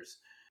scares.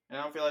 And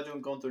I don't feel like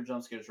going through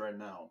jump scares right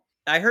now.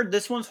 I heard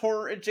this one's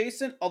horror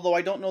adjacent, although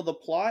I don't know the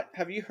plot.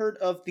 Have you heard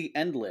of The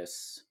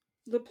Endless?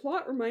 The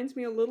plot reminds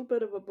me a little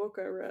bit of a book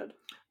I read.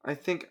 I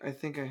think I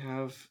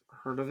have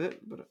heard of it,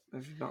 but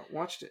I've not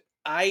watched it.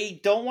 I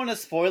don't want to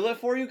spoil it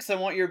for you because I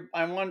want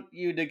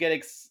you to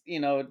get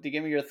to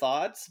give me your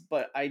thoughts,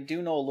 but I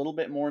do know a little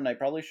bit more than I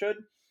probably should.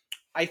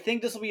 I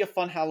think this will be a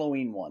fun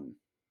Halloween one.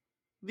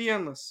 The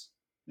Endless.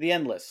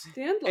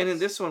 And in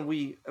this one,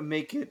 we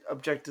make it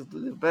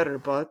objectively better,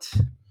 but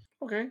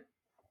okay.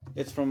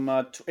 It's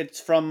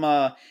it's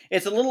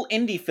a little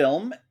indie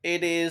film.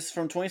 It is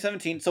from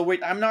 2017. So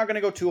wait, I'm not going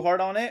to go too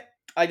hard on it.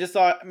 I just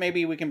thought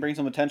maybe we can bring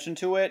some attention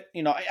to it.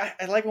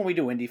 I like when we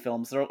do indie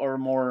films. They're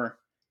more,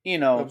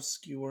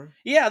 obscure.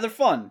 Yeah, they're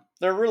fun.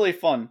 They're really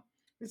fun.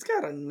 It's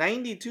got a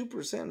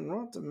 92%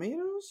 Rotten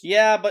Tomatoes.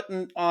 Yeah, but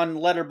on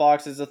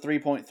Letterboxd it's a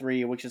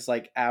 3.3, which is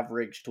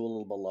average to a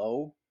little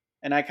below.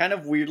 And I kind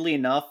of weirdly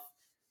enough,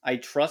 I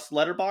trust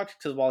Letterboxd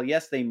because while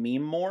yes, they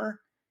meme more,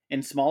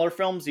 in smaller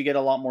films you get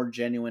a lot more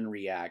genuine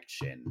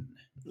reaction.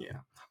 Yeah.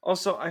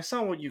 Also, I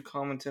saw what you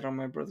commented on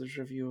my brother's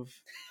review of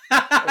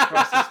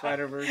Across the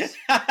Spider-Verse.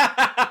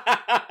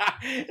 I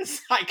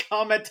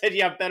commented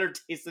you have better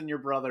taste than your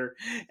brother.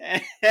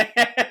 And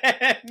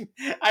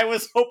I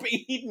was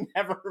hoping he'd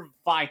never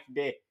find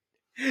it.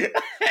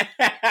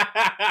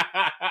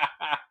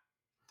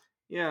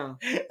 Yeah.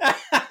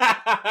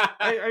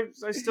 I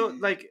still,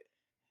 like,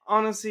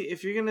 honestly,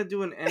 if you're gonna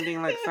do an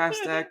ending like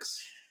Fast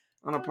X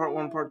on a part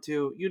 1, part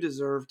 2, you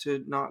deserve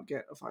to not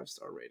get a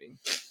 5-star rating.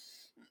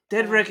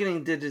 Dead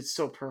Reckoning did it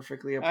so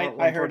perfectly. A part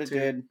 1, I heard part it 2.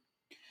 did.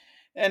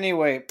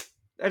 Anyway.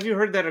 Have you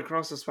heard that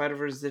Across the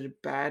Spider-Verse did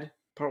it bad?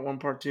 Part 1,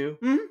 part 2?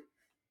 Hmm?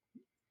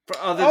 Me?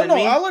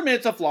 I'll admit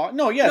it's a flaw.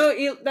 No, yes.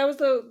 No, that was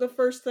the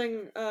first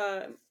thing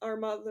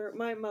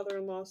my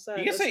mother-in-law said.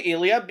 You can say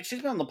Elia, but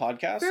she's been on the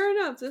podcast. Fair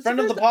enough. Friend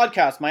of the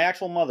podcast, my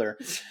actual mother.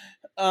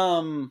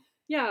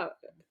 Yeah,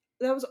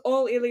 that was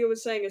all Elia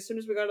was saying as soon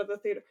as we got out of the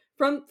theater.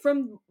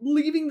 From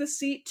leaving the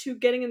seat to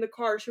getting in the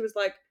car, she was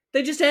like,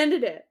 "They just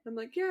ended it." I'm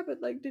like, "Yeah, but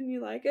like, didn't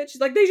you like it?"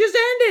 She's like, "They just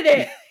ended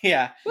it."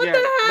 Yeah. What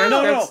the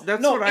hell?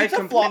 That's what I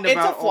complained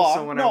about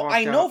also when I walked out.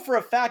 I know for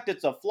a fact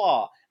it's a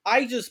flaw.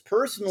 I just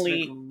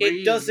personally,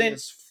 it doesn't.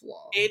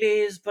 Flaw. It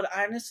is, but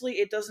honestly,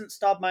 it doesn't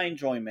stop my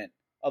enjoyment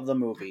of the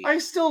movie. I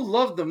still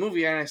love the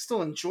movie and I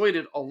still enjoyed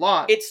it a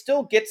lot. It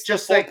still gets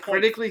just like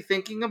critically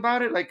thinking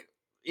about it, like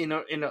in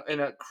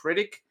a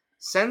critic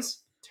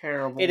sense,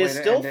 terrible. It is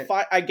still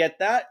I get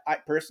that. I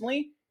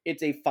personally,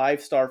 it's a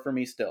 5-star for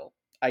me still.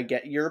 I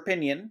get your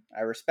opinion.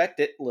 I respect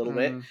it a little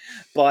bit,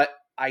 but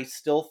I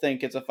still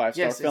think it's a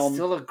 5-star film. It's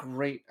still a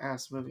great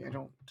ass movie. I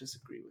don't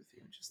disagree with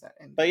you. Just that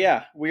ending. But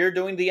yeah, we're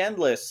doing The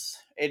Endless.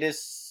 It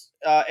is.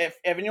 If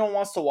anyone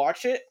wants to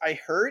watch it, I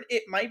heard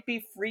it might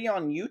be free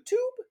on YouTube.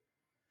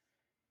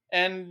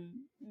 And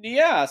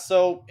yeah,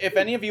 so if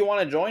any of you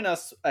want to join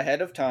us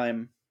ahead of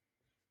time,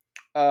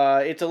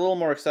 it's a little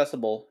more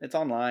accessible. It's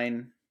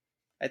online.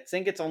 I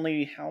think it's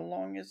only, how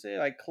long is it?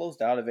 I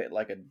closed out of it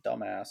like a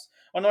dumbass.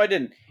 Oh, no, I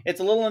didn't.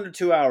 It's a little under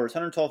 2 hours,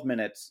 112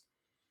 minutes.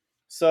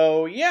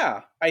 So,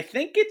 yeah, I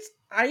think it's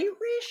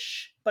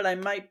Irish, but I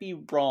might be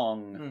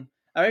wrong.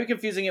 I might be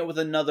confusing it with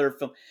another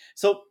film.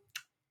 So,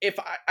 if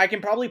I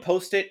can probably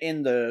post it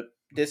in the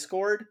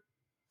Discord,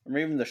 or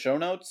even the show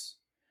notes,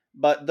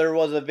 but there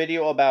was a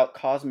video about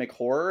cosmic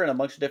horror and a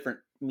bunch of different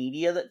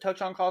media that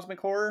touch on cosmic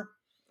horror.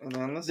 And The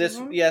Endless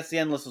Yes, The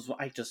Endless was,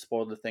 I just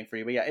spoiled the thing for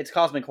you, but yeah, it's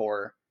cosmic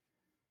horror.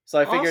 So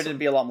I figured it'd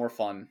be a lot more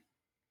fun.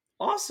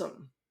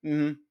 Awesome.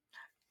 Mm-hmm.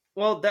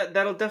 Well,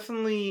 that'll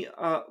definitely,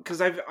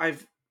 because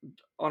I've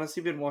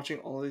honestly been watching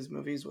all of these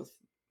movies with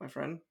my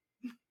friend.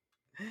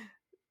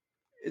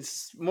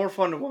 It's more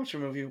fun to watch a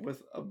movie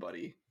with a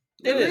buddy.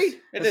 Agreed.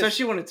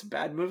 Especially when it's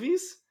bad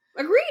movies.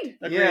 Agreed.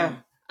 Yeah.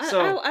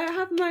 So I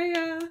have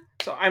my.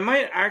 So I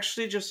might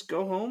actually just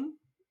go home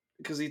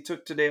because he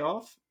took today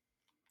off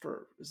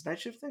for his night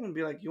shift thing and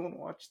be like, "You want to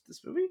watch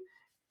this movie?"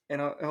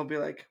 And he'll be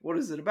like, "What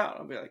is it about?"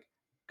 I'll be like,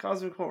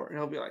 "Cosmic horror," and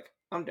he'll be like,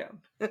 "I'm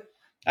down."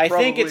 I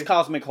think it's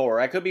cosmic horror.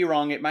 I could be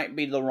wrong. It might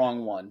be the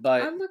wrong one,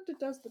 but I looked at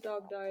Does the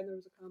Dog Die, and there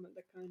was a comment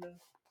that kind of.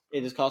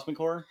 It is cosmic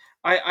horror?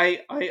 I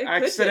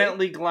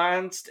accidentally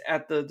glanced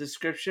at the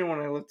description when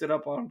I looked it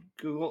up on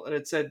Google, and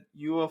it said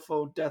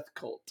UFO death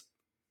cult.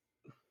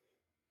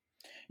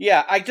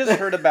 Yeah, I just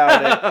heard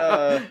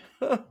about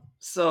it.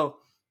 So,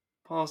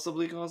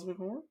 possibly cosmic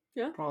horror?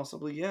 Yeah.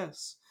 Possibly,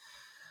 yes.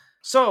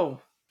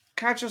 So,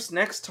 catch us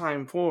next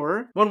time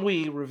for when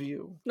we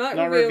review. Not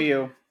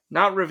review.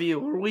 Not review.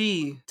 Where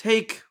we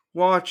take,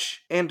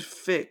 watch, and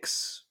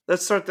fix.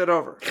 Let's start that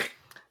over.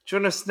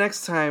 Join us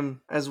next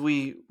time as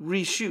we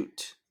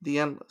reshoot The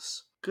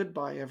Endless.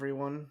 Goodbye,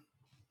 everyone.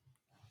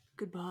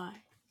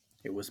 Goodbye.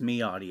 It was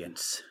me,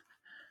 audience.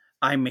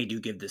 I made you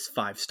give this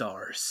 5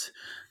 stars.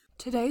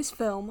 Today's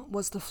film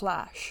was The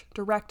Flash,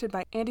 directed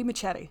by Andy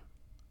Muschietti.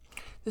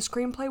 The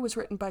screenplay was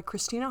written by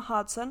Christina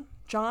Hodson,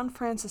 John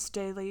Francis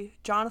Daly,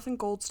 Jonathan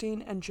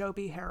Goldstein, and Joe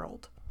B.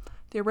 Harold.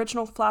 The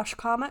original Flash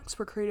comics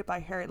were created by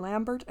Harry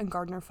Lambert and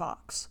Gardner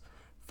Fox.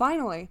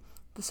 Finally,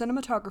 the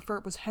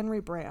cinematographer was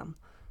Henry Bram.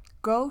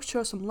 Go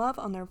show some love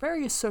on their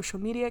various social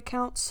media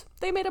accounts.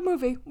 They made a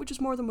movie, which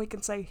is more than we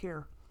can say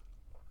here.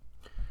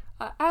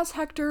 As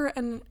Hector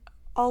and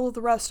all of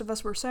the rest of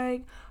us were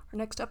saying, our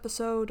next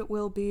episode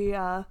will be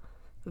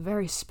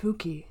very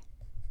spooky.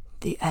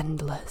 The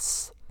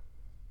Endless.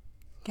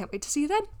 Can't wait to see you then.